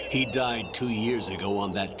 He died 2 years ago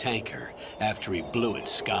on that tanker after he blew it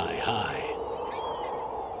sky high.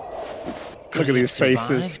 Look at these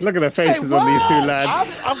faces. Look at the faces on these two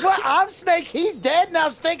lads. I'm Snake. He's dead. Now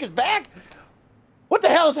Snake is back. What the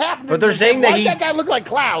hell is happening? But they're saying that Why does that guy look like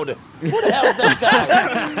Cloud? What the hell is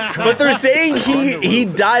that guy? But they're saying he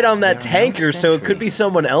died on that tanker, so it could be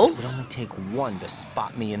someone else? It would only take one to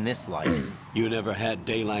spot me in this light. You never had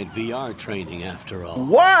daylight VR training after all.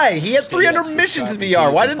 Why? He had Stay 300 extra missions sharp in until VR.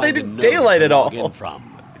 you Why can didn't they find a do node daylight to at log all? in from.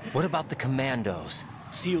 What about the commandos?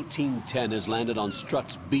 SEAL Team 10 has landed on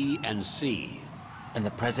struts B and C. And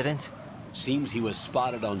the president? Seems he was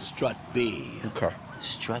spotted on strut B. Okay.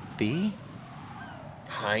 Strut B?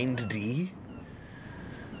 Hind D?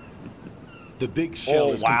 The big shell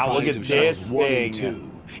Oh, is wow, look comprised at of shells this 1 and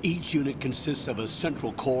thing. 2. Each unit consists of a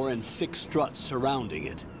central core and 6 struts surrounding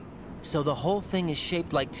it. So the whole thing is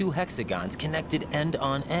shaped like two hexagons connected end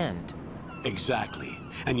on end. Exactly.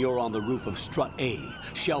 And you're on the roof of Strut A,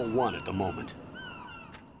 Shell 1 at the moment.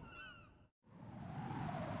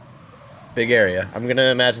 Big area. I'm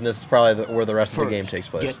gonna imagine this is probably where the rest of the game takes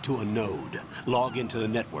place. Get to a node. Log into the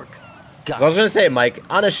network. I was gonna say, Mike,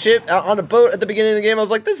 on a ship, on a boat at the beginning of the game, I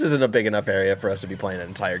was like, this isn't a big enough area for us to be playing an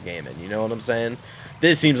entire game in. You know what I'm saying?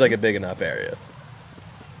 This seems like a big enough area.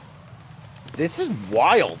 This is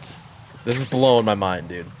wild. This is blowing my mind,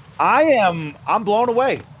 dude. I'm blown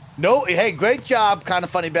away. No, hey, great job, Kind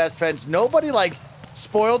of Funny Best Friends. Nobody like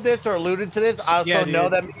spoiled this or alluded to this. I also know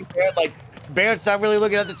that me and Barrett, like, Barrett's not really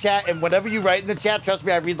looking at the chat, and whatever you write in the chat, trust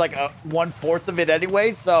me, I read like 1/4 of it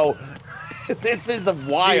anyway. So this is a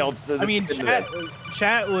wild. I mean,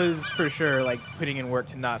 chat was for sure like putting in work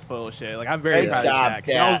to not spoil shit. Like I'm very proud of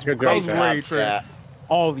chat. I was worried for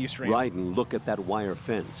all these streams. Raiden, look at that wire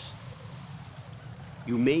fence.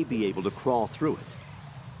 You may be able to crawl through it.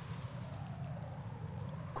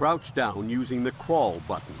 Crouch down using the crawl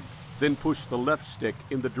button. Then push the left stick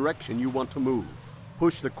in the direction you want to move.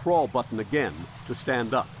 Push the crawl button again to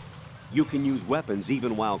stand up. You can use weapons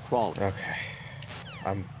even while crawling. Okay.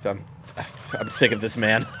 I'm sick of this,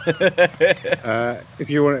 man. If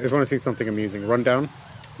you want to see something amusing, run down.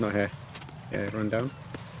 Not here. Yeah, run down.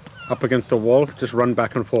 Up against the wall. Just run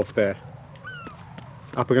back and forth there.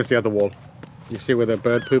 Up against the other wall. You see where the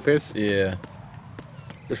bird poop is? Yeah.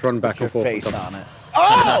 Just run back and forth. Face on it.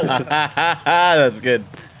 Oh! That's good.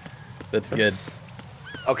 That's good.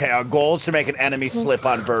 Okay, our goal is to make an enemy slip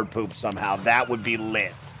on bird poop somehow. That would be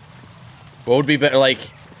lit. What would be better? Like,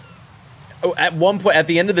 at one point, at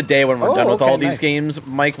the end of the day, when we're done with all these games,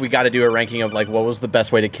 Mike, we got to do a ranking of like what was the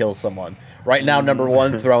best way to kill someone. Right now, number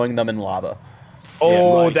 1, throwing them in lava.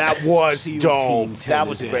 Oh, that was dope. That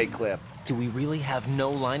was a great clip. Do we really have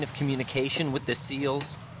no line of communication with the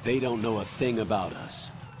SEALs? They don't know a thing about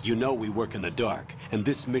us. You know we work in the dark, and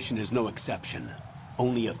this mission is no exception.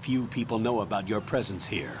 Only a few people know about your presence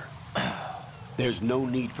here. There's no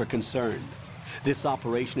need for concern. This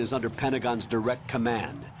operation is under Pentagon's direct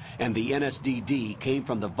command, and the NSDD came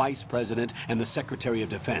from the Vice President and the Secretary of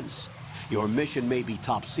Defense. Your mission may be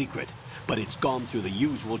top secret, but it's gone through the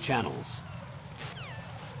usual channels.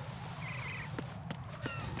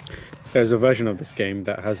 There's a version of this game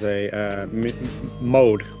that has a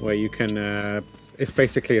mode where you can... it's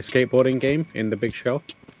basically a skateboarding game in the Big Show.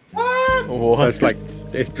 What? So it's like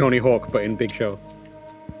it's Tony Hawk, but in Big Show.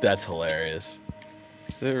 That's hilarious.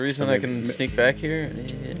 Is there a reason I can sneak back here?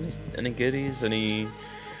 Any goodies? Any...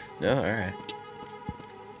 No? Alright.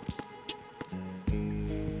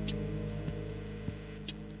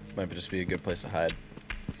 Might just be a good place to hide.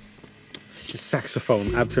 The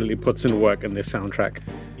saxophone absolutely puts in work in this soundtrack.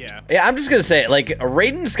 Yeah, I'm just gonna say it. Like,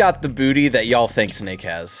 Raiden's got the booty that y'all think Snake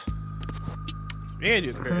has. Yeah,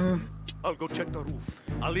 dude. I'll go check the roof.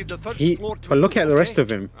 I'll leave the first floor to But look at the rest okay? of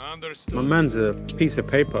him. Understood. My man's a piece of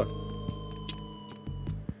paper.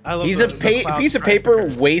 He's a piece of paper,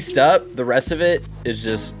 waist up. The rest of it is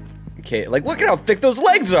just okay. Like, look at how thick those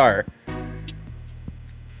legs are.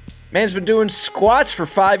 Man's been doing squats for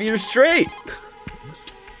 5 years straight.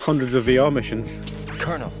 Hundreds of VR missions.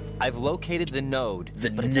 Colonel, I've located the node. The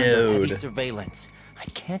but it's under heavy node. surveillance. I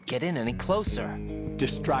can't get in any closer.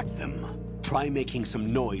 Distract them. Try making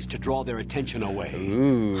some noise to draw their attention away.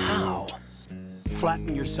 Ooh. How?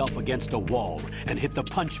 Flatten yourself against a wall and hit the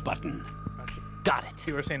punch button. Got it.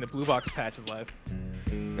 You were saying the blue box patch is live.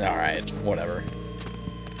 All right, whatever.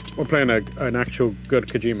 We're playing an actual good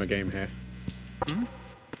Kojima game here. I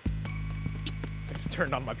just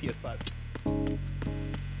turned on my PS5.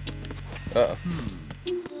 Uh-oh.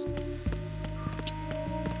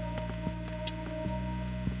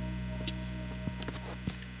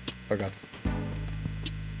 Oh, God.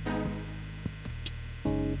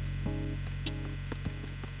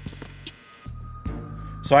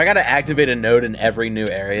 So I gotta activate a node in every new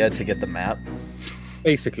area to get the map?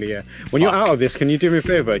 Basically, yeah. When you're out of this, can you do me a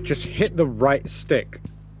favor? Just hit the right stick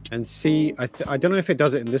and see. I don't know if it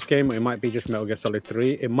does it in this game, or it might be just Metal Gear Solid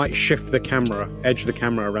 3. It might shift the camera, edge the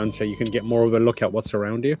camera around so you can get more of a look at what's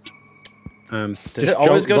around you. Does it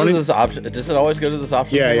always go to this option? Does it always go to this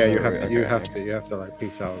option? Yeah, yeah. Okay, You have to like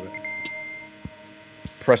piece out of it.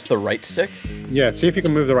 Press the right stick? Yeah, see if you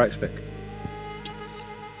can move the right stick.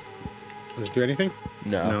 Does it do anything?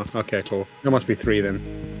 No. No. Okay, cool. There must be 3 then.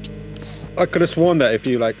 I could have sworn that if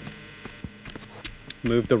you like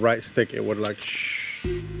move the right stick, it would like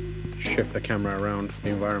shift the camera around the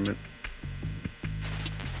environment.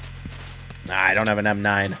 Nah, I don't have an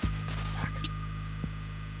M9.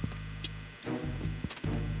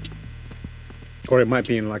 Or it might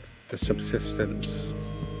be in like the subsistence.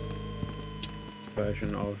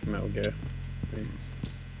 version of Metal Gear.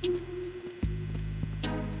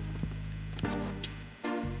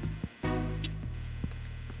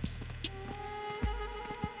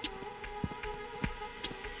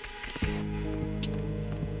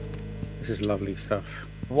 This is lovely stuff.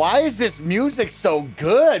 Why is this music so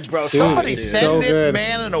good, bro? Dude, Somebody it's send so this good.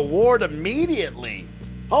 man an award immediately.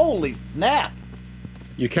 Holy snap.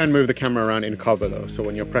 You can move the camera around in cover though, so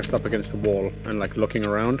when you're pressed up against the wall and like looking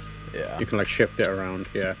around, yeah, you can like shift it around.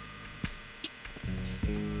 Yeah.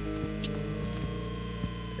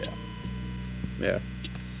 Yeah.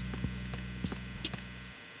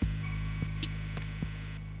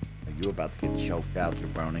 Are you about to get choked out,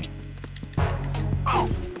 jabroni? Oh,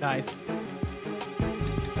 nice.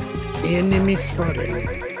 Enemy spotted.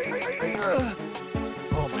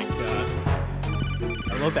 Oh my god.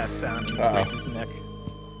 I love that sound in Raiden's neck.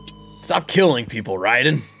 Stop killing people,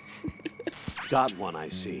 Raiden. Got one, I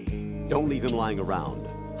see. Don't leave him lying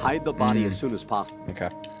around. Hide the body as soon as possible. Okay.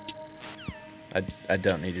 I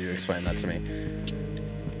don't need you to explain that to me.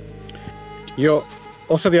 You're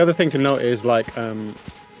also, the other thing to note is like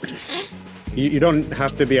you don't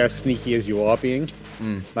have to be as sneaky as you are being.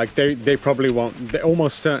 Like they probably won't. They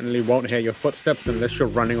almost certainly won't hear your footsteps unless you're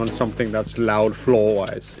running on something that's loud floor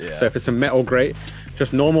wise. Yeah. So if it's a metal grate,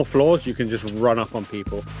 just normal floors, you can just run up on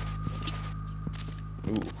people.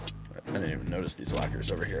 Ooh, I didn't even notice these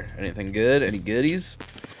lockers over here. Anything good? Any goodies?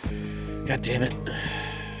 God damn it.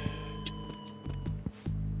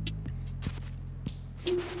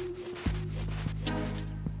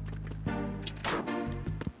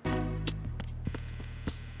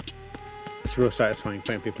 It's real satisfying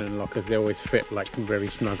putting people in lockers. They always fit like very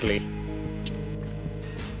snugly.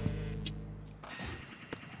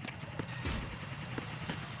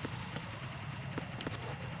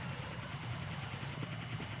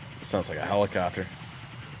 Sounds like a helicopter.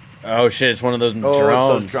 Oh shit, it's one of those Oh,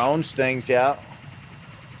 drones. it's those drones things, yeah.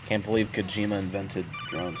 Can't believe Kojima invented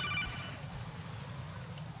drones.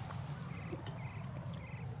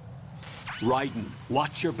 Raiden,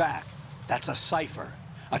 watch your back. That's a cipher,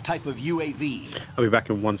 a type of UAV. I'll be back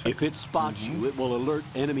in 1 second. If it spots you, it will alert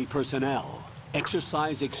enemy personnel.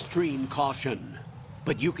 Exercise extreme caution.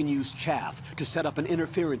 But you can use chaff to set up an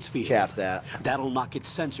interference field. Chaff that. That'll knock its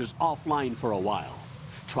sensors offline for a while.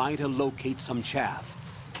 Try to locate some chaff.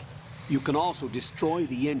 You can also destroy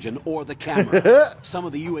the engine or the camera. Some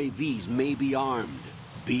of the UAVs may be armed.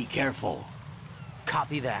 Be careful.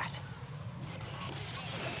 Copy that.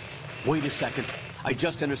 Wait a second. I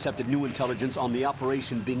just intercepted new intelligence on the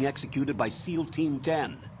operation being executed by SEAL Team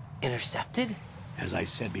 10. Intercepted? As I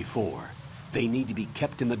said before, they need to be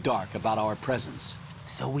kept in the dark about our presence.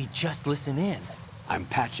 So we just listen in. I'm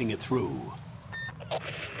patching it through.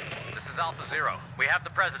 This is Alpha Zero. We have the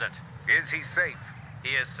president. Is he safe?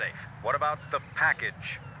 He is safe. What about the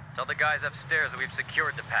package? Tell the guys upstairs that we've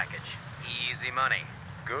secured the package. Easy money.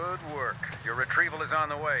 Good work. Your retrieval is on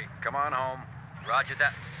the way. Come on home. Roger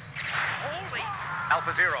that. Holy!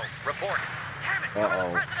 Alpha Zero, report. Damn it! Come in,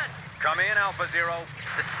 the president! Come in, Alpha Zero.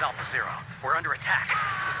 This is Alpha Zero. We're under attack.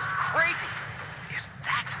 This is crazy. Is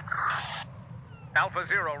that... Alpha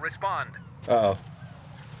Zero, respond. Uh-oh.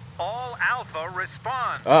 All Alpha,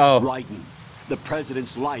 respond. Uh-oh. Raiden, the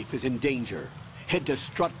president's life is in danger. Head to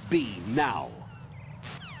Strut B now.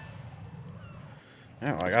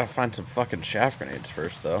 Oh, I gotta find some fucking chaff grenades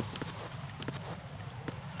first, though.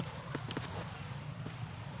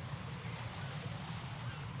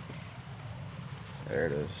 There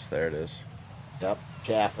it is. There it is. Yep,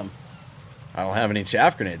 chaff them. I don't have any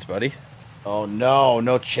chaff grenades, buddy. Oh no,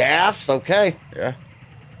 no chaffs? Okay. Yeah.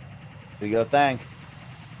 Do your thing.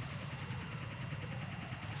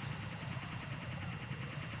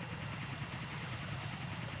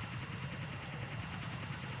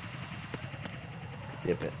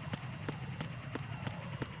 Dip it.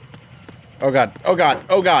 Oh god, oh god,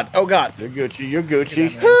 oh god, oh god. You're Gucci, you're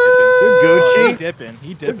Gucci. You're You're Gucci. He dipping. He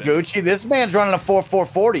You're dipping. Gucci. This man's running a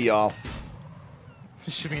 4.440, y'all.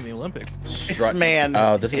 Should be in the Olympics. Strut. Man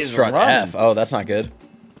Oh, this is strut running. F. Oh, that's not good.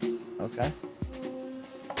 Okay.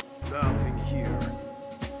 Nothing here.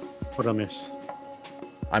 What did I miss?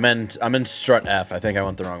 I'm in strut F. I think I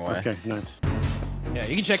went the wrong way. Okay, nice. Yeah,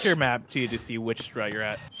 you can check your map too to see which strut you're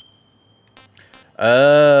at.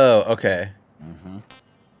 Oh, okay. Mm-hmm.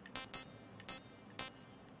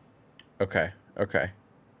 Okay, okay.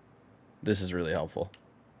 This is really helpful.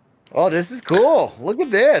 Oh, this is cool. Look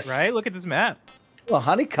at this. Right? Look at this map. Well,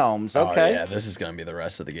 honeycombs. Okay. Oh, yeah, this is going to be the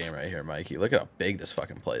rest of the game right here, Mikey. Look at how big this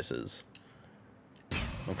fucking place is.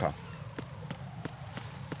 Okay.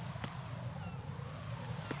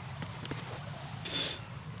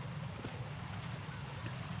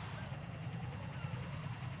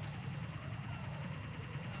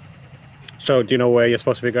 So, do you know where you're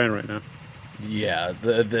supposed to be going right now? Yeah,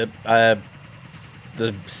 the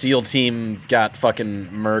SEAL team got fucking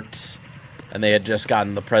murked, and they had just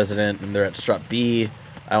gotten the president, and they're at Strut B.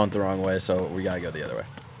 I went the wrong way, so we gotta go the other way.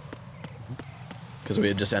 Because we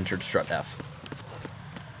had just entered Strut F.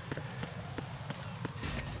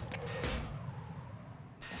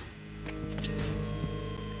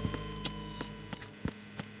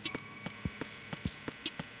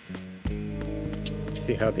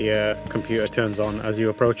 See how the computer turns on as you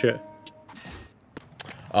approach it?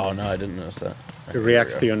 Oh, no, I didn't notice that. It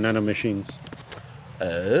reacts to your nanomachines.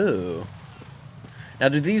 Oh. Now,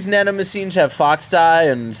 do these nanomachines have fox die,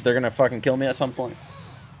 and they're gonna fucking kill me at some point?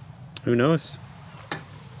 Who knows?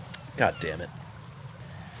 God damn it.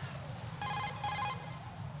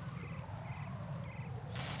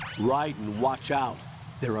 Raiden, watch out.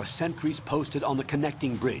 There are sentries posted on the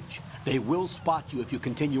connecting bridge. They will spot you if you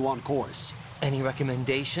continue on course. Any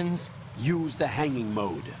recommendations? Use the hanging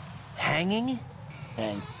mode. Hanging?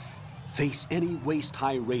 Hang. Face any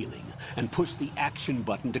waist-high railing and push the action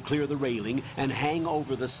button to clear the railing and hang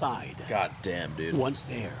over the side. God damn, dude. Once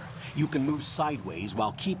there, you can move sideways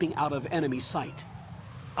while keeping out of enemy sight.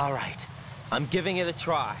 All right. I'm giving it a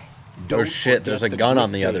try. Oh shit, there's a gun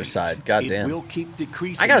on the other side. God damn. It will keep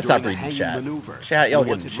decreasing I gotta stop during a reading hanging chat. maneuver. Chat, y'all And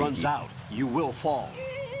once getting it runs cheeky. out, you will fall.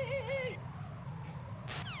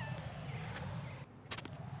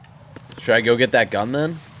 Should I go get that gun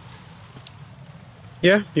then?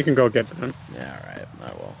 Yeah, you can go get them. Yeah, alright,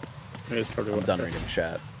 I will. It is probably I'm done reading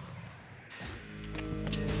chat.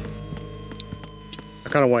 I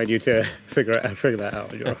kind of wanted you to figure that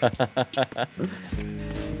out.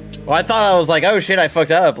 Well, I thought I was like, oh shit, I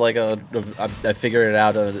fucked up. Like, I figured it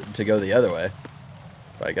out to go the other way.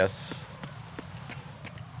 But I guess.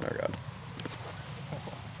 Oh god.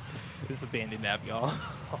 This abandoned nap, y'all.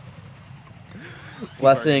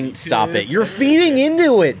 Blessing, stop it. You're feeding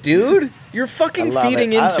into it, dude. You're fucking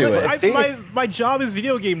feeding into it. My job is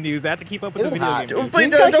video game news. I have to keep up with the video game news.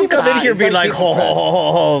 But don't come in here and be like,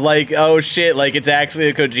 like, oh shit, like it's actually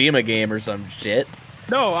a Kojima game or some shit.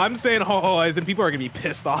 No, I'm saying as in people are gonna be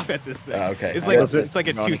pissed off at this thing. Oh, okay. It's like it's like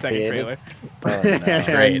a 2-second trailer. Oh, no. I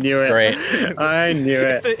Great, knew it. great. I knew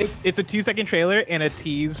it. It's a 2-second trailer and a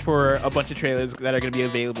tease for a bunch of trailers that are gonna be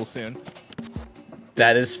available soon.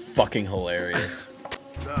 That is fucking hilarious.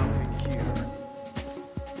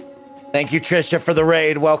 Thank you, Trisha, for the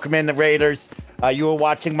raid. Welcome in, the Raiders. You were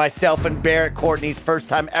watching myself and Barrett Courtney's first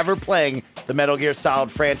time ever playing the Metal Gear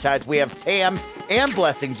Solid franchise. We have Tam and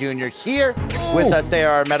Blessing Jr. here with us. They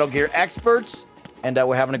are our Metal Gear experts, and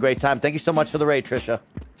we're having a great time. Thank you so much for the raid, Trisha.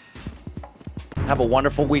 Have a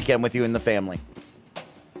wonderful weekend with you and the family.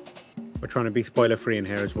 We're trying to be spoiler-free in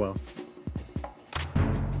here as well.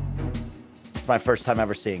 It's my first time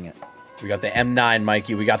ever seeing it. We got the M9,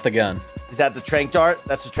 Mikey. We got the gun. Is that the trank dart?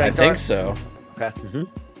 That's the trank dart? I think so. Okay. Mm-hmm.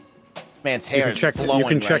 Man's hair is flowing. You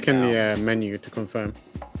can check right in now. the menu to confirm.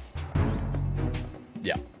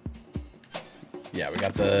 Yeah. Yeah, we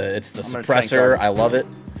got the, it's the I'm gonna trank suppressor. dart. I love it.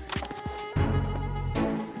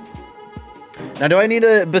 Now, do I need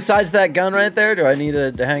to, besides that gun right there, do I need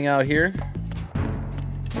to hang out here?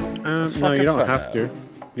 No, you don't have to.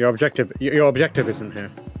 Your objective isn't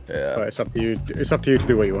here. Yeah. But it's up to you. It's up to you to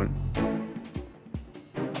do what you want.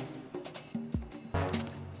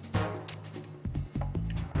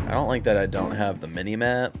 I don't like that I don't have the mini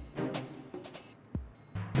map.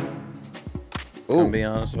 I'll be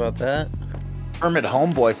honest about that. Hermit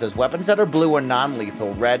Homeboy says weapons that are blue are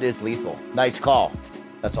non-lethal. Red is lethal. Nice call.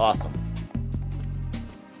 That's awesome.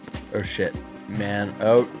 Oh shit, man.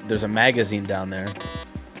 Oh, there's a magazine down there.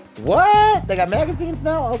 What? They got magazines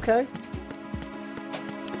now? Okay.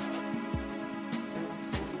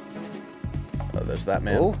 Oh, there's that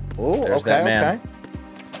man. Oh, there's okay, that man. okay.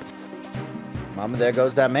 Mama, there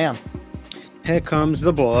goes that man. Here comes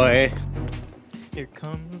the boy. Here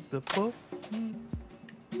comes the boy.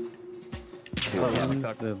 Here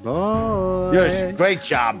comes the boy. Great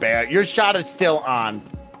job, Barrett. Your shot is still on.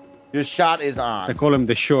 Your shot is on. They call him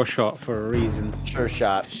the sure shot for a reason. Sure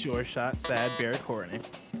shot. Sure shot, sad Barrett Courtney.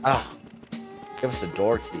 Ah, give us a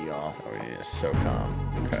door key, y'all. Oh, he is so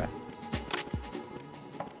calm. Okay.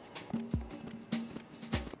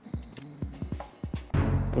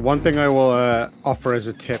 The one thing I will offer as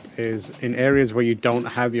a tip is in areas where you don't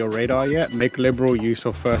have your radar yet, make liberal use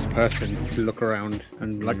of first person to look around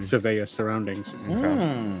and like survey your surroundings.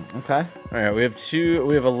 Okay. All right, we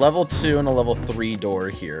have a level 2 and a level 3 door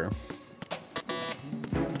here.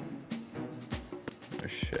 Oh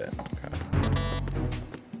shit. Okay.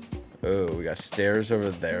 Oh, we got stairs over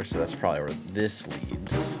there, so that's probably where this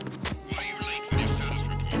leads.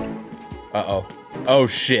 Uh-oh. Oh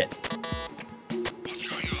shit.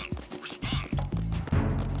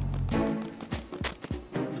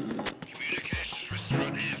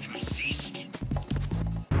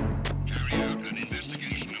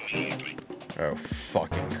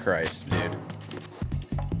 Christ, dude.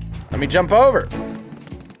 Let me jump over.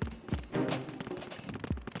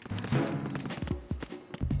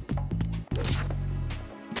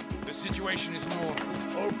 The situation is more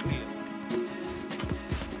open.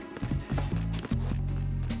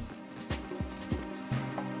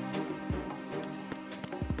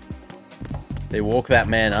 They woke that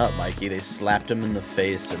man up, Mikey. They slapped him in the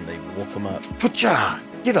face and they woke him up.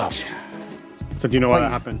 Get up. So do you know what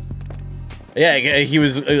happened? Yeah, he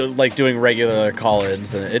was like doing regular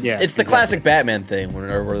call-ins, and it's the classic Batman thing.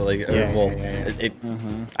 Where like,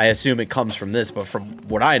 I assume it comes from this, but from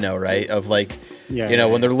what I know, right, of like,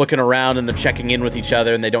 when they're looking around and they're checking in with each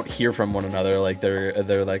other and they don't hear from one another, like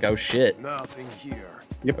they're like, oh shit. Nothing here.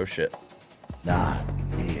 Yep. Oh shit. Nah.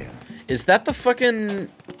 Yeah. Is that the fucking?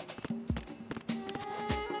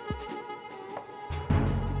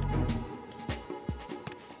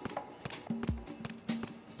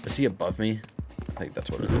 Is he above me? I think that's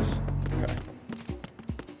what it is. Okay.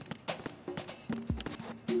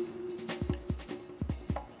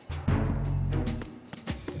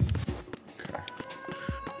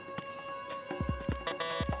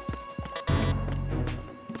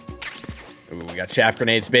 Ooh, we got chaff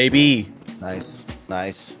grenades, baby. Nice.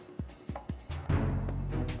 Nice.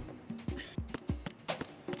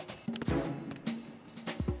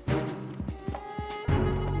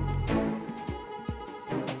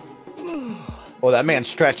 Oh, that man's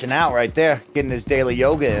stretching out right there, getting his daily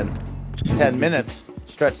yoga in. 10 minutes.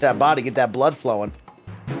 Stretch that body, get that blood flowing.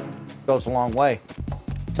 Goes a long way.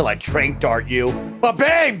 Till I trank dart you. But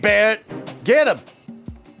bang, Barrett! Get him!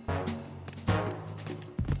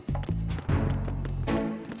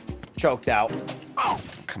 Choked out. Oh,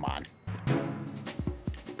 come on.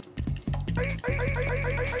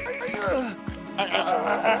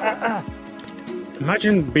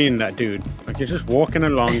 Imagine being that dude. Like you're just walking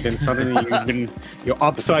along, then suddenly you're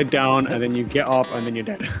upside down, and then you get up, and then you're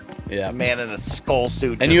dead. Yeah, a man in a skull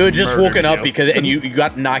suit. And you had just woken up because, and you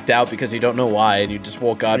got knocked out because you don't know why, and you just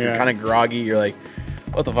woke up. You're kind of groggy. You're like,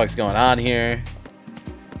 what the fuck's going on here?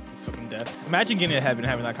 It's fucking dead. Imagine getting to heaven and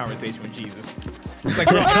having that conversation with Jesus. It's like,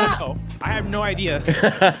 bro, I don't know. I have no idea.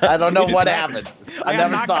 I don't know what happened. I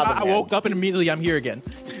never saw them. I woke up and immediately I'm here again.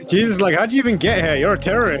 Jesus, like, how'd you even get here? You're a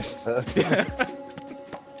terrorist.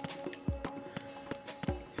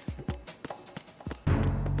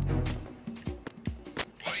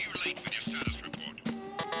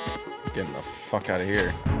 Getting the fuck out of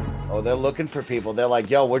here. Oh, they're looking for people. They're like,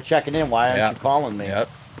 yo, we're checking in. Why aren't you calling me? Yep.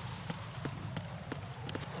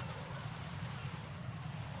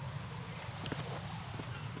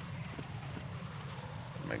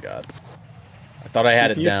 Oh my god. I thought I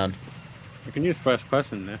had it down. You can use first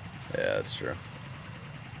person there. Yeah, that's true.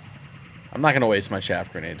 I'm not going to waste my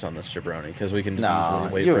chaff grenades on this jabroni because we can just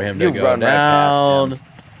easily wait for him to go down.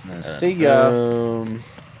 See ya.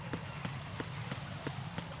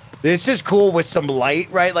 This is cool with some light,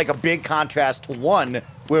 right? Like a big contrast to one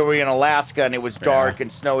where we're in Alaska and it was dark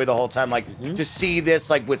and snowy the whole time. Like to see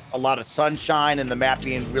this like with a lot of sunshine and the map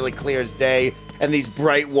being really clear as day and these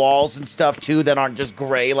bright walls and stuff too that aren't just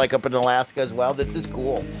gray like up in Alaska as well. This is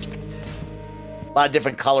cool. A lot of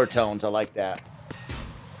different color tones. I like that.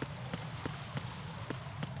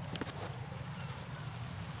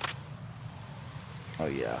 Oh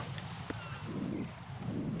yeah.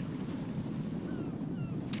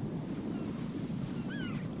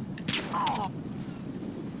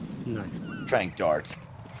 Nice. Trank dart.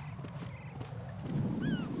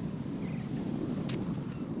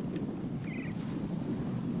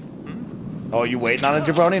 Oh, you waiting on a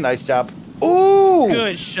jabroni? Nice job. Ooh!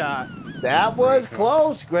 Good shot. That was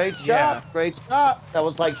close. Great shot. Yeah. Great shot. That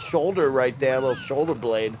was like shoulder right there, a little shoulder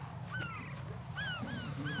blade.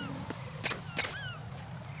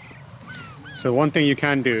 So one thing you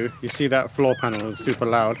can do, you see that floor panel is super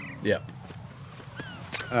loud. Yep.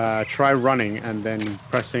 Try running and then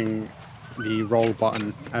pressing the roll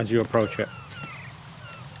button as you approach it.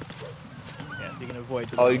 Yeah, so you can avoid.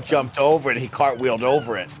 Oh, he jumped over it. He cartwheeled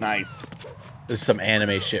over it. Nice. This is some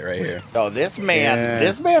anime shit right here. Oh, this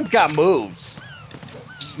man's got moves.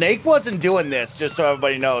 Snake wasn't doing this, just so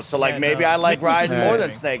everybody knows. So, like, maybe I like Raiden more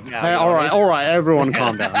than Snake now. Hey, all right, everyone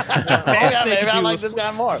calm down. maybe I like this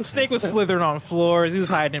guy more. Snake was slithering on floors. He was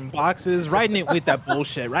hiding in boxes. Raiden it with that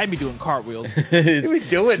bullshit. Raiden be doing cartwheels.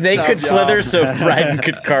 Snake could slither, so Raiden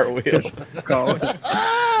could cartwheel.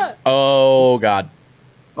 Oh, God.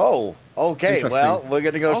 Oh, okay. Well, we're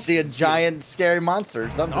going to go see a giant, scary monster.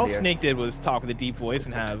 All Snake did was talk with a deep voice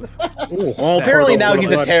and have... Well, apparently now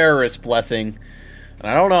he's a terrorist, blessing. And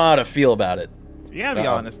I don't know how to feel about it. You gotta be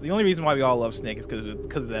honest. The only reason why we all love Snake is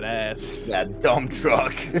because of that ass. That dump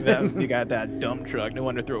truck. You got that dump truck. No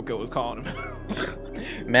wonder Throat Goat was calling him.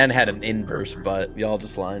 Man had an inverse butt. Y'all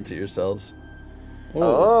just lying to yourselves.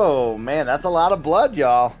 Oh man, that's a lot of blood,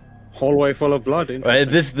 y'all. Hallway full of blood.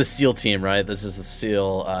 This is the SEAL team, right? This is the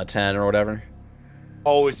SEAL 10 or whatever.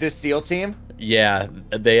 Oh, is this SEAL team? Yeah,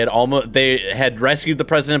 they had rescued the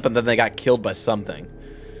president, but then they got killed by something.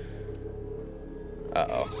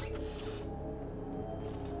 Uh-oh.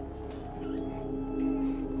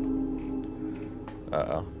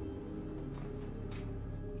 Uh-oh.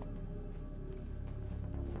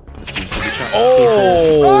 This seems to be trying.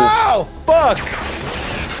 Oh! Fuck!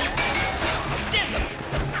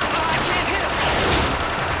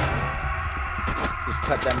 Just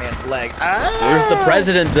cut that man's leg. Where's the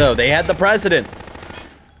president, though? They had the president.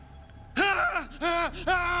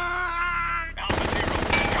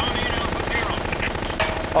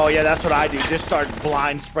 Oh yeah, that's what I do. Just start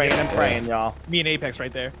blind spraying and praying, y'all. Me and Apex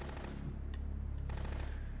right there.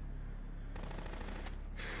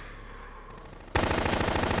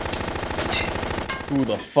 Who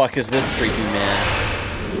the fuck is this creepy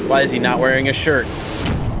man? Why is he not wearing a shirt?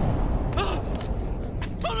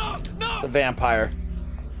 The vampire.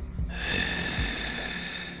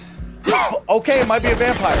 Okay, it might be a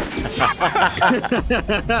vampire.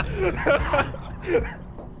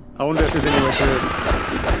 I wonder if there's any way to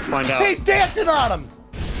find out. He's dancing on him.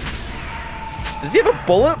 Does he have a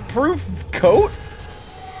bulletproof coat?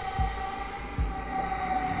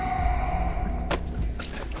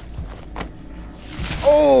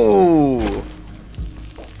 Oh!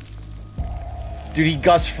 Dude, he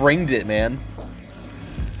Gus Fringed it, man.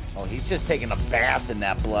 Oh, he's just taking a bath in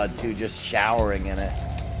that blood, too. Just showering in it.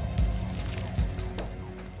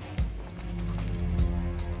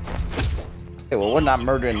 Okay, well, we're not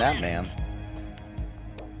murdering that man.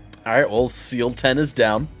 Alright, well, SEAL 10 is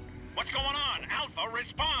down. What's going on? Alpha,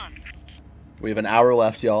 respond. We have an hour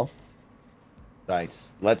left, y'all.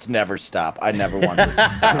 Nice. Let's never stop. I never want this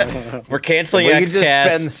to stop. We're canceling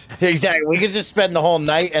XCast. Exactly. We could just spend the whole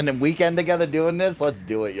night and then weekend together doing this. Let's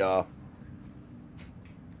do it, y'all.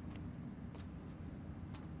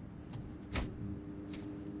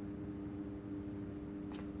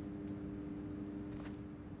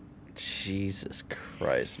 Jesus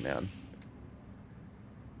Christ, man.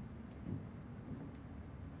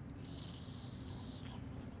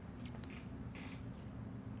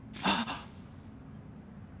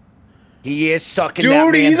 He is sucking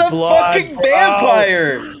that man's he's a blood. fucking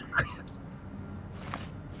vampire.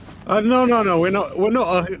 No. We're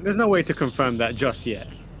not. There's no way to confirm that just yet.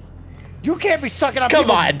 You can't be sucking up Come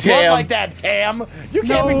people's on, blood Tam. like that, Tam. You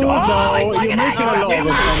can't be. No, you're making a lot of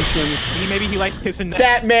assumptions. Maybe he likes kissing nuts.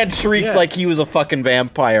 That man shrieks like he was a fucking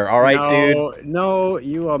vampire. All right, dude. No,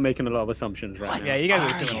 you are making a lot of assumptions right now. Yeah, you guys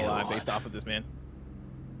are doing a lot based off of this, man.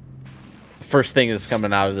 First thing that's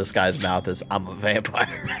coming out of this guy's mouth is, I'm a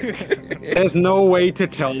vampire. There's no way to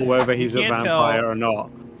tell whether he's a can't vampire tell. or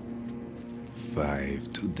not.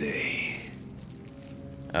 5 today.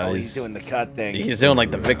 Oh, he's doing the cut thing. He's doing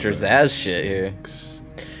like the Victor Zaz shit here.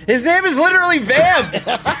 His name is literally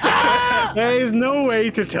Vamp! There's no way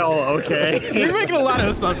to tell, okay? You're making a lot of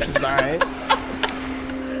assumptions, alright?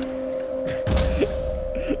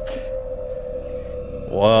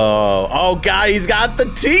 Whoa. Oh, God, he's got the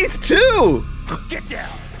teeth, too! Get down.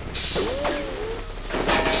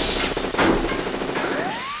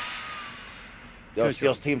 Yo,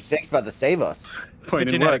 SEALs Team 6 about to save us. It's a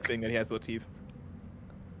genetic thing that he has no teeth.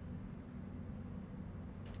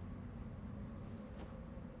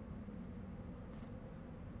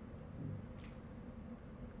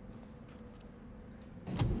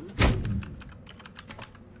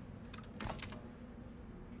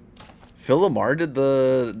 Phil Lamar did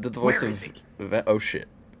the voice of... Oh, shit.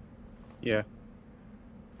 Yeah.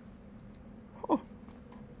 Oh,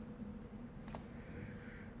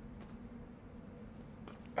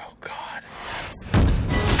 God.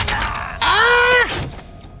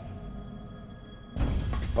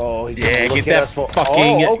 Oh, he's Yeah, gonna get look at that us for-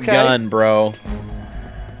 fucking Oh, okay. gun, bro.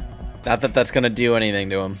 Not that that's gonna do anything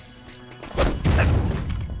to him.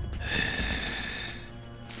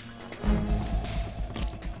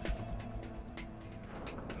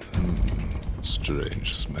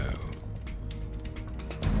 Strange smell.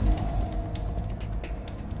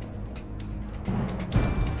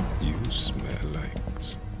 You smell like...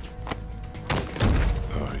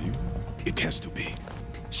 Are you? It has to be.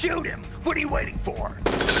 Shoot him! What are you waiting for?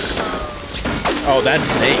 Oh, that's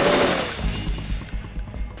Snake?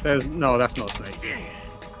 No, that's not Snake.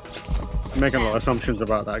 I'm making a lot of assumptions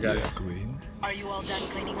about that, guys. Queen? Are you all done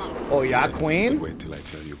cleaning up? Oh, yeah, Queen? Wait till I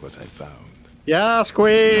tell you what I found. Yes,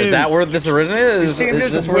 Queen. Is that where this originated? Is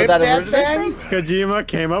this where that originated? Kojima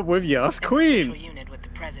came up with Yes, Queen.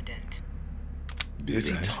 Who's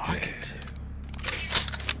he talking to?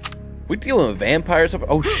 We dealing with vampires?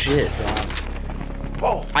 Oh shit!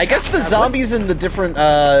 I guess the zombies in the different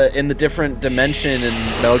dimension in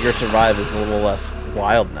Metal Gear Survive is a little less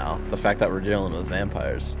wild now. The fact that we're dealing with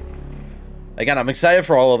vampires. Again, I'm excited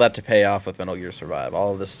for all of that to pay off with Metal Gear Survive.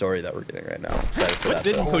 All of this story that we're getting right now. I'm excited for that.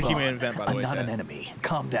 Didn't Kojima invent, by the way? I'm not an enemy.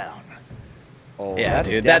 Calm down. Oh, yeah,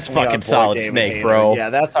 dude, that's fucking Solid Snake, bro. Yeah,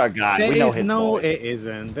 that's our guy. We know his voice. It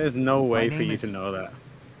isn't. There's no way for you to know that.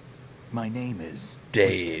 My name is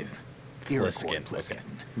Dave Pliskin.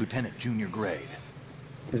 Lieutenant Junior Grade.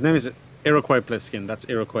 His name is Iroquois Pliskin. That's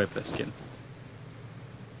Iroquois Pliskin.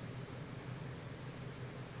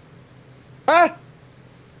 Huh?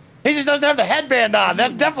 He just doesn't have the headband on.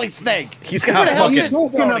 That's definitely Snake. He's got fucking. What are you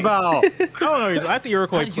talking about? I don't know. That's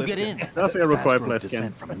Iroquois. How did you get in? That's Iroquois Fast rope Pliskin.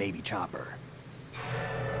 descent from a Navy chopper.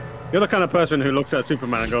 You're the kind of person who looks at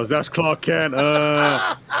Superman and goes, "That's Clark Kent."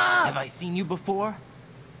 Have I seen you before?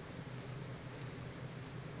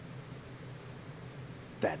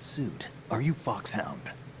 That suit. Are you Foxhound?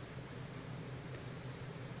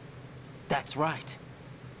 That's right.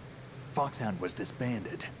 Foxhound was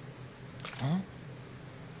disbanded. Huh?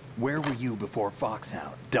 Where were you before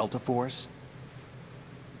Foxhound? Delta Force?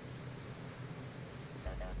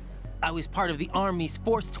 I was part of the Army's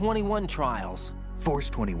Force 21 trials. Force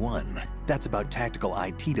 21? That's about tactical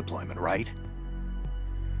IT deployment, right?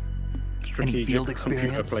 Any field computer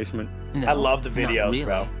experience? placement. No, I love the videos, really.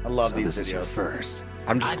 bro. I love these this is your videos. first.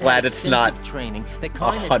 I'm just I've glad had it's not extensive training, the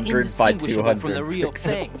kind that's 100 by indistinguishable 200 from the real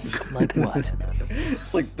thing. pixels. Like what?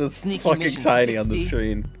 It's like this Sneaky fucking mission tiny on the 60.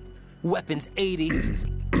 screen. Weapons 80,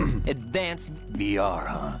 advanced, VR,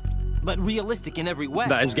 huh? but realistic in every way.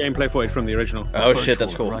 That is gameplay footage from the original. Oh shit,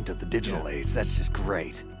 that's Virtual cool. grunt of the digital age. That's just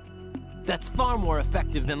great. That's far more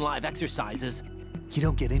effective than live exercises. You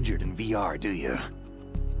don't get injured in VR, do you?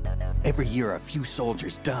 Every year, a few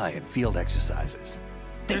soldiers die in field exercises.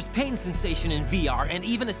 There's pain sensation in VR and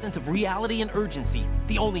even a sense of reality and urgency.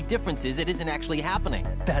 The only difference is it isn't actually happening.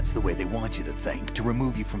 That's the way they want you to think, to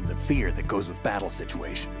remove you from the fear that goes with battle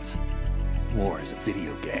situations. War is a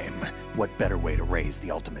video game. What better way to raise the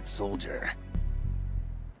ultimate soldier?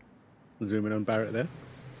 Zoom in on Barrett there.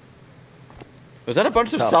 Was that a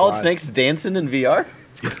bunch of Top Solid five. Snakes dancing in VR?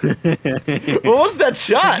 What was that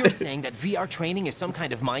So shot? you're saying that VR training is some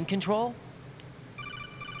kind of mind control?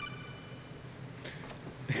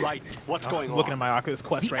 Right. What's going on? Looking at my Oculus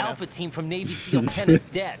Quest The right Alpha team from Navy SEAL 10 is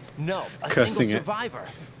dead. No, a Cursing single it. survivor.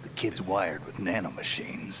 The kid's wired with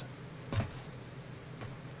nanomachines.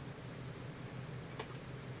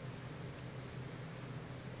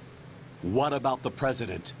 What about the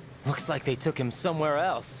president? Looks like they took him somewhere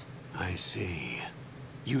else. I see.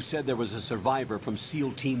 You said there was a survivor from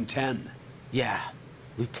SEAL Team 10. Yeah,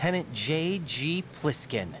 Lieutenant J.G.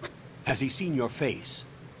 Pliskin. Has he seen your face?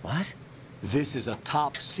 What? This is a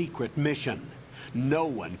top secret mission. No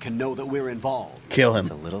one can know that we're involved. Kill It's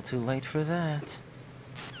him. a little too late for that.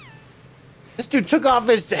 This dude took off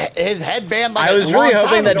his headband like I was a really long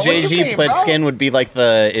hoping time that ago. What do you JG mean, played bro? skin would be like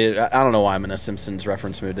the. I don't know why I'm in a Simpsons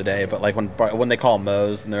reference mood today, but like when they call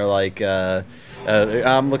Moe's and they're like,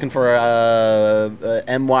 I'm looking for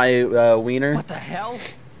M.Y. Wiener. What the hell?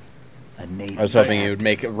 A Navy I was hoping rat. you would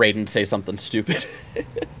make Raiden say something stupid.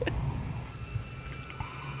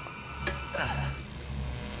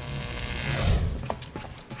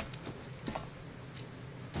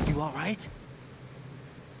 You all right?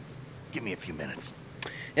 Give me a few minutes.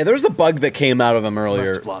 Yeah, there was a bug that came out of him Must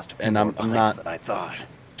earlier, have lost a few and more I'm pints not. than I thought.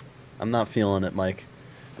 I'm not feeling it, Mike.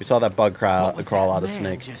 We saw that bug crawl What was out that of man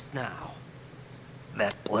Snake. just now?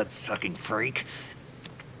 That blood-sucking freak.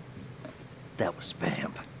 That was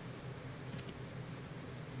Vamp.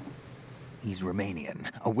 He's Romanian,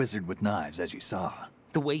 a wizard with knives, as you saw.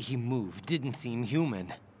 The way he moved didn't seem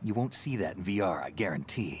human. You won't see that in VR, I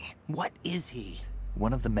guarantee. What is he?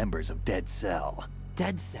 One of the members of Dead Cell.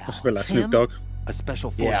 Dead Cell? That's a bit like Him? Snoop Dogg. A special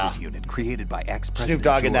forces unit created by ex-president Snoop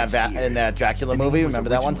Dogg in George that Sears. in that Dracula The name movie. was Remember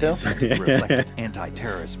that one too? originally intended to reflect its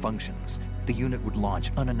anti-terrorist functions. The unit would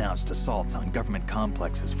launch unannounced assaults on government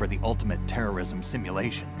complexes for the ultimate terrorism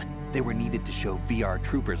simulation. They were needed to show VR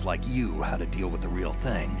troopers like you how to deal with the real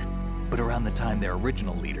thing. But around the time their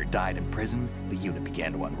original leader died in prison, the unit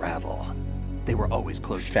began to unravel. They were always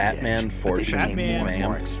close to Fat the Man, edge, but they Fortune, became more and more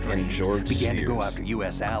Vamp, extreme. and George Began to go Sears. after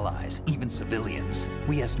U.S. allies, even civilians.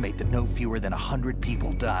 We estimate that no fewer than 100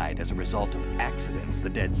 people died as a result of accidents the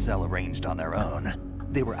Dead Cell arranged on their own.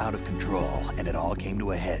 They were out of control, and it all came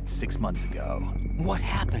to a head 6 months ago. What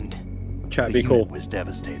happened? Chat, The be cool. unit was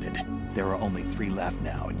devastated. There are only 3 left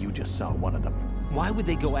now, and you just saw one of them. Why would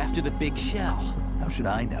they go after the big shell? How should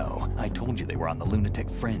I know? I told you they were on the lunatic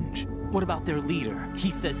fringe. What about their leader?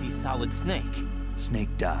 He says he's Solid Snake.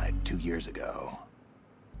 Snake died 2 years ago.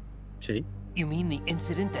 See? You mean the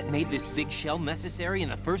incident that made this big shell necessary in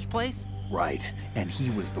the first place? Right, and he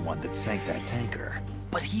was the one that sank that tanker.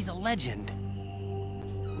 But he's a legend.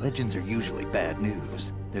 Legends are usually bad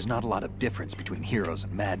news. There's not a lot of difference between heroes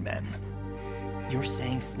and madmen. You're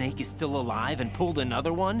saying Snake is still alive and pulled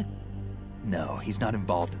another one? No, he's not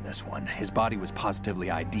involved in this one. His body was positively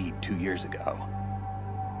ID'd 2 years ago.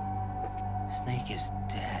 Snake is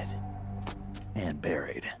dead. And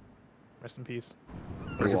buried. Rest in peace.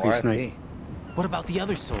 Rest in peace, Snake. What about the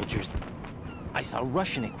other soldiers? I saw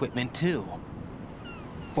Russian equipment too.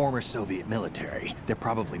 Former Soviet military. They're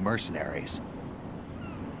probably mercenaries.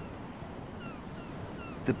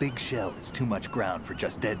 The big shell is too much ground for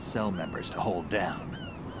just dead cell members to hold down.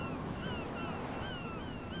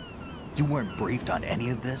 You weren't briefed on any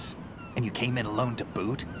of this? And you came in alone to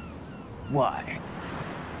boot? Why?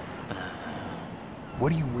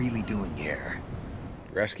 What are you really doing here?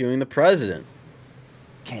 Rescuing the president.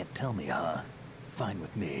 Can't tell me, huh? Fine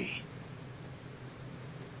with me.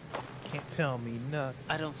 Can't tell me nothing.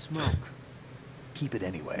 I don't smoke. Keep it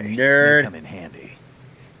anyway. Nerd. May come in handy.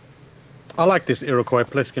 I like this Iroquois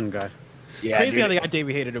Pliskin guy. Yeah, Crazy dude. how they got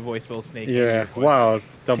Davey Hayter to voice both Snake. and Yeah, Iroquois. wow,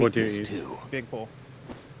 double Take this duties. too. Big pull.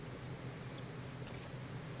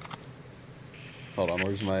 Hold on,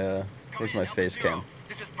 where's my face cam?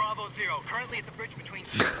 This is Bravo Zero, currently at the bridge between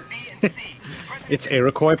B and C. It's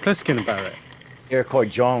Iroquois Pliskin, Barrett. Iroquois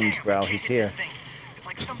Jones, bro. He's here.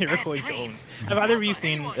 Iroquois Jones. Have either of you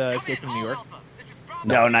seen Escape from New York?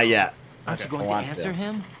 No, not yet. Aren't you going to want answer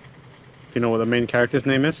him? Do you know what the main character's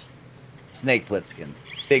name is? Snake Plissken.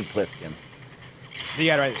 Big Plissken. You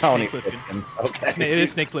got it right. Tony Snake Plissken. Plissken. Okay. It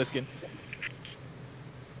is Snake Plissken.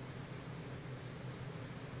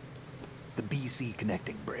 The BC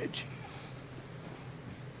connecting bridge.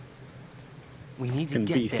 We need to Can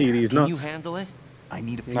get BC there. these Can you nuts? handle it? I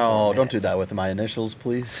need a few No, more don't do minutes. that with my initials,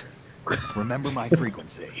 please. Remember my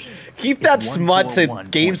frequency. Keep that It's smut to 141.80.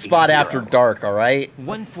 GameSpot after dark, all right?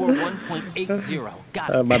 141.80.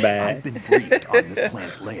 Got it. My bad. I've been briefed on this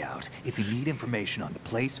plant's layout. If you need information on the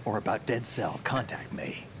place or about Dead Cell, contact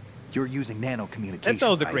me. You're using nano communication. That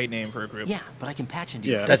Cell's a right? great name for a group. Yeah, but I can patch into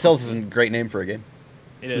Yeah. That sells is a great name for a game.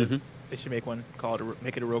 It is. They should make one. Call it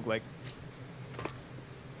make it a roguelike.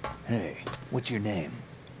 Hey, what's your name?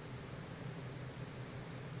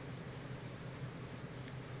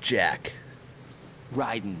 Jack.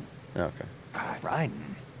 Raiden. Okay.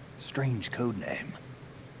 Raiden. Strange code name.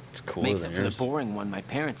 It's cooler Makes than it for the yours. boring one my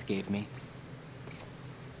parents gave me.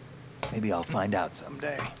 Maybe I'll find out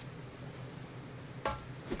someday.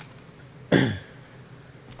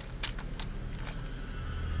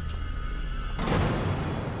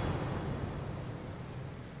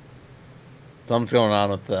 Something's going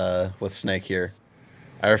on with Snake here.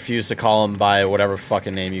 I refuse to call him by whatever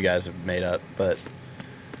fucking name you guys have made up, but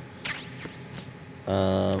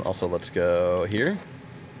also let's go here.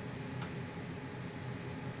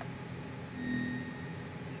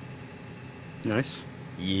 Nice.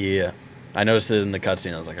 Yeah. I noticed it in the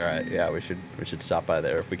cutscene. I was like, all right, yeah, we should stop by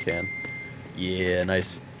there if we can. Yeah,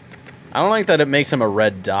 nice. I don't like that it makes him a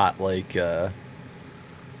red dot like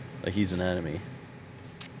he's an enemy.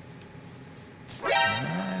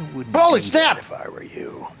 I wouldn't Holy do snap! that if I were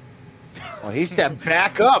you. Well, he said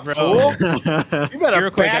back up, fool. You better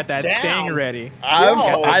Iroquois back got that down. thing ready.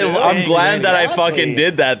 I'm glad that I exactly. fucking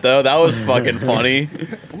did that though. That was fucking funny.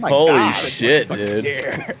 Oh my Holy God. shit, dude.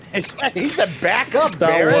 He said back up,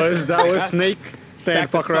 Barrett. That was Snake saying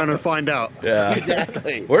fuck around and find out. Yeah.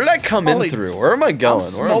 Exactly. Where did I come Holy- in through? Where am I going?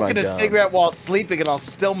 I'm Where am I smoking a going? cigarette while sleeping, and I'll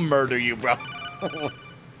still murder you, bro.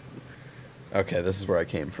 Okay, this is where I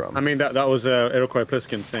came from. I mean, that was Iroquois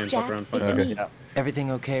Pliskin saying Jack, fuck around and it's find out. me.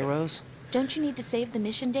 Everything okay, Rose? Don't you need to save the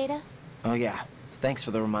mission data? Oh yeah. Thanks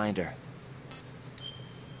for the reminder.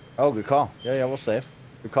 Oh, good call. Yeah, we'll save.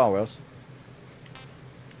 Good call, Rose.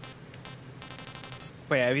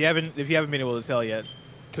 But yeah, if you haven't been able to tell yet,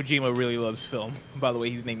 Kojima really loves film. By the way,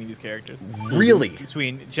 he's naming these characters. Really?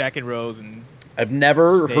 Between Jack and Rose and I've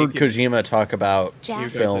never Snake heard and- Kojima talk about Jack,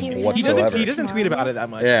 film do you remember whatsoever. he doesn't tweet about it that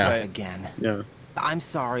much. Yeah. but- Again. Yeah. I'm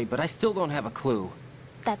sorry, but I still don't have a clue.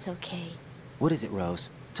 That's okay. What is it, Rose?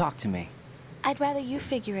 Talk to me. I'd rather you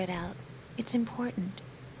figure it out. It's important.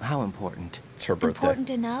 How important? It's her birthday. Important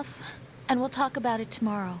enough, and we'll talk about it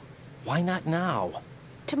tomorrow. Why not now?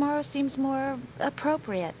 Tomorrow seems more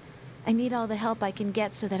appropriate. I need all the help I can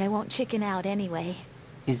get so that I won't chicken out anyway.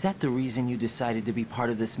 Is that the reason you decided to be part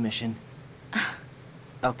of this mission?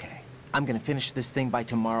 Okay, I'm gonna finish this thing by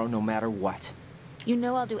tomorrow no matter what. You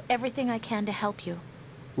know I'll do everything I can to help you.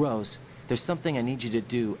 Rose, there's something I need you to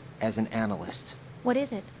do as an analyst. What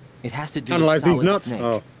is it? It has to do Analyze with these Solid nuts? Snake.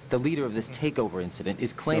 Oh. The leader of this takeover incident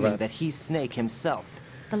is claiming that he's Snake himself.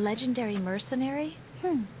 The legendary mercenary?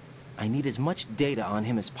 I need as much data on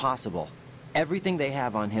him as possible. Everything they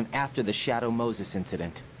have on him after the Shadow Moses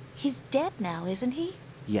incident. He's dead now, isn't he?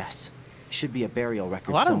 Yes. Should be a burial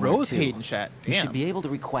record A lot of somewhere, Rose too. hate in chat. You Damn. should be able to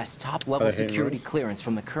request top-level I hate security Rose. clearance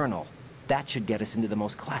from the Colonel. That should get us into the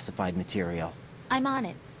most classified material. I'm on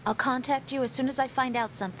it. I'll contact you as soon as I find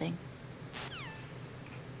out something.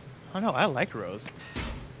 Oh no, I like Rose.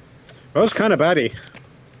 Rose kind of baddie.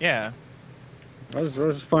 Yeah. Rose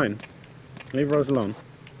is fine. Leave Rose alone.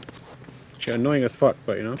 She's annoying as fuck,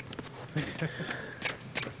 but you know.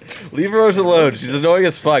 Leave Rose alone. She's annoying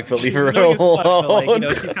as fuck, but leave her alone. Fuck, but, like, you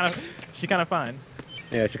know, she's kind of fine.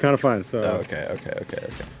 Yeah, she's kind of fine. So. Oh, okay.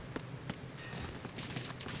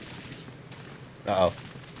 Uh-oh.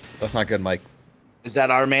 That's not good, Mike. Is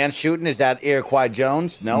that our man shooting? Is that Iroquois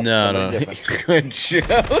Jones? Nope, No. somebody different.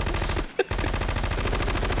 Jones.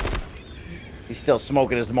 He's still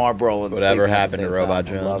smoking his Marlboro. And Whatever sleeping at happened the to same Robot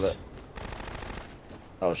time. I love Jones? it.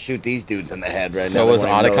 Oh, shoot these dudes in the head right now. So They was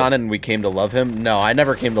won't even know Otacon and we came to love him? No, I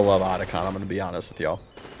never came to love Otacon. I'm going to be honest with y'all.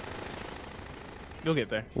 You'll get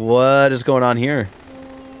there. What is going on here?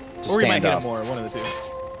 Or we might hit him more, one of the two.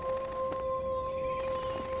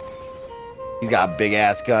 He's got a big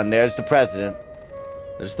ass gun. There's the president.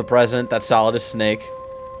 There's the president. That's solid as Snake.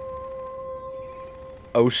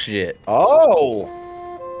 Oh, shit. Oh.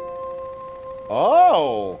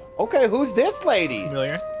 Oh. Okay, who's this lady?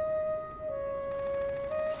 Familiar.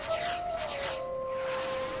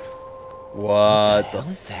 What the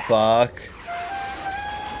fuck?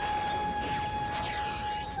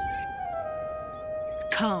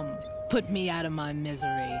 Come, put me out of my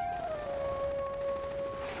misery.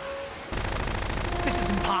 This is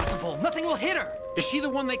impossible. Nothing will hit her. Is she the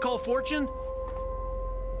one they call Fortune?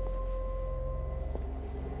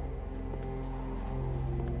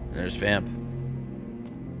 There's Vamp.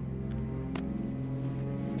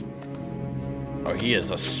 Oh, he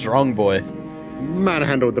is a strong boy.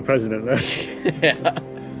 Manhandled the president there. Yeah.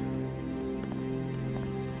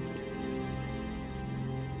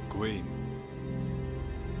 Queen.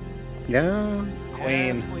 Yeah.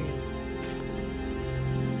 Queen.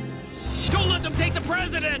 Don't let them take the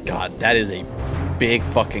president. God, that is a big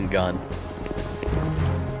fucking gun.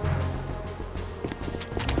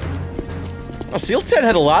 Oh, SEAL 10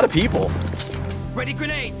 had a lot of people. Ready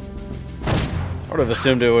grenades. I would have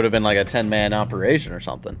assumed it would have been like a 10-man operation or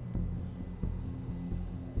something.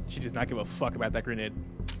 She does not give a fuck about that grenade.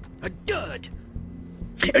 A dud.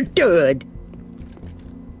 A dud.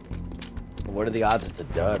 What are the odds it's a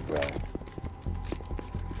dud, bro?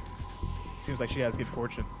 Seems like she has good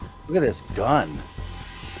fortune. Look at this gun.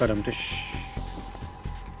 But I'm just.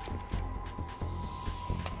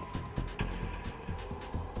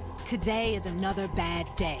 Today is another bad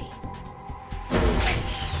day.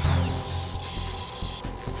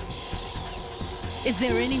 Is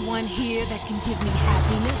there anyone here that can give me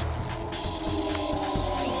happiness?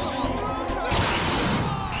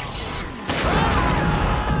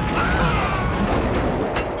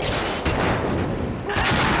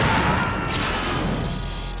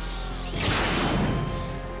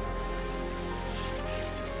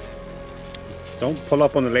 Don't pull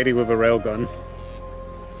up on the lady with a railgun.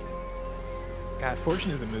 God, fortune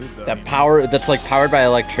is a mood though. That power, that's like powered by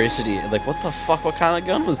electricity. Like, what the fuck? What kind of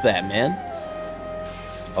gun was that, man?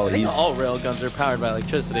 Oh, I think he's. all railguns are powered by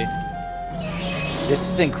electricity. This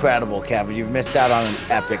is incredible, Kevin. You've missed out on an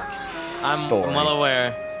epic I'm story. well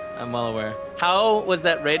aware. I'm well aware. How was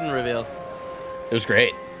that Raiden reveal? It was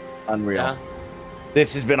great. Unreal. Yeah.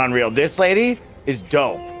 This has been unreal. This lady is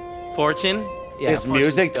dope. Fortune? Yeah, His Fortune's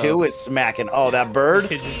music, dope. too, is smacking. Oh, that bird?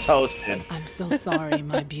 Toasted. I'm so sorry,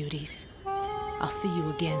 my beauties. I'll see you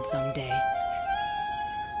again someday.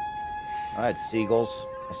 All right, seagulls.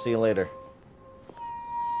 I'll see you later.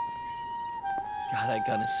 God, that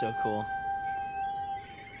gun is so cool.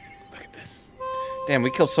 Look at this. Damn, we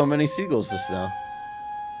killed so many seagulls just now.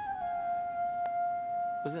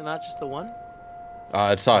 Was it not just the one?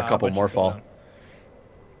 I saw a couple more fall.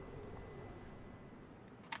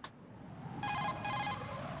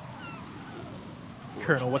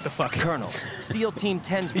 Colonel, what the fuck? Colonel, SEAL Team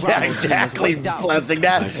 10's Yeah, Bravo exactly, team was wiped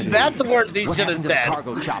out. Blessing. That's the words he What should have happened to the said.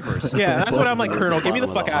 cargo choppers? Yeah, that's what I'm like, Colonel. Get me the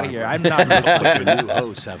fuck out of here. I'm not. But your new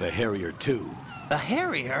hosts have a Harrier too. A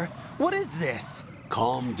Harrier? What is this?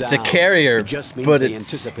 Calm down. It's a carrier, It just means but they it's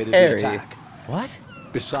anticipated airy. the attack. What?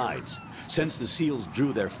 Besides, Since the SEALs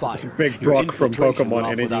drew their fire, big your Brock from infiltration Pokemon went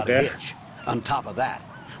off energy without a there. hitch. On top of that,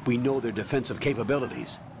 we know their defensive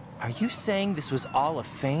capabilities. Are you saying this was all a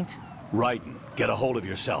feint? Raiden, get a hold of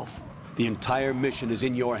yourself. The entire mission is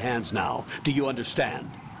in your hands now. Do you understand?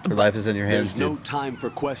 Your life is in your hands, There's no dude. time for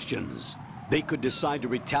questions. They could decide to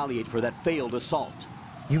retaliate for that failed assault.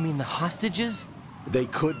 You mean the hostages? They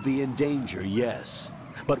could be in danger, yes.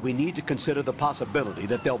 But we need to consider the possibility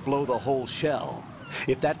that they'll blow the whole shell.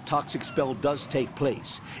 If that toxic spell does take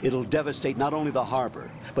place, it'll devastate not only the harbor,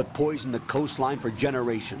 but poison the coastline for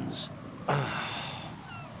generations.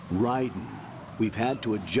 Raiden, we've had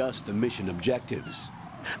to adjust the mission objectives.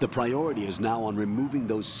 The priority is now on removing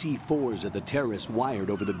those C4s that the terrorists wired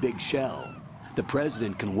over the big shell. The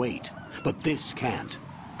president can wait, but this can't.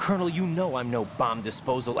 Colonel, you know I'm no bomb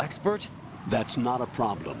disposal expert. That's not a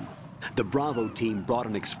problem. The Bravo team brought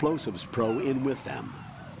an explosives pro in with them.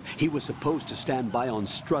 He was supposed to stand by on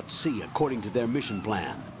Strut C according to their mission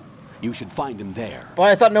plan. You should find him there. Well,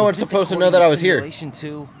 I thought no one's supposed to know that I was here.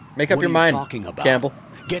 Too? Make up What your are mind, you talking about? Campbell.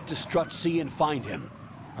 Get to Strut C and find him.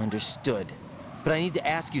 Understood. But I need to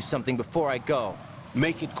ask you something before I go.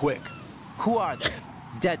 Make it quick. Who are they?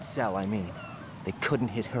 Dead Cell, I mean. They couldn't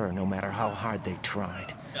hit her no matter how hard they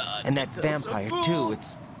tried. And that vampire too.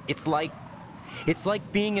 It's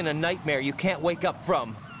like being in a nightmare you can't wake up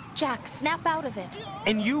from. Jack, snap out of it.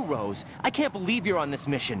 And you, Rose, I can't believe you're on this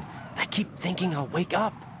mission. I keep thinking I'll wake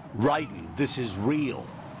up. Raiden, this is real.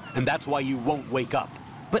 And that's why you won't wake up.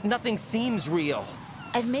 But nothing seems real.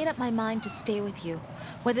 I've made up my mind to stay with you.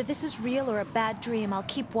 Whether this is real or a bad dream, I'll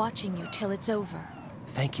keep watching you till it's over.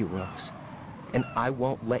 Thank you, Rose. And I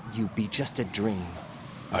won't let you be just a dream.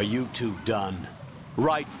 Are you two done?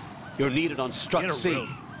 Right. You're needed on Strut C.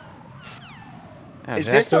 Is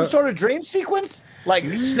this some sort of dream sequence? Like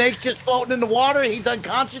Snake's just floating in the water, he's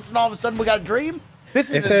unconscious, and all of a sudden we got a dream? Is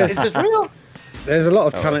this real? There's a lot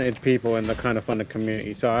of talented people in the Kind of Funny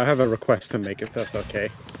community, so I have a request to make, if that's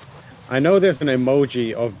okay. I know there's an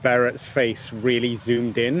emoji of Barrett's face really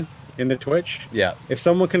zoomed in the Twitch. Yeah. If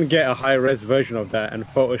someone can get a high-res version of that and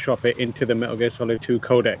Photoshop it into the Metal Gear Solid 2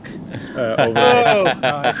 codec over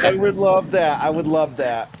there. I would love that. I would love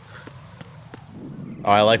that. Oh,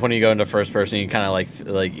 I like when you go into first person, you kind of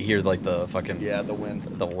like hear like the fucking the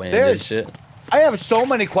wind, and shit. I have so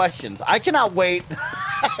many questions. I cannot wait.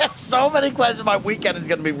 I have so many questions. My weekend is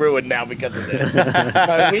gonna be ruined now because of this.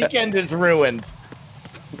 My weekend is ruined.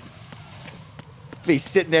 Be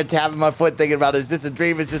sitting there tapping my foot, thinking about: is this a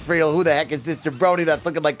dream? Is this real? Who the heck is this jabroni that's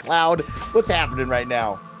looking like Cloud? What's happening right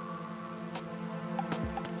now?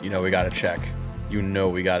 You know we gotta check. You know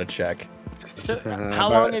we gotta check. So, how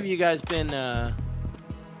long have you guys been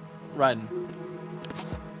riding?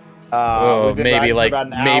 Oh, maybe like about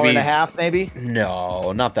an hour and a half, maybe.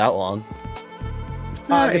 No, not that long.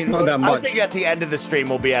 It's not that much. I think at the end of the stream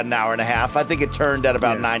we'll be at an hour and a half. I think it turned at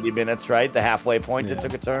about 90 minutes, right? The halfway point it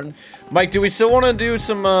took a turn. Mike, do we still want to do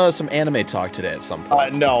some anime talk today at some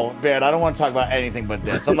point? No, Barrett, I don't want to talk about anything but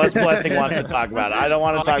this. Unless Blessing wants to talk about it. I don't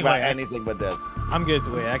want to talk about anything but this. I'm good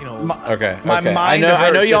to wait. I can hold. Okay. My mind I know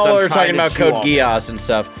hurts y'all as I'm are talking trying to about chew Code all Geass and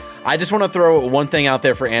stuff. I just want to throw one thing out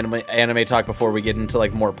there for anime talk before we get into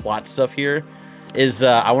like more plot stuff here. Is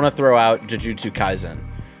I want to throw out Jujutsu Kaisen,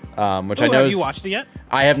 which I know. Have you watched it yet?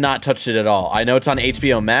 I have not touched it at all. I know it's on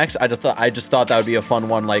HBO Max. I just thought that would be a fun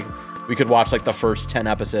one. Like we could watch like the first 10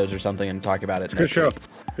 episodes or something and talk about it. Good show.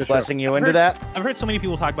 Blessing you into that. I've heard so many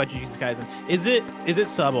people talk about Jujutsu Kaisen. Is it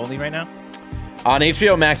sub only right now? On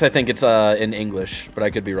HBO Max, I think it's in English, but I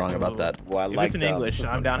could be wrong about that. Well, If it's in English,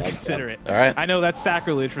 I'm down to consider it. All right. I know that's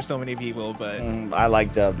sacrilege for so many people, but I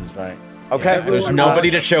like dubs, right? Okay. Yeah, there's nobody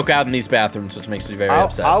to choke out in these bathrooms, which makes me very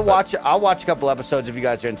upset. I'll watch a couple episodes if you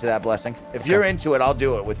guys are into that, Blessing. If you're into it, I'll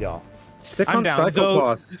do it with y'all. Stick I'm on down.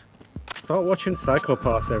 Psychopaths. Start watching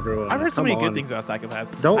Psychopaths, everyone. I've heard so Come many on. good things about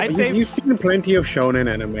Psychopaths. You've seen plenty of shonen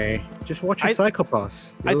anime. Just watch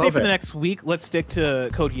Psychopaths. I'd say for the next week, let's stick to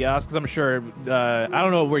Code Geass because I'm sure. I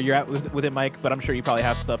don't know where you're at with it, Mike, but I'm sure you probably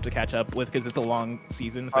have stuff to catch up with because it's a long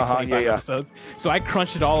season. It's like 25 episodes. So I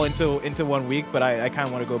crunched it all into 1 week, but I kind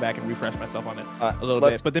of want to go back and refresh myself on it a little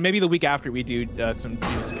bit. But then maybe the week after we do some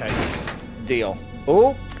Jujutsu Kaisen. Deal.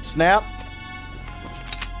 Oh, snap.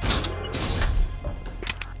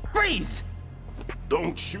 Freeze!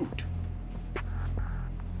 Don't shoot.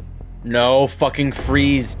 No fucking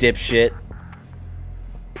freeze, dipshit.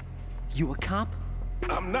 You a cop?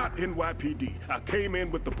 I'm not NYPD. I came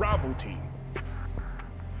in with the Bravo team.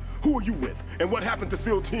 Who are you with? And what happened to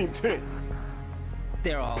SEAL Team 10?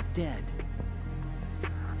 They're all dead.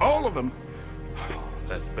 All of them? Oh,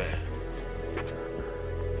 that's bad.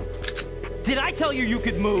 Did I tell you you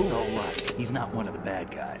could move? It's all right. He's not one of the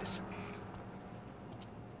bad guys.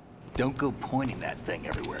 Don't go pointing that thing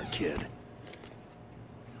everywhere, kid.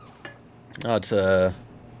 Oh, it's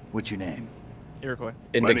What's your name? Iroquois.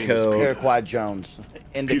 Indico. Iroquois Jones.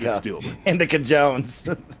 Indica. Stillman. Indica Jones.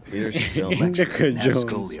 Peter Stillman. Indica Jones.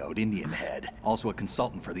 Scolioed Indian head. Also a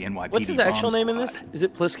consultant for the NYPD. What's his actual bomb name in squad. this? Is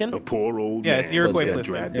it Pliskin? A poor old Yeah, man. it's Iroquois that Pliskin.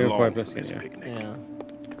 dragged Iroquois along Pliskin, his yeah. picnic.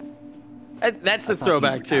 Yeah. That's the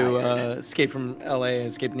throwback to Escape from L.A. and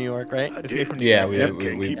Escape from New York, right? Escape from New Yeah, York. we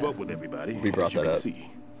Can't keep up with everybody. we brought as you that can up.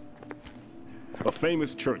 See. A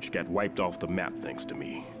famous church got wiped off the map thanks to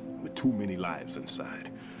me, with too many lives inside.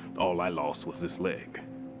 All I lost was this leg.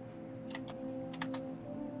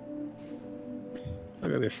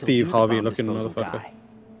 Look at this Steve Harvey looking motherfucker.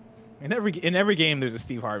 In every game, there's a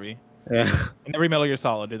Steve Harvey. Yeah. In every Metal Gear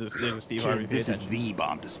Solid, there's a Steve Harvey. Kid, this is the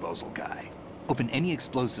bomb disposal guy. Open any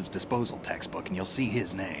explosives disposal textbook and you'll see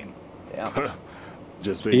his name. Yeah.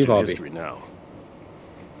 Just Steve ancient Harvey. history now.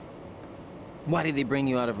 Why did they bring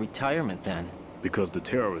you out of retirement then? Because the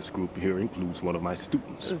terrorist group here includes one of my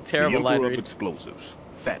students. This is a terrible the line Emperor read. of Explosives,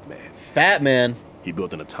 Fat Man. Fat Man. He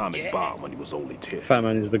built an atomic bomb when he was only 10. Fat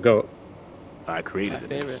Man is the GOAT. I created My it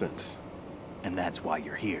in a favorite. sense. And that's why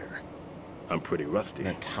you're here. I'm pretty rusty. An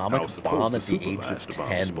I atomic was supposed bomb to at the age supervise of the bomb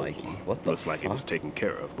 10, disposal. Mikey. What the Looks like it was fuck? taken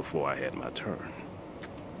care of before I had my turn.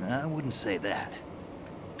 I wouldn't say that.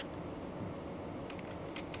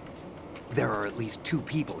 There are at least 2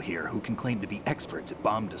 people here who can claim to be experts at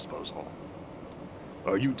bomb disposal.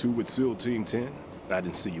 Are you two with SEAL Team 10? I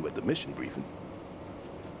didn't see you at the mission briefing.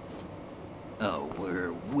 Oh,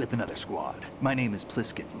 we're with another squad. My name is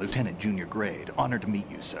Pliskin, Lieutenant Junior Grade. Honored to meet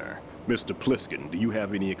you, sir. Mr. Pliskin, do you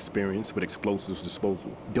have any experience with explosives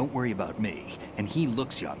disposal? Don't worry about me. And he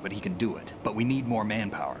looks young, but he can do it. But we need more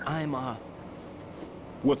manpower. I'm,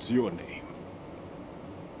 What's your name?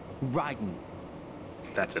 Raiden.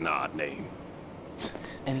 That's an odd name.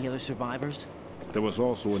 Any other survivors? There was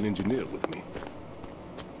also an engineer with me.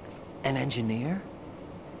 An engineer?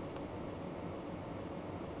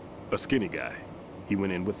 A skinny guy. He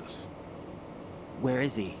went in with us. Where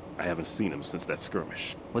is he? I haven't seen him since that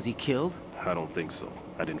skirmish. Was he killed? I don't think so.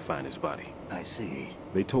 I didn't find his body. I see.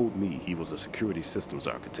 They told me he was a security systems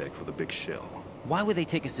architect for the big shell. Why would they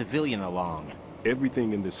take a civilian along?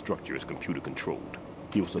 Everything in this structure is computer controlled.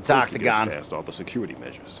 He was It's supposed to Octagon. get past all the security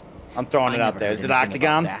measures. I'm throwing it out there. Is it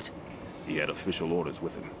Octagon? He had official orders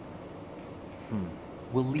with him.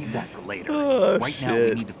 We'll leave that for later. Oh, right now, we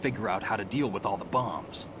shit. need to figure out how to deal with all the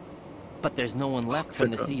bombs. But there's no one left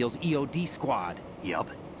from the SEAL's EOD squad. Yup.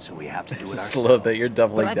 So we have to do it Just ourselves. love that you're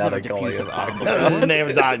doubling But I've down never on calling defused it a bomb Octagon. His name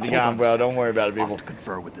is Hold Octagon, on a bro. sec. Don't worry about it, Off people. to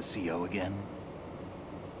confer with the CO again.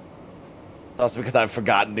 Also because I've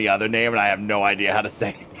forgotten the other name and I have no idea how to say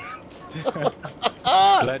it.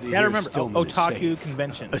 Glad to Yeah, hear remember Stillman is Otaku safe.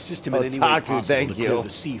 Convention. Assist him in any way Otaku, possible thank to clear you. the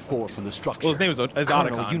C4 from the structure. Well, his name is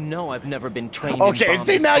Colonel, Otacon. you know I've never been trained Okay, in bomb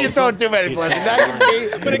see, now you're throwing too many It's places. all Now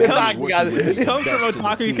you see, But it it's comes- Octagon. It comes from best in the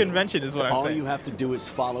Otaku field. Convention, is what I'm All saying. you have to do is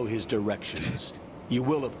follow his directions. You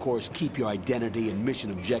will, of course, keep your identity and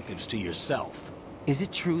mission objectives to yourself. Is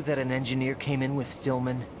it true that an engineer came in with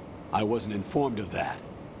Stillman? I wasn't informed of that.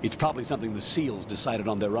 It's probably something the SEALs decided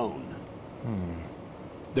on their own.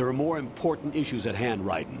 There are more important issues at hand,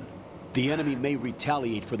 Raiden. The enemy may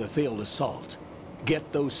retaliate for the failed assault.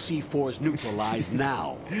 Get those C4s neutralized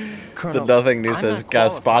now. Colonel, The Nothing News I'm says not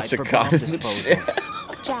qualified for bomb Gazpacho disposal.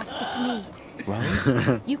 Jack, it's me.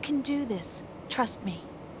 Rose? You can do this. Trust me.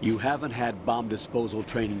 You haven't had bomb disposal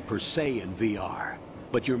training per se in VR,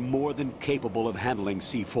 but you're more than capable of handling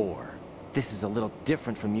C4. This is a little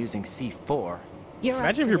different from using C4. You're up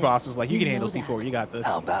Imagine if for your this. boss was like, you can know handle that. C4, you got this.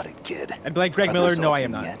 How about it, kid? I'd be like, Greg Are the Miller, no, results I am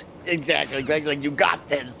in not. yet? Exactly. Greg's like, you got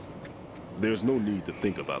this. There's no need to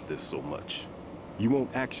think about this so much. You won't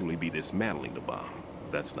actually be dismantling the bomb.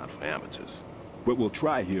 That's not for amateurs. What we'll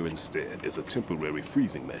try here instead is a temporary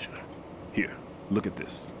freezing measure. Here, look at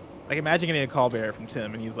this. Like, imagine getting a call, Barrett, from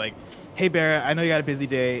Tim, and he's like, hey, Barrett, I know you got a busy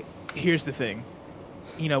day. Here's the thing.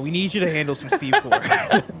 You know, we need you to handle some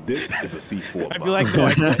C4. This is a C4 bomb. I'd be like,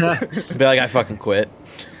 no, I quit. Be like, I fucking quit.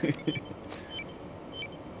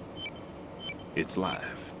 It's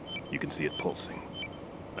live. You can see it pulsing.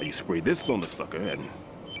 Now you spray this on the sucker and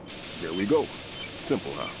there we go.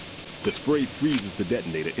 Simple, huh? The spray freezes the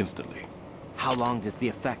detonator instantly. How long does the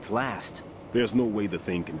effect last? There's no way the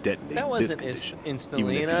thing can detonate That in this wasn't condition. instantly,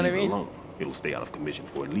 Even you if know what I leave it mean? alone, it'll stay out of commission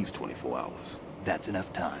for at least 24 hours. That's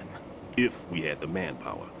enough time. If we had the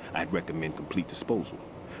manpower, I'd recommend complete disposal.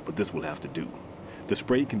 But this will have to do. The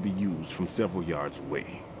spray can be used from several yards away.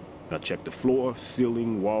 Now check the floor,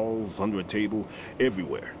 ceiling, walls, under a table,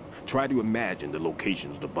 everywhere. Try to imagine the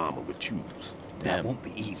locations the bomber would choose. That won't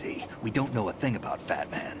be easy. We don't know a thing about Fat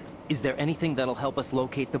Man. Is there anything that'll help us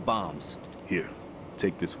locate the bombs? Here,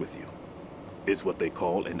 take this with you. It's what they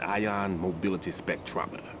call an ion mobility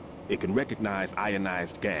spectrometer. It can recognize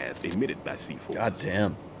ionized gas emitted by C4. God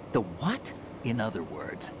damn. The what? In other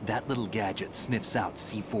words, that little gadget sniffs out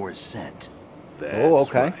C4's scent. Oh,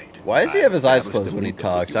 okay. Why does he have his eyes closed when he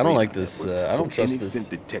talks? I don't like this. I don't trust this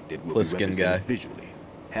Pliskin guy. Visually.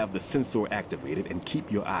 Have the sensor activated and keep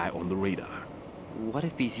your eye on the radar. What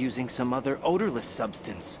if he's using some other odorless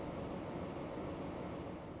substance?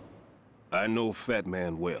 I know Fat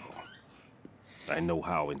Man well. I know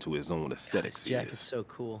how into his own aesthetics he Jack is is. so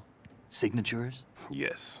cool. Signatures?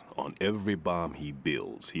 Yes. On every bomb he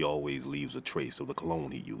builds, he always leaves a trace of the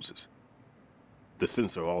cologne he uses. The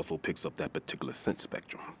sensor also picks up that particular scent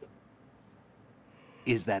spectrum.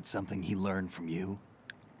 Is that something he learned from you?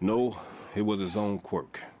 No, it was his own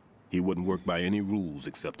quirk. He wouldn't work by any rules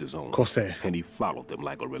except his own. Cos'è? And he followed them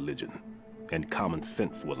like a religion. And common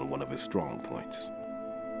sense wasn't one of his strong points.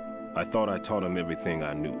 I thought I taught him everything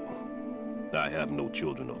I knew. I have no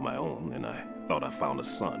children of my own, and I thought I found a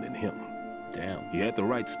son in him. Damn. He had the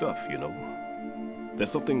right stuff, you know.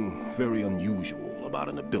 There's something very unusual about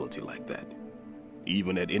an ability like that.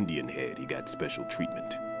 Even at Indian Head, he got special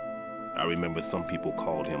treatment. I remember some people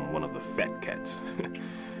called him one of the fat cats.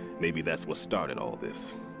 Maybe that's what started all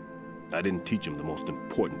this. I didn't teach him the most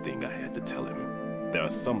important thing I had to tell him. There are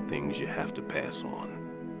some things you have to pass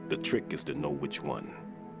on. The trick is to know which one.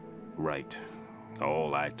 Right.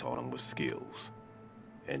 All I taught him was skills.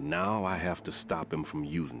 And now I have to stop him from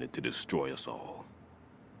using it to destroy us all.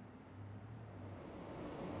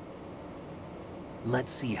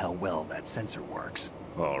 Let's see how well that sensor works.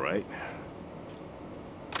 All right.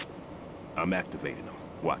 I'm activating them.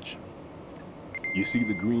 Watch. You see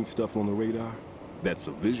the green stuff on the radar? That's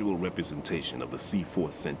a visual representation of the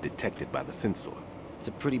C4 scent detected by the sensor. It's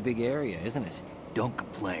a pretty big area, isn't it? Don't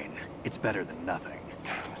complain. It's better than nothing.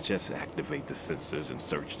 Just activate the sensors and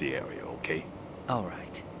search the area, okay? All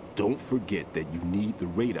right. Don't forget that you need the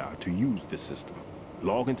radar to use this system.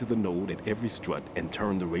 Log into the node at every strut and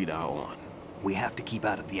turn the radar on. We have to keep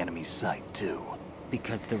out of the enemy's sight, too.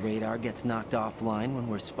 Because the radar gets knocked offline when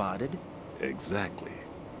we're spotted? Exactly.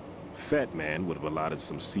 Fat Man would have allotted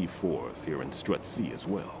some C4s here in Strut C as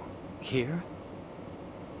well. Here?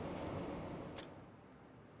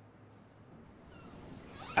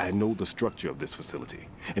 I know the structure of this facility,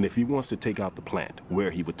 and if he wants to take out the plant, where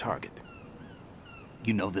he would target.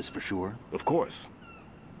 You know this for sure? Of course.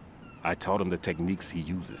 I taught him the techniques he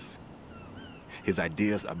uses. His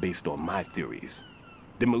ideas are based on my theories.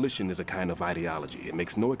 Demolition is a kind of ideology. It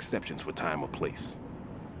makes no exceptions for time or place.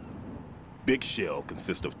 Big shell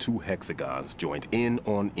consists of 2 hexagons joined end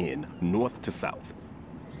on end, north to south.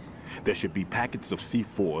 There should be packets of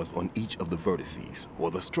C4s on each of the vertices, or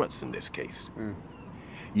the struts in this case.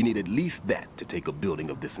 You need at least that to take a building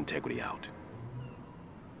of this integrity out.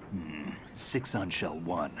 6 on shell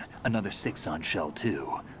 1, another 6 on shell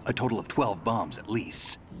 2. A total of 12 bombs at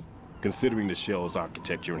least. Considering the shell's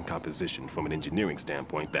architecture and composition from an engineering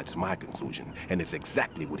standpoint, that's my conclusion, and it's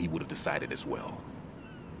exactly what he would have decided as well.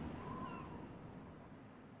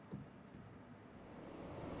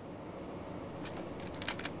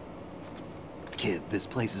 Kid, this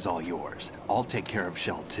place is all yours. I'll take care of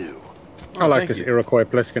shell 2. I like this Iroquois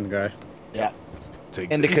Pliskin guy. Yeah.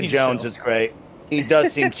 Indica Jones is great. He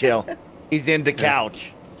does seem chill. He's in the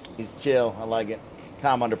couch. He's chill. I like it.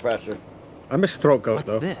 Calm under pressure. I miss Throat Goat,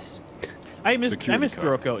 though. What's this? I miss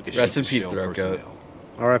Throat Goat. Rest in peace, Throat Goat.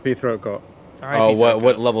 R.I.P. Throat Goat. Oh,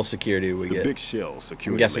 what level security do we get? The big shell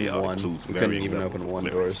security I'm guessing layout 1. includes We couldn't varying even levels open of 1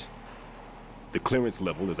 clearance. doors. The clearance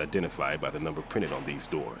level is identified by the number printed on these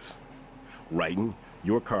doors. Raiden,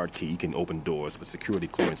 your card key can open doors with security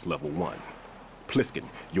clearance level 1. Pliskin,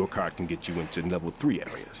 your card can get you into level 3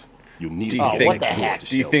 areas. You'll need Do to you get think, next door to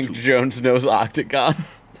do you shell think 2. Jones knows Octagon?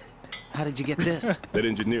 How did you get this? That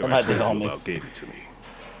engineer I'm I at the told you homies. about gave it to me.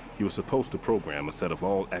 He was supposed to program a set of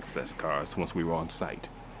all access cards once we were on site.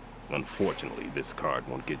 Unfortunately, this card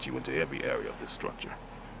won't get you into every area of this structure.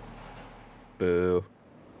 Boo.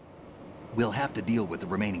 We'll have to deal with the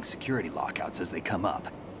remaining security lockouts as they come up.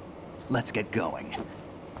 Let's get going.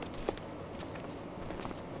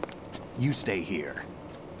 You stay here.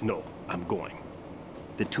 No, I'm going.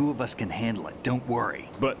 The 2 of us can handle it, don't worry.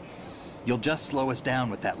 But... You'll just slow us down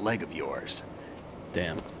with that leg of yours.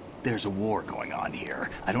 Damn. There's a war going on here.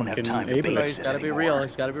 I don't have Fucking time to Abel. babysit He's gotta be anymore. real.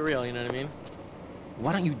 He's gotta be real. You know what I mean?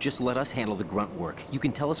 Why don't you just let us handle the grunt work? You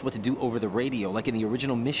can tell us what to do over the radio, like in the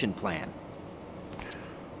original mission plan.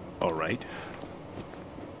 All right.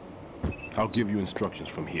 I'll give you instructions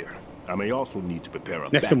from here. I may also need to prepare a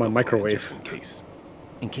Next to my backup plan microwave. just in case.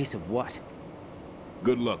 In case of what?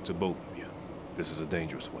 Good luck to both of you. This is a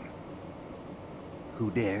dangerous one.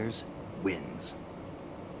 Who dares, wins.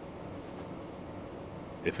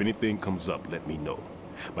 If anything comes up, let me know.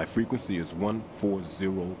 My frequency is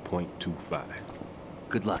 140.25.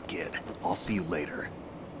 Good luck, kid. I'll see you later.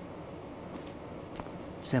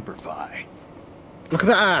 Semper Fi. Look at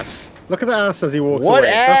the ass. Look at the ass as he walks What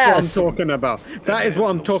away. ass? That's what I'm talking about. That is what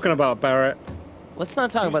I'm talking about, Barrett. Let's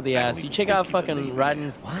not talk about the ass. You check out fucking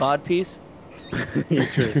Raiden's cod piece. You know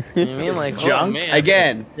what I mean? Like, Junk. oh, man.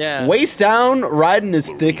 Again, Yeah. waist down, Raiden is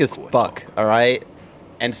thick as fuck, alright?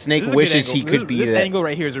 And Snake This is a good wishes angle. he could be This that. angle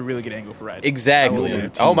right here is a really good angle for Raiden. Exactly.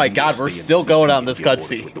 Oh my god, we're still going on this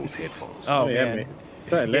cutscene. Oh, man.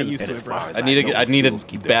 Get used to it, bro. I need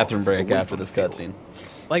a bathroom break after this cutscene.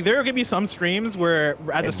 Like, there are gonna be some streams where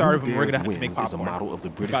at the start of them we're gonna have to make popcorn.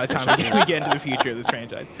 By the time we get into the future of this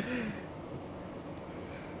franchise.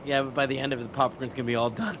 Yeah, but by the end of it, the popcorn's gonna be all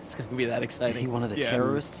done. It's gonna be that exciting. Is he one of the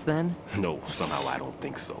terrorists then? No, somehow I don't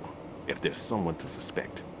think so. If there's someone to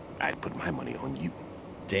suspect, I'd put my money on you.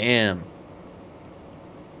 Damn.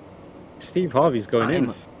 Steve Harvey's going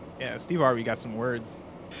in. Yeah, Steve Harvey got some words.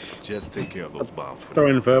 Just take care of those bombs for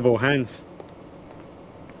Throwing verbal hands.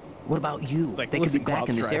 What about you? Like, They could be listen, back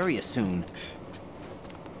in this Cloud area soon.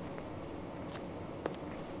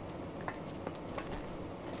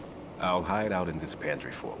 I'll hide out in this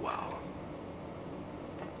pantry for a while.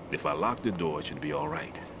 If I lock the door, it should be all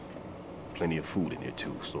right. Plenty of food in here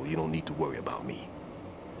too, so you don't need to worry about me.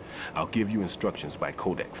 I'll give you instructions by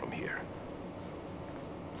codec from here.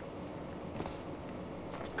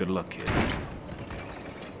 Good luck, kid.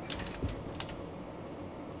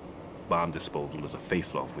 Bomb disposal is a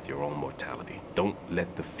face-off with your own mortality. Don't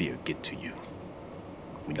let the fear get to you.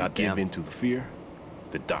 When you give in to the fear,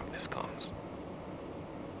 the darkness comes.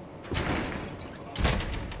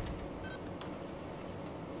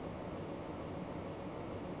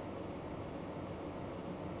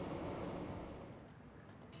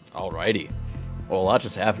 Alrighty. Well, a lot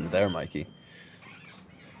just happened there, Mikey.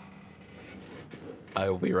 I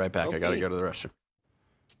will be right back. I gotta go to the restroom.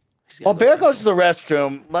 While Bear goes to the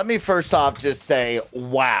restroom, let me first off just say,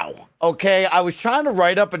 wow. Okay, I was trying to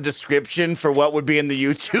write up a description for what would be in the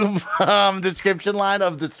YouTube description line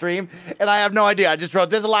of the stream, and I have no idea. I just wrote,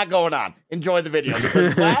 there's a lot going on. Enjoy the video.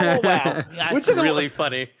 Because, wow, oh, wow. That's really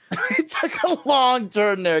funny. It took a long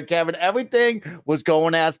turn there, Kevin. Everything was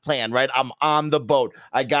going as planned, right? I'm on the boat.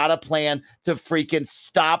 I got a plan to freaking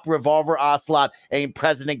stop Revolver Ocelot and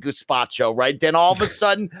President Guspacho, right? Then all of a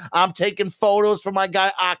sudden, I'm taking photos for my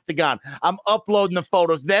guy Octagon. I'm uploading the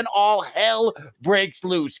photos. Then all hell breaks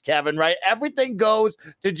loose, Kevin, right? Everything goes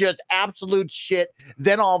to just absolute shit.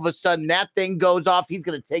 Then all of a sudden, that thing goes off. He's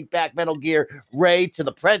going to take back Metal Gear Ray to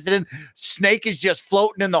the president. Snake is just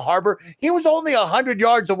floating in the harbor. He was only 100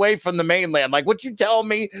 yards away from the mainland. Like, what you tell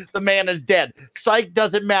me the man is dead? Psych,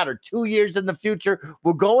 doesn't matter. 2 years in the future,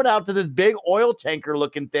 we're going out to this big oil tanker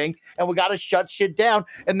looking thing, and we got to shut shit down.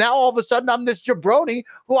 And now all of a sudden, I'm this jabroni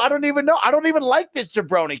who I don't even know. I don't even like this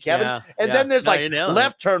jabroni, Kevin. Then there's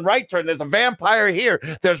left turn, right turn. There's a vampire here.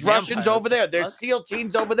 There's Russians over there. There's SEAL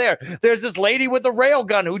teams over there. There's this lady with a rail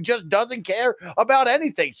gun who just doesn't care about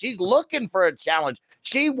anything. She's looking for a challenge.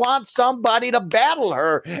 She wants somebody to battle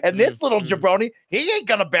her. And this little jabroni, he ain't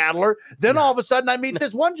gonna battle her. Then all of a sudden I meet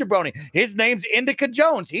this one jabroni. His name's Indica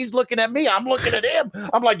Jones. He's looking at me. I'm looking at him.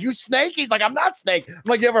 I'm like, you Snake? He's like, I'm not Snake. I'm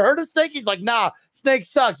like, you ever heard of Snake? He's like, nah, Snake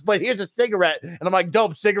sucks, but here's a cigarette. And I'm like,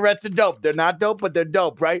 dope, cigarettes are dope. They're not dope, but they're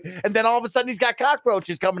dope, right? And then all of a sudden he's got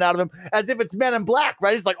cockroaches coming out of him as if it's Men in Black,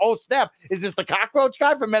 right? He's like, oh snap, is this the cockroach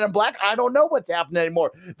guy from Men in Black? I don't know what's happening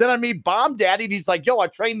anymore. Then I meet Bomb Daddy, and he's like, yo, I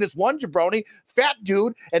trained this one jabroni, fat dude,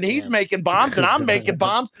 and he's making bombs, and I'm making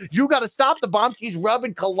bombs. You got to stop the bombs. He's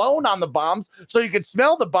rubbing cologne on the bombs so you can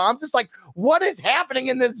smell the bombs. It's like, what is happening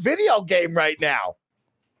in this video game right now?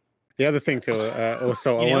 The other thing to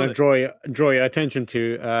also, I want to draw your attention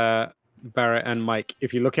to Barrett and Mike.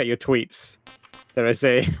 If you look at your tweets, there is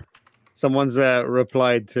someone's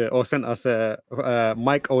replied to or sent us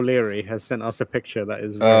Mike O'Leary has sent us a picture that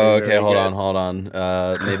is very, very hold good.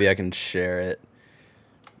 on. Maybe I can share it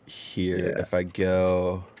here if I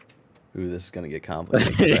go. Ooh, this is gonna get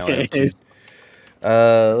complicated. I only have two.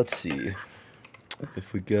 Let's see.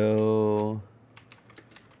 If we go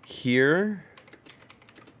here,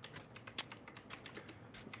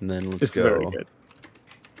 and then let's go. Very good.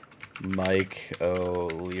 Mike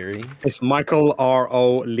O'Leary. It's Michael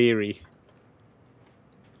R.O. Leary.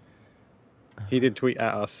 He did tweet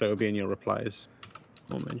at us, so it'll be in your replies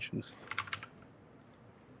or mentions.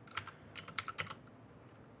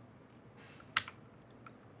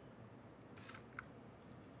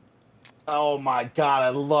 Oh my god, I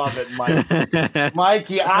love it, Mike.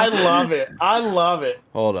 Mikey, I love it. I love it.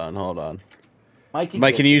 Hold on. Mikey,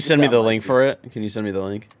 Mike, can you send me the link for it? Can you send me the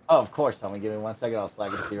link? Oh, of course. Tell me. Give me 1 second. I'll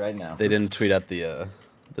slide it to you right now. They didn't tweet out the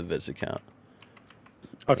Viz account.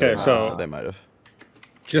 Okay, so they might have.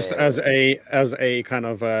 Just as a kind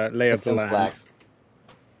of lay of the land.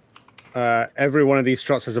 Every one of these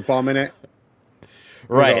struts has a bomb in it.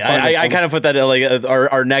 Right. I kind of put that like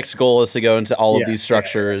our next goal is to go into all of these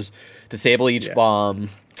structures, disable each bomb.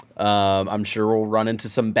 I'm sure we'll run into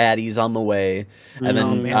some baddies on the way, and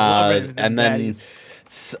then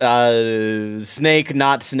Snake,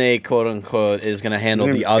 not Snake, quote unquote, is gonna handle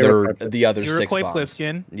the other six bombs.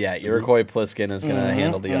 Pliskin. Yeah, Iroquois Pliskin is gonna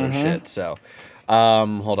handle the other shit. So,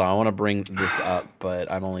 hold on, I want to bring this up,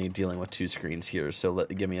 but I'm only dealing with 2 screens here, so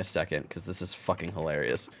give me a second because this is fucking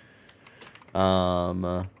hilarious.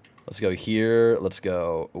 Let's go here. Let's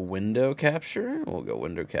go window capture. We'll go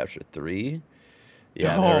window capture 3.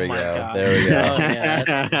 Yeah, there we go. God. There we go. Oh, yeah,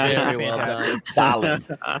 that's very well done.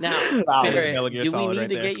 Solid. Now, Barrett, do we need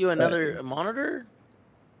to there. get you another monitor?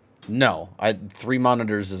 No, 3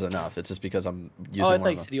 monitors is enough. It's just because I'm using I one thought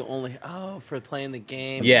of you said you only for playing the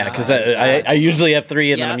game. Yeah, because I usually have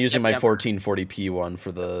 3, and then I'm using my 1440p one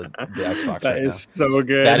for the Xbox. That is so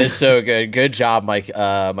good. That is so good. Good job, Mikey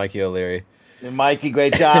O'Leary. Mikey,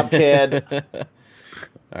 great job, kid.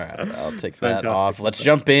 All right, I'll take that off. Let's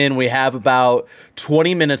jump in. We have about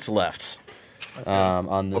 20 minutes left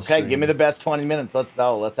on this. Okay, give me the best 20 minutes. Let's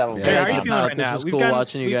go. Let's have a Hey, how are you feeling right now? This was cool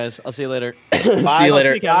watching you guys. I'll see you later. See you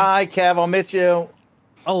later. Bye, Kev. I'll miss you.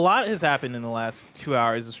 A lot has happened in the last 2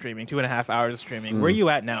 hours of streaming, 2.5 hours of streaming. Where are you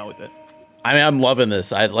at now with it? I mean, I'm loving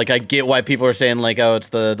this. I get why people are saying like, oh, it's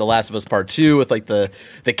the Last of Us Part 2 with like the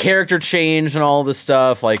character change and all this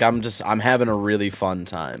stuff. Like, I'm having a really fun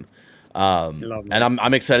time. And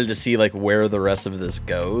I'm excited to see like where the rest of this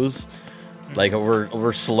goes. Like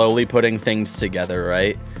we're slowly putting things together,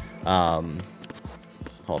 right?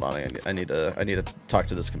 Hold on, I need to talk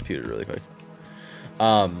to this computer really quick.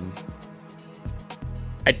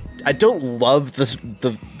 I don't love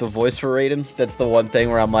the voice for Raiden. That's the one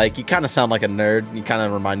thing where I'm like, you kind of sound like a nerd. You kind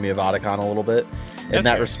of remind me of Otacon a little bit in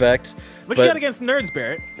that respect. What you got against nerds,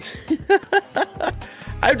 Barrett?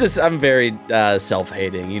 I'm very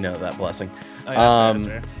self-hating, you know that blessing. Oh, yeah, that's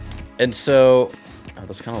fair. And so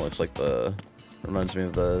this kind of looks like reminds me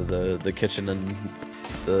of the kitchen and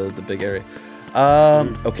the big area.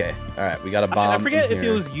 Okay, all right, we got a bomb. I forget if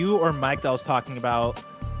it was you or Mike that was talking about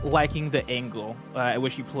liking the angle at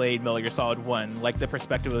which you played Metal Gear Solid 1, like the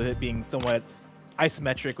perspective of it being somewhat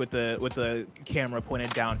isometric with the camera pointed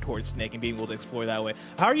down towards Snake and being able to explore that way.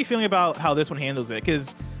 How are you feeling about how this one handles it?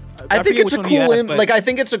 Because I think it's a cool, I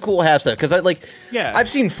think it's a cool half set because I've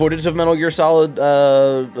seen footage of Metal Gear Solid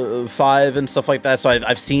 5 and stuff like that, so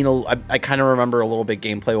I've seen I kind of remember a little bit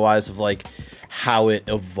gameplay wise of like how it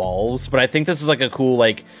evolves, but I think this is like a cool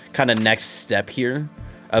like kind of next step here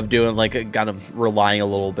of doing like a kind of relying a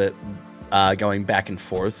little bit going back and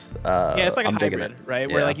forth. Yeah, it's like a hybrid, right?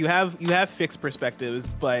 Yeah. Where like you have fixed perspectives,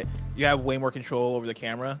 but you have way more control over the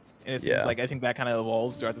camera. And it seems like I think that kind of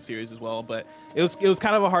evolves throughout the series as well. But it was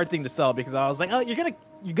kind of a hard thing to sell because I was like, oh, you're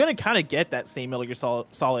gonna kind of get that same Metal Gear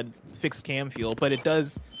Solid fixed cam feel, but it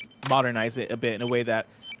does modernize it a bit in a way that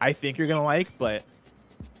I think you're gonna like. But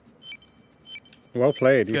well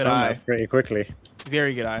played. You good found eye. that pretty quickly.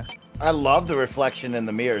 Very good eye. I love the reflection in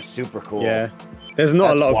the mirror. Super cool. Yeah. There's not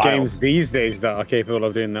That's a lot of wild. games these days that are capable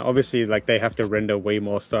of doing that. Obviously, like they have to render way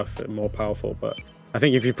more stuff, more powerful. But I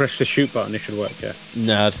think if you press the shoot button, it should work. Yeah.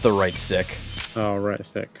 No, it's the right stick. Oh, right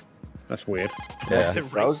stick. That's weird. Yeah.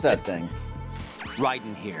 Froze that thing.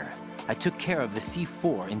 Raiden here. I took care of the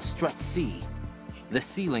C4 in Strut C. The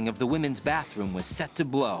ceiling of the women's bathroom was set to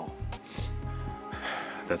blow.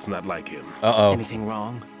 That's not like him. Uh-oh. Anything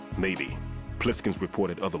wrong? Maybe. Pliskin's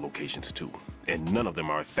reported other locations too, and none of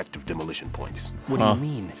them are effective demolition points. What do you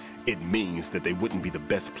mean? It means that they wouldn't be the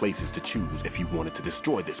best places to choose if you wanted to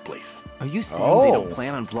destroy this place. Are you saying they don't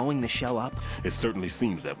plan on blowing the shell up? It certainly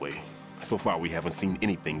seems that way. So far, we haven't seen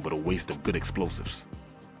anything but a waste of good explosives.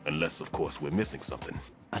 Unless, of course, we're missing something.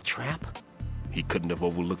 A trap? He couldn't have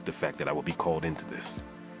overlooked the fact that I would be called into this.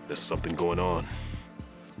 There's something going on.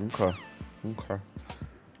 Okay.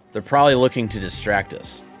 They're probably looking to distract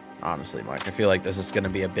us. Honestly, Mike, I feel like this is going to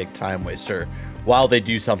be a big time waster while they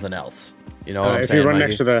do something else. You know what I'm if saying? you run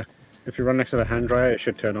Mikey? if you run next to the hand dryer, it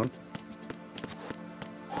should turn on.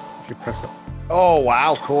 If you press it. Oh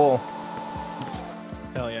wow, cool.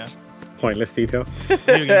 Hell yeah. Pointless detail.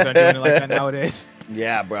 Video games aren't doing it like that nowadays.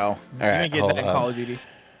 Yeah, bro. All right, you ain't get that in Call of Duty.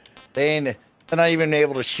 They They're not even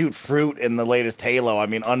able to shoot fruit in the latest Halo. I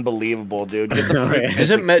mean, unbelievable, dude. Get the fruit Does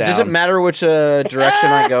it matter which direction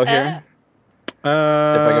I go here? If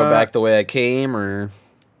I go back the way I came, or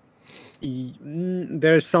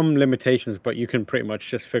there's some limitations, but you can pretty much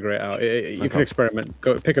just figure it out. You can experiment.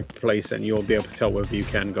 Go pick a place, and you'll be able to tell whether you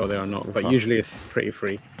can go there or not. But usually, it's pretty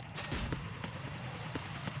free.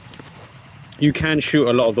 You can shoot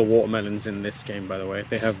a lot of the watermelons in this game, by the way.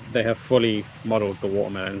 They have fully modeled the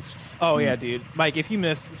watermelons. Oh yeah, dude. Mike, if you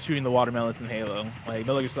miss shooting the watermelons in Halo, like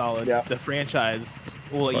Metal Gear Solid, the franchise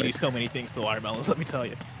will let you do so many things to the watermelons, let me tell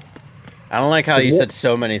you. I don't like how you said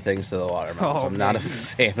so many things to the watermelons. Oh, I'm not a man.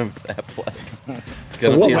 fan of that place.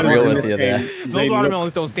 Gonna be real with you there. Those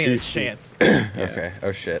watermelons don't stand a chance. Okay.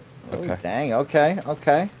 Oh shit. Okay. Oh, dang. Okay.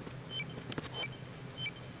 Okay.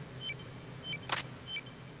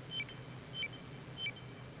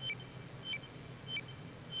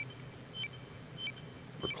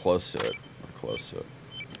 We're close to it. We're close to it.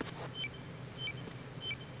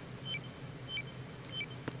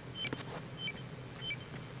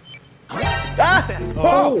 Ah!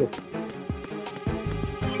 Oh!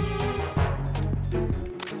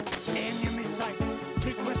 Enemy sight.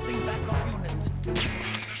 Requesting backup unit.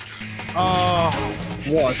 Oh,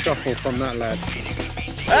 what a shuffle from that lad.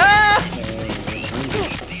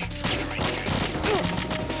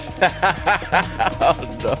 Oh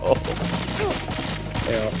no.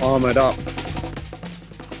 They're armored up.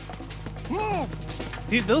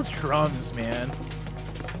 Dude, those drums, man.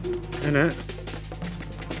 Innit?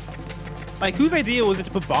 Like, whose idea was it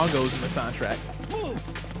to put bongos in the soundtrack?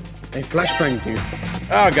 They flashbanged you.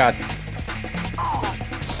 Oh god.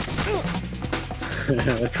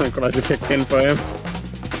 The tranquilizer kicked in for him.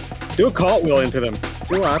 Do a cartwheel into them.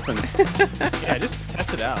 See what happens. Yeah, just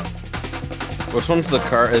test it out. Which one's the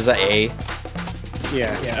car? Is that A?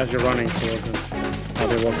 Yeah, as you're running towards them. How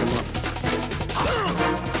they woke him up.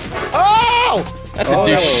 Oh! That didn't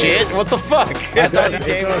do shit. What the fuck? I thought you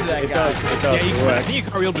gave us that guy. Yeah, I think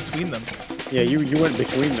you cartwheeled between them. Yeah, you went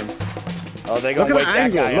between them. Oh, they Look gonna at wake that that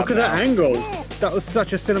angle. guy Look up at that now. angle. That was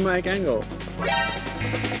such a cinematic angle.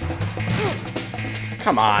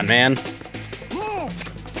 Come on, man.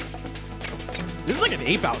 This is like an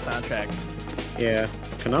Ape Out soundtrack. Yeah,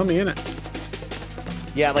 Konami in it.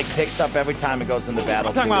 Yeah, it, like picks up every time it goes into battle.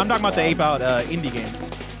 I'm talking about the Ape Out indie game.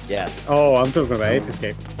 Yes. Oh, I'm talking about Ape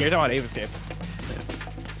Escape. You're talking about Ape Escape.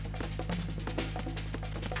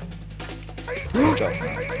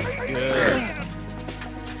 Yeah.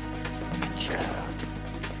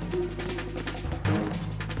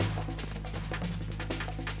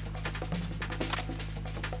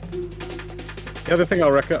 The other thing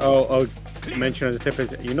I'll mention as a tip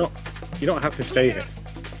is you don't have to stay here.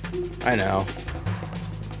 I know.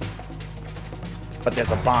 But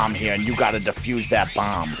there's a bomb here, and you gotta defuse that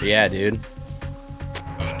bomb. Yeah, dude.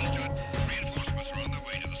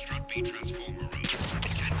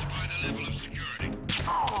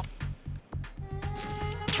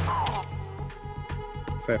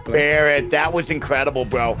 Barrett, that was incredible,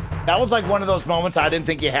 bro. That was like one of those moments I didn't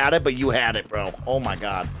think you had it, but you had it, bro. Oh my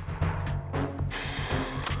god.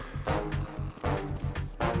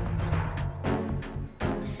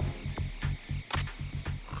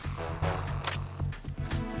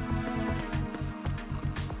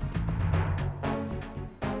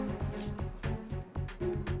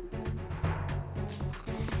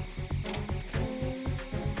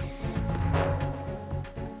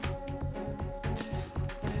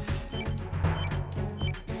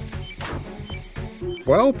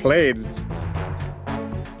 Well played.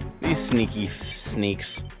 These sneaky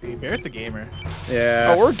sneaks. Barrett's a gamer.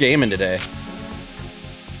 Yeah. Oh, we're gaming today.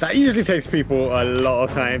 That usually takes people a lot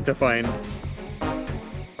of time to find.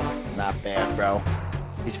 Not bad, bro.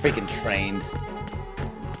 He's freaking trained.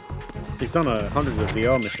 He's done hundreds of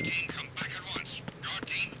VR missions.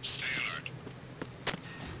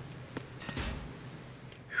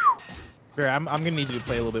 Barrett, I'm gonna need you to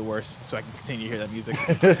play a little bit worse so I can continue to hear that music.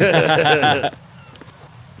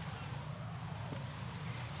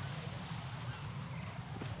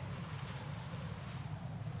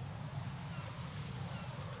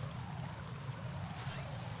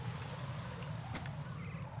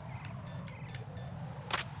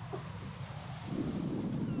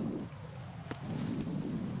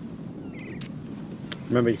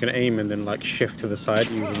 Remember, you can aim and then like shift to the side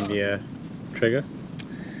using the trigger.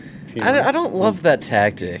 I don't love that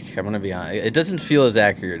tactic. I'm gonna be honest. It doesn't feel as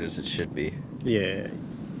accurate as it should be. Yeah,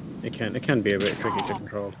 it can be a bit tricky to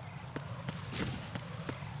control.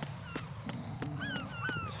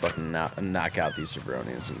 Let's fucking knock out these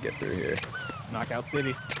jabronis and get through here. Knockout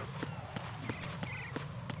City.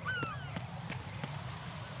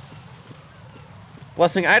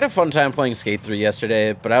 Blessing, I had a fun time playing Skate 3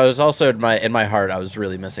 yesterday, but I was also in my heart I was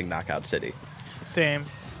really missing Knockout City. Same.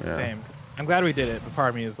 Yeah. Same. I'm glad we did it, but part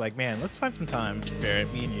of me is like, man, let's find some time,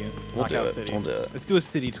 Barrett, me and you. We'll do Knockout it. City. We'll do it. Let's do a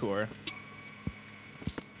city tour.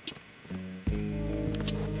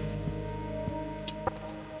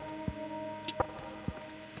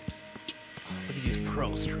 Look at these pro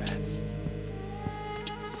strats.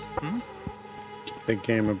 Big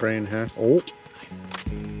game of brain here. Oh.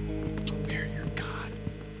 Barrett, you're God.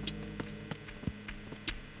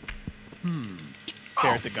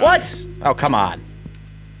 Barrett the God. What? Oh, come on.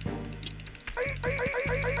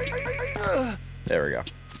 There we go.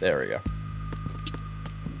 There we go.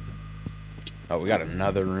 Oh, we got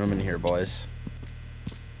another room in here, boys.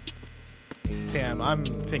 Tam, I'm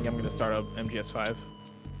thinking I'm gonna start up MGS5.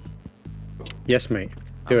 Yes, mate.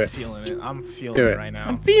 Do I'm it. feeling it. I'm feeling Do it it. right now.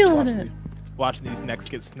 I'm feeling it. Watching these necks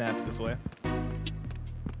get snapped this way.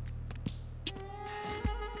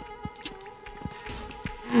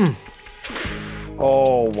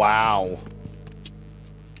 Oh, wow.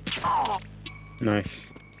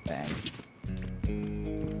 Nice. Bang.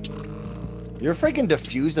 You're freaking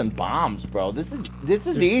defusing bombs, bro. This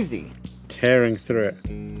is easy. Tearing through it.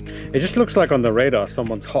 It just looks like on the radar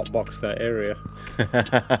someone's hotboxed that area.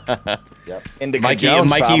 Yep. Indica Mikey, Jones,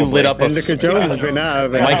 Mikey probably. lit up a Indica Jones has been out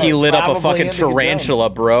of it. Mikey lit up a Probably fucking Indica tarantula,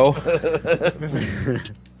 bro.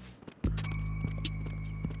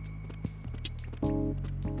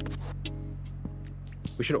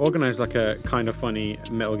 We should organize like a kind of funny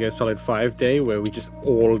Metal Gear Solid 5 day where we just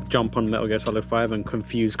all jump on Metal Gear Solid 5 and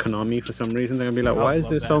confuse Konami for some reason. They're gonna be like, why is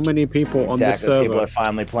there so many people on this server? People are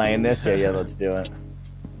finally playing this. Yeah, let's do it.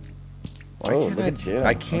 Why Oh, can't look at you.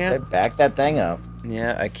 I can't Okay, back that thing up.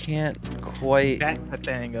 Yeah, I can't quite. Back that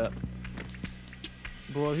thing up.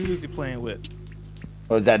 Boy, who was he playing with?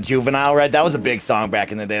 Was that Juvenile, right? That was a big song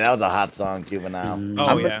back in the day. That was a hot song, Juvenile.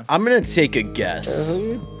 Oh, yeah. I'm gonna take a guess. Who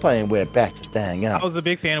you playing with? Back the thing I up. was a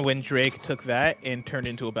big fan when Drake took that and turned it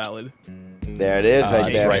into a ballad. There it is, right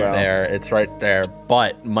It's there, right bro. there. It's right there.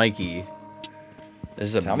 But Mikey,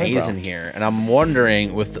 this is Tell me, amazing bro. here, and I'm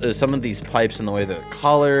wondering with some of these pipes and the way they're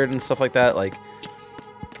colored and stuff like that. Like,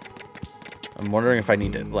 I'm wondering if I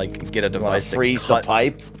need to like get a You wanna device to freeze the cut.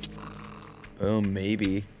 pipe? Oh,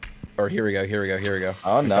 maybe. Or here we go. Here we go. Here we go.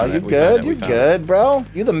 Oh We no, found you it, we found good? it, You we found it. good, bro?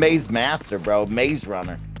 You the maze master, bro. Maze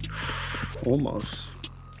runner. Almost.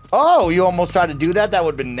 Oh, you almost tried to do that? That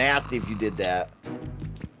would have been nasty if you did that.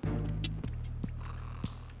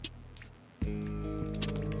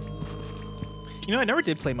 You know, I never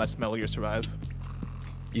did play much Metal Gear Survive.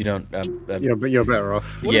 You don't. Yeah, but you're better off.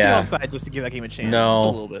 What if Yeah. you outside just to give that game a chance? No. Just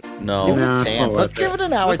a little bit. No. Give it Nah, a it's chance. not Let's worth give it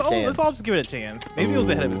an hour Let's chance. all just give it a chance. Maybe it was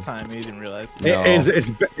ahead of its time. Maybe you didn't realize. No.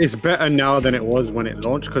 It's better now than it was when it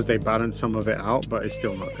launched because they balanced some of it out, but it's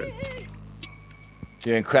still not good.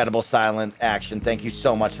 Your incredible silent action. Thank you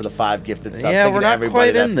so much for the 5 gifted subs. Yeah, Thank we're you to not everybody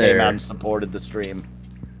quite that's in came there. out and supported the stream.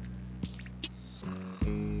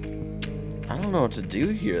 I don't know what to do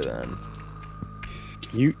here then.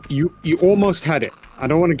 You almost had it. I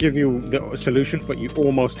don't want to give you the solution, but you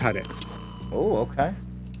almost had it. Oh, okay.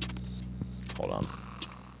 Hold on.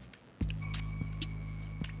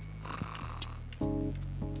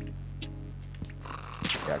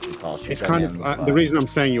 Yeah, good call. Shoot It's that kind man of in the the butt. reason I'm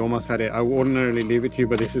saying you almost had it. I would ordinarily leave it to you,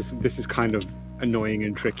 but this is kind of annoying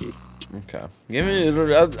and tricky. Okay. Give me.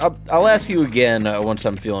 I'll ask you again once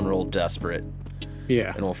I'm feeling real desperate.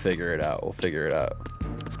 Yeah. And we'll figure it out. We'll figure it out.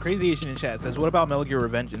 Crazy Asian in chat says, "What about Metal Gear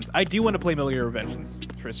Revengeance?" I do want to play Metal Gear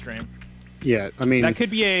Revengeance for a stream. Yeah, I mean That could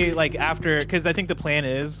be a like after, because I think the plan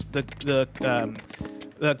is the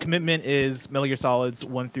commitment is Metal Gear Solids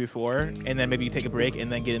 1 through 4, and then maybe you take a break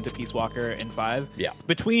and then get into Peace Walker and 5. Yeah.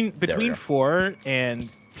 Between go. 4 and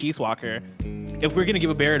Peace Walker, if we're gonna give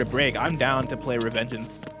a Barrett a break, I'm down to play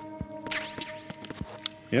Revengeance.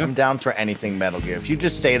 Yeah. I'm down for anything Metal Gear. If you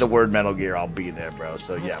just say the word Metal Gear, I'll be there, bro.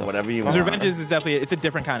 So yeah, whatever you want. Revengeance is definitely it's a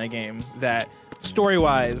different kind of game that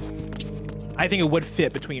story-wise, I think it would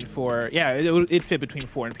fit between 4. Yeah, it'd fit between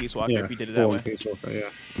 4 and Peace Walker yeah, if you did it that 4 way. and Peace Walker, yeah.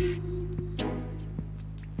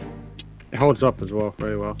 It holds up as well,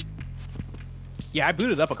 very well. Yeah, I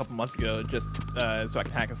booted up a couple months ago just so I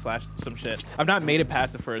can hack and slash some shit. I've not made it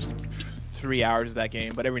past the first 3 hours of that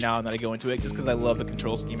game, but every now and then I go into it just because I love the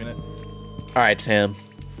control scheme in it. All right, Sam.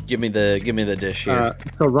 Give me the dish here.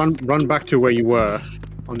 So run back to where you were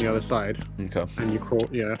on the other side. Okay. And you crawl,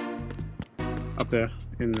 yeah, up there,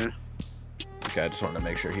 in there. Okay, I just wanted to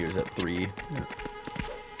make sure he was at 3. Yeah,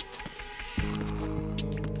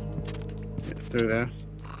 through there.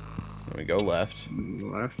 Then we go left.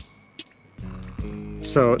 Left.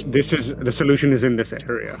 So this is the solution is in this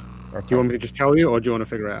area. Okay. Do you want me to just tell you, or do you want to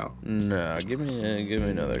figure it out? No, give me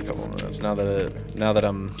another couple minutes. Now that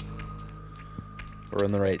we're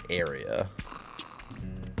in the right area.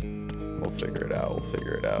 We'll figure it out. We'll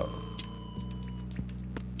figure it out.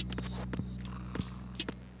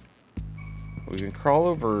 We can crawl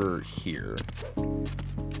over here.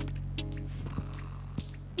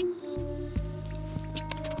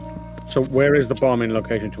 So where is the bombing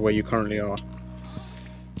location to where you currently are?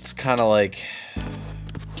 It's kind of like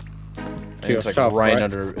it's like south, right right?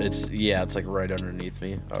 under. It's like right underneath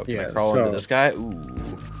me. Oh, can I Yeah, crawl so- into this guy? Ooh.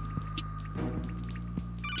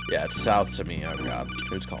 Yeah, it's south to me. Oh god,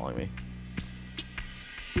 who's calling me?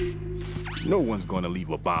 No one's going to leave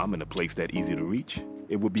a bomb in a place that easy to reach.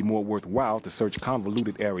 It would be more worthwhile to search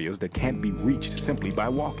convoluted areas that can't be reached simply by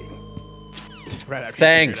walking. Right after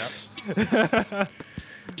Thanks.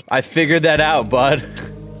 I figured that out, bud.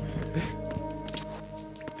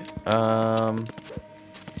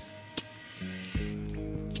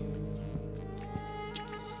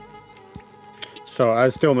 So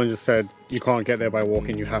as Stillman just said, you can't get there by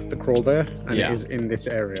walking. You have to crawl there, and Yeah. it is in this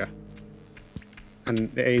area.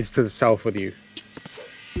 And it is to the south of you.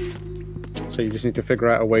 So you just need to figure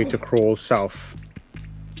out a way to crawl south.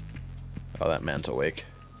 Oh, that man's awake.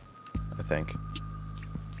 I think.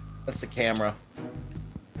 That's the camera.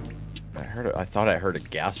 I heard it. I thought I heard a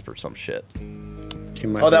gasp or some shit.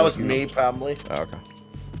 Oh, that was me, probably. Oh, okay.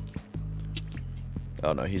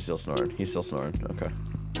 Oh no, he's still snoring. He's still snoring. Okay.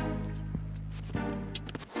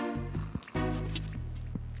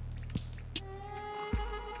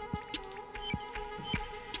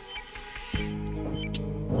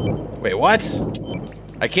 Wait, what?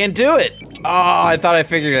 I can't do it. Oh, I thought I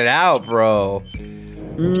figured it out, bro.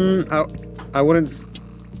 I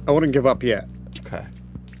wouldn't give up yet. Okay.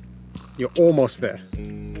 You're almost there.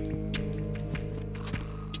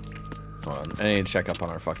 Hold on. I need to check up on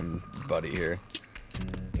our fucking buddy here.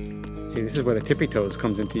 See, this is where the tippy toes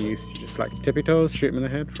comes into use. You just like tippy toes, shoot him in the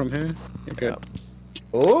head from here. You're good.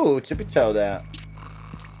 Oh, tippy toe that.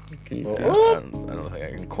 Can you see? I don't think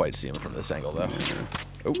I can quite see him from this angle though.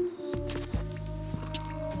 Oh.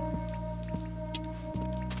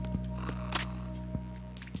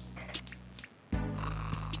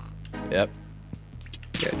 Yep.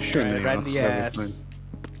 Yeah, shoot him right in the ass.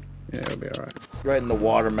 Yeah, it'll be alright. Right in the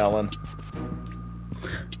watermelon.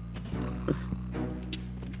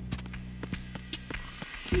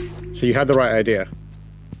 So you had the right idea.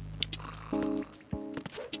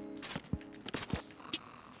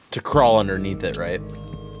 To crawl underneath it, right?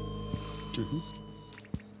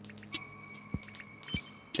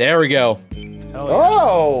 There we go.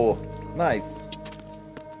 Oh, nice.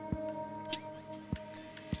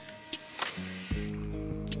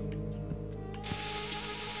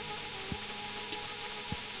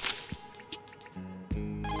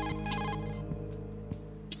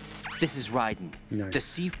 This is Raiden. Nice. The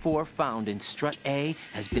C4 found in Strut A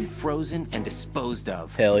has been frozen and disposed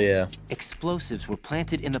of. Hell yeah. Explosives were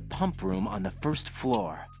planted in the pump room on the first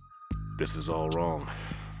floor. This is all wrong.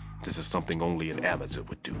 This is something only an amateur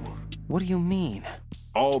would do. What do you mean?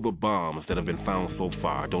 All the bombs that have been found so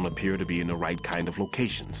far don't appear to be in the right kind of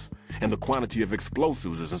locations. And the quantity of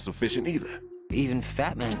explosives isn't sufficient either. Even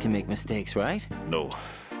Fat Man can make mistakes, right? No,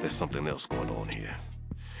 there's something else going on here.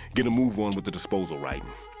 Get a move on with the disposal, Raiden.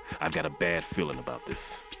 I've got a bad feeling about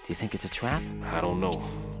this. Do you think it's a trap? I don't know,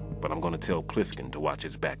 but I'm gonna tell Pliskin to watch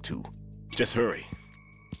his back too. Just hurry.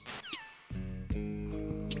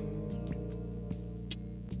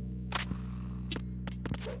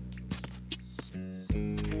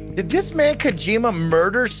 Did this man Kojima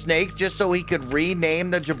murder Snake just so he could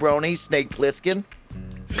rename the jabroni Snake Plissken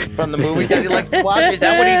from the movies that he likes to watch? Is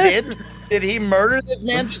that what he did? Did he murder this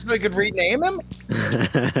man just so he could rename him?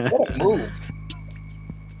 What a move.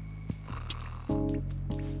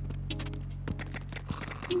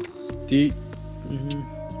 Do you...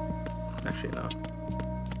 Actually, no.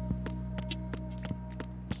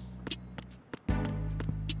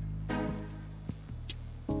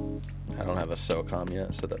 I don't have a SOCOM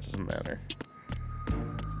yet, so that doesn't matter.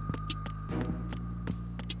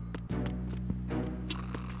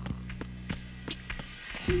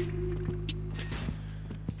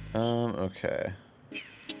 Okay.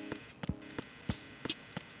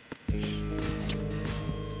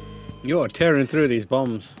 You're tearing through these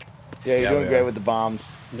bombs. Yeah, you're doing great with the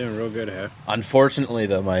bombs. You're doing real good here. Unfortunately,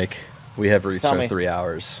 though, Mike, we have reached Tell our me. 3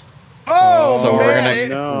 hours. Oh, so man,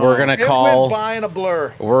 we're gonna it call. went by in a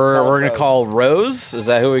blur. We're gonna call Rose. Is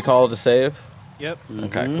that who we call to save? Yep.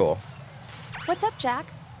 Okay, cool. What's up, Jack?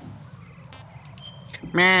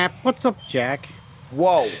 Map. What's up, Jack?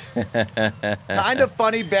 Whoa. Kind of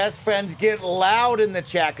funny. Best friends get loud in the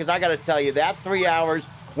chat because I got to tell you, that 3 hours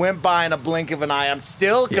went by in a blink of an eye. I'm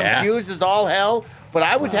still confused as all hell, but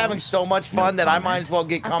I was having so much fun that I might as well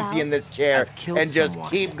get comfy in this chair and just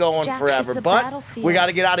keep going forever. But we got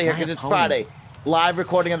to get out of here because it's Friday. Live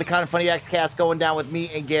recording of the Kind of Funny X-Cast going down with me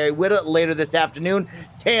and Gary Whitta later this afternoon.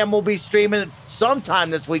 Tam will be streaming sometime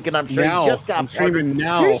this weekend. I'm sure he just got streaming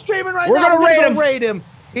now. He's streaming right now. We're gonna gonna raid him.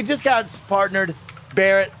 He just got partnered.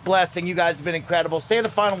 Barrett, Blessing, you guys have been incredible. Say the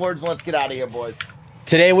final words and let's get out of here, boys.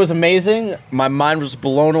 Today was amazing. My mind was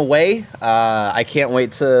blown away. I can't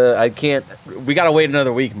wait to. We gotta wait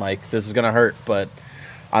another week, Mike. This is gonna hurt, but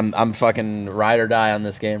I'm fucking ride or die on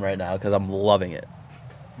this game right now because I'm loving it.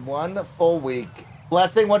 1 full week.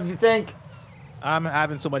 Blessing, what did you think? I'm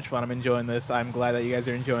having so much fun. I'm enjoying this. I'm glad that you guys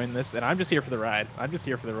are enjoying this, and I'm just here for the ride.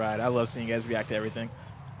 I love seeing you guys react to everything.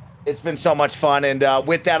 It's been so much fun, and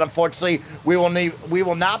with that, unfortunately, we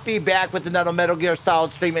will not be back with another Metal Gear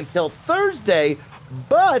Solid stream until Thursday.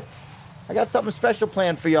 But I got something special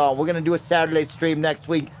planned for y'all. We're gonna do a Saturday stream next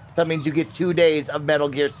week. That means you get 2 days of Metal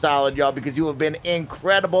Gear Solid, y'all, because you have been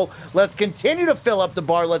incredible. Let's continue to fill up the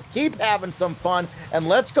bar. Let's keep having some fun, and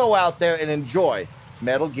let's go out there and enjoy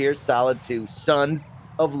Metal Gear Solid 2: Sons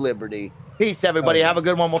of Liberty. Peace, everybody. Have a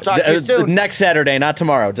good one. We'll talk to you soon. Next Saturday, not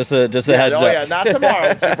tomorrow. Just a heads up. Oh, yeah, not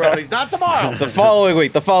tomorrow, jabronis. Not tomorrow. The following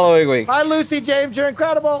week. Bye, Lucy James. You're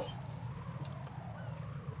incredible.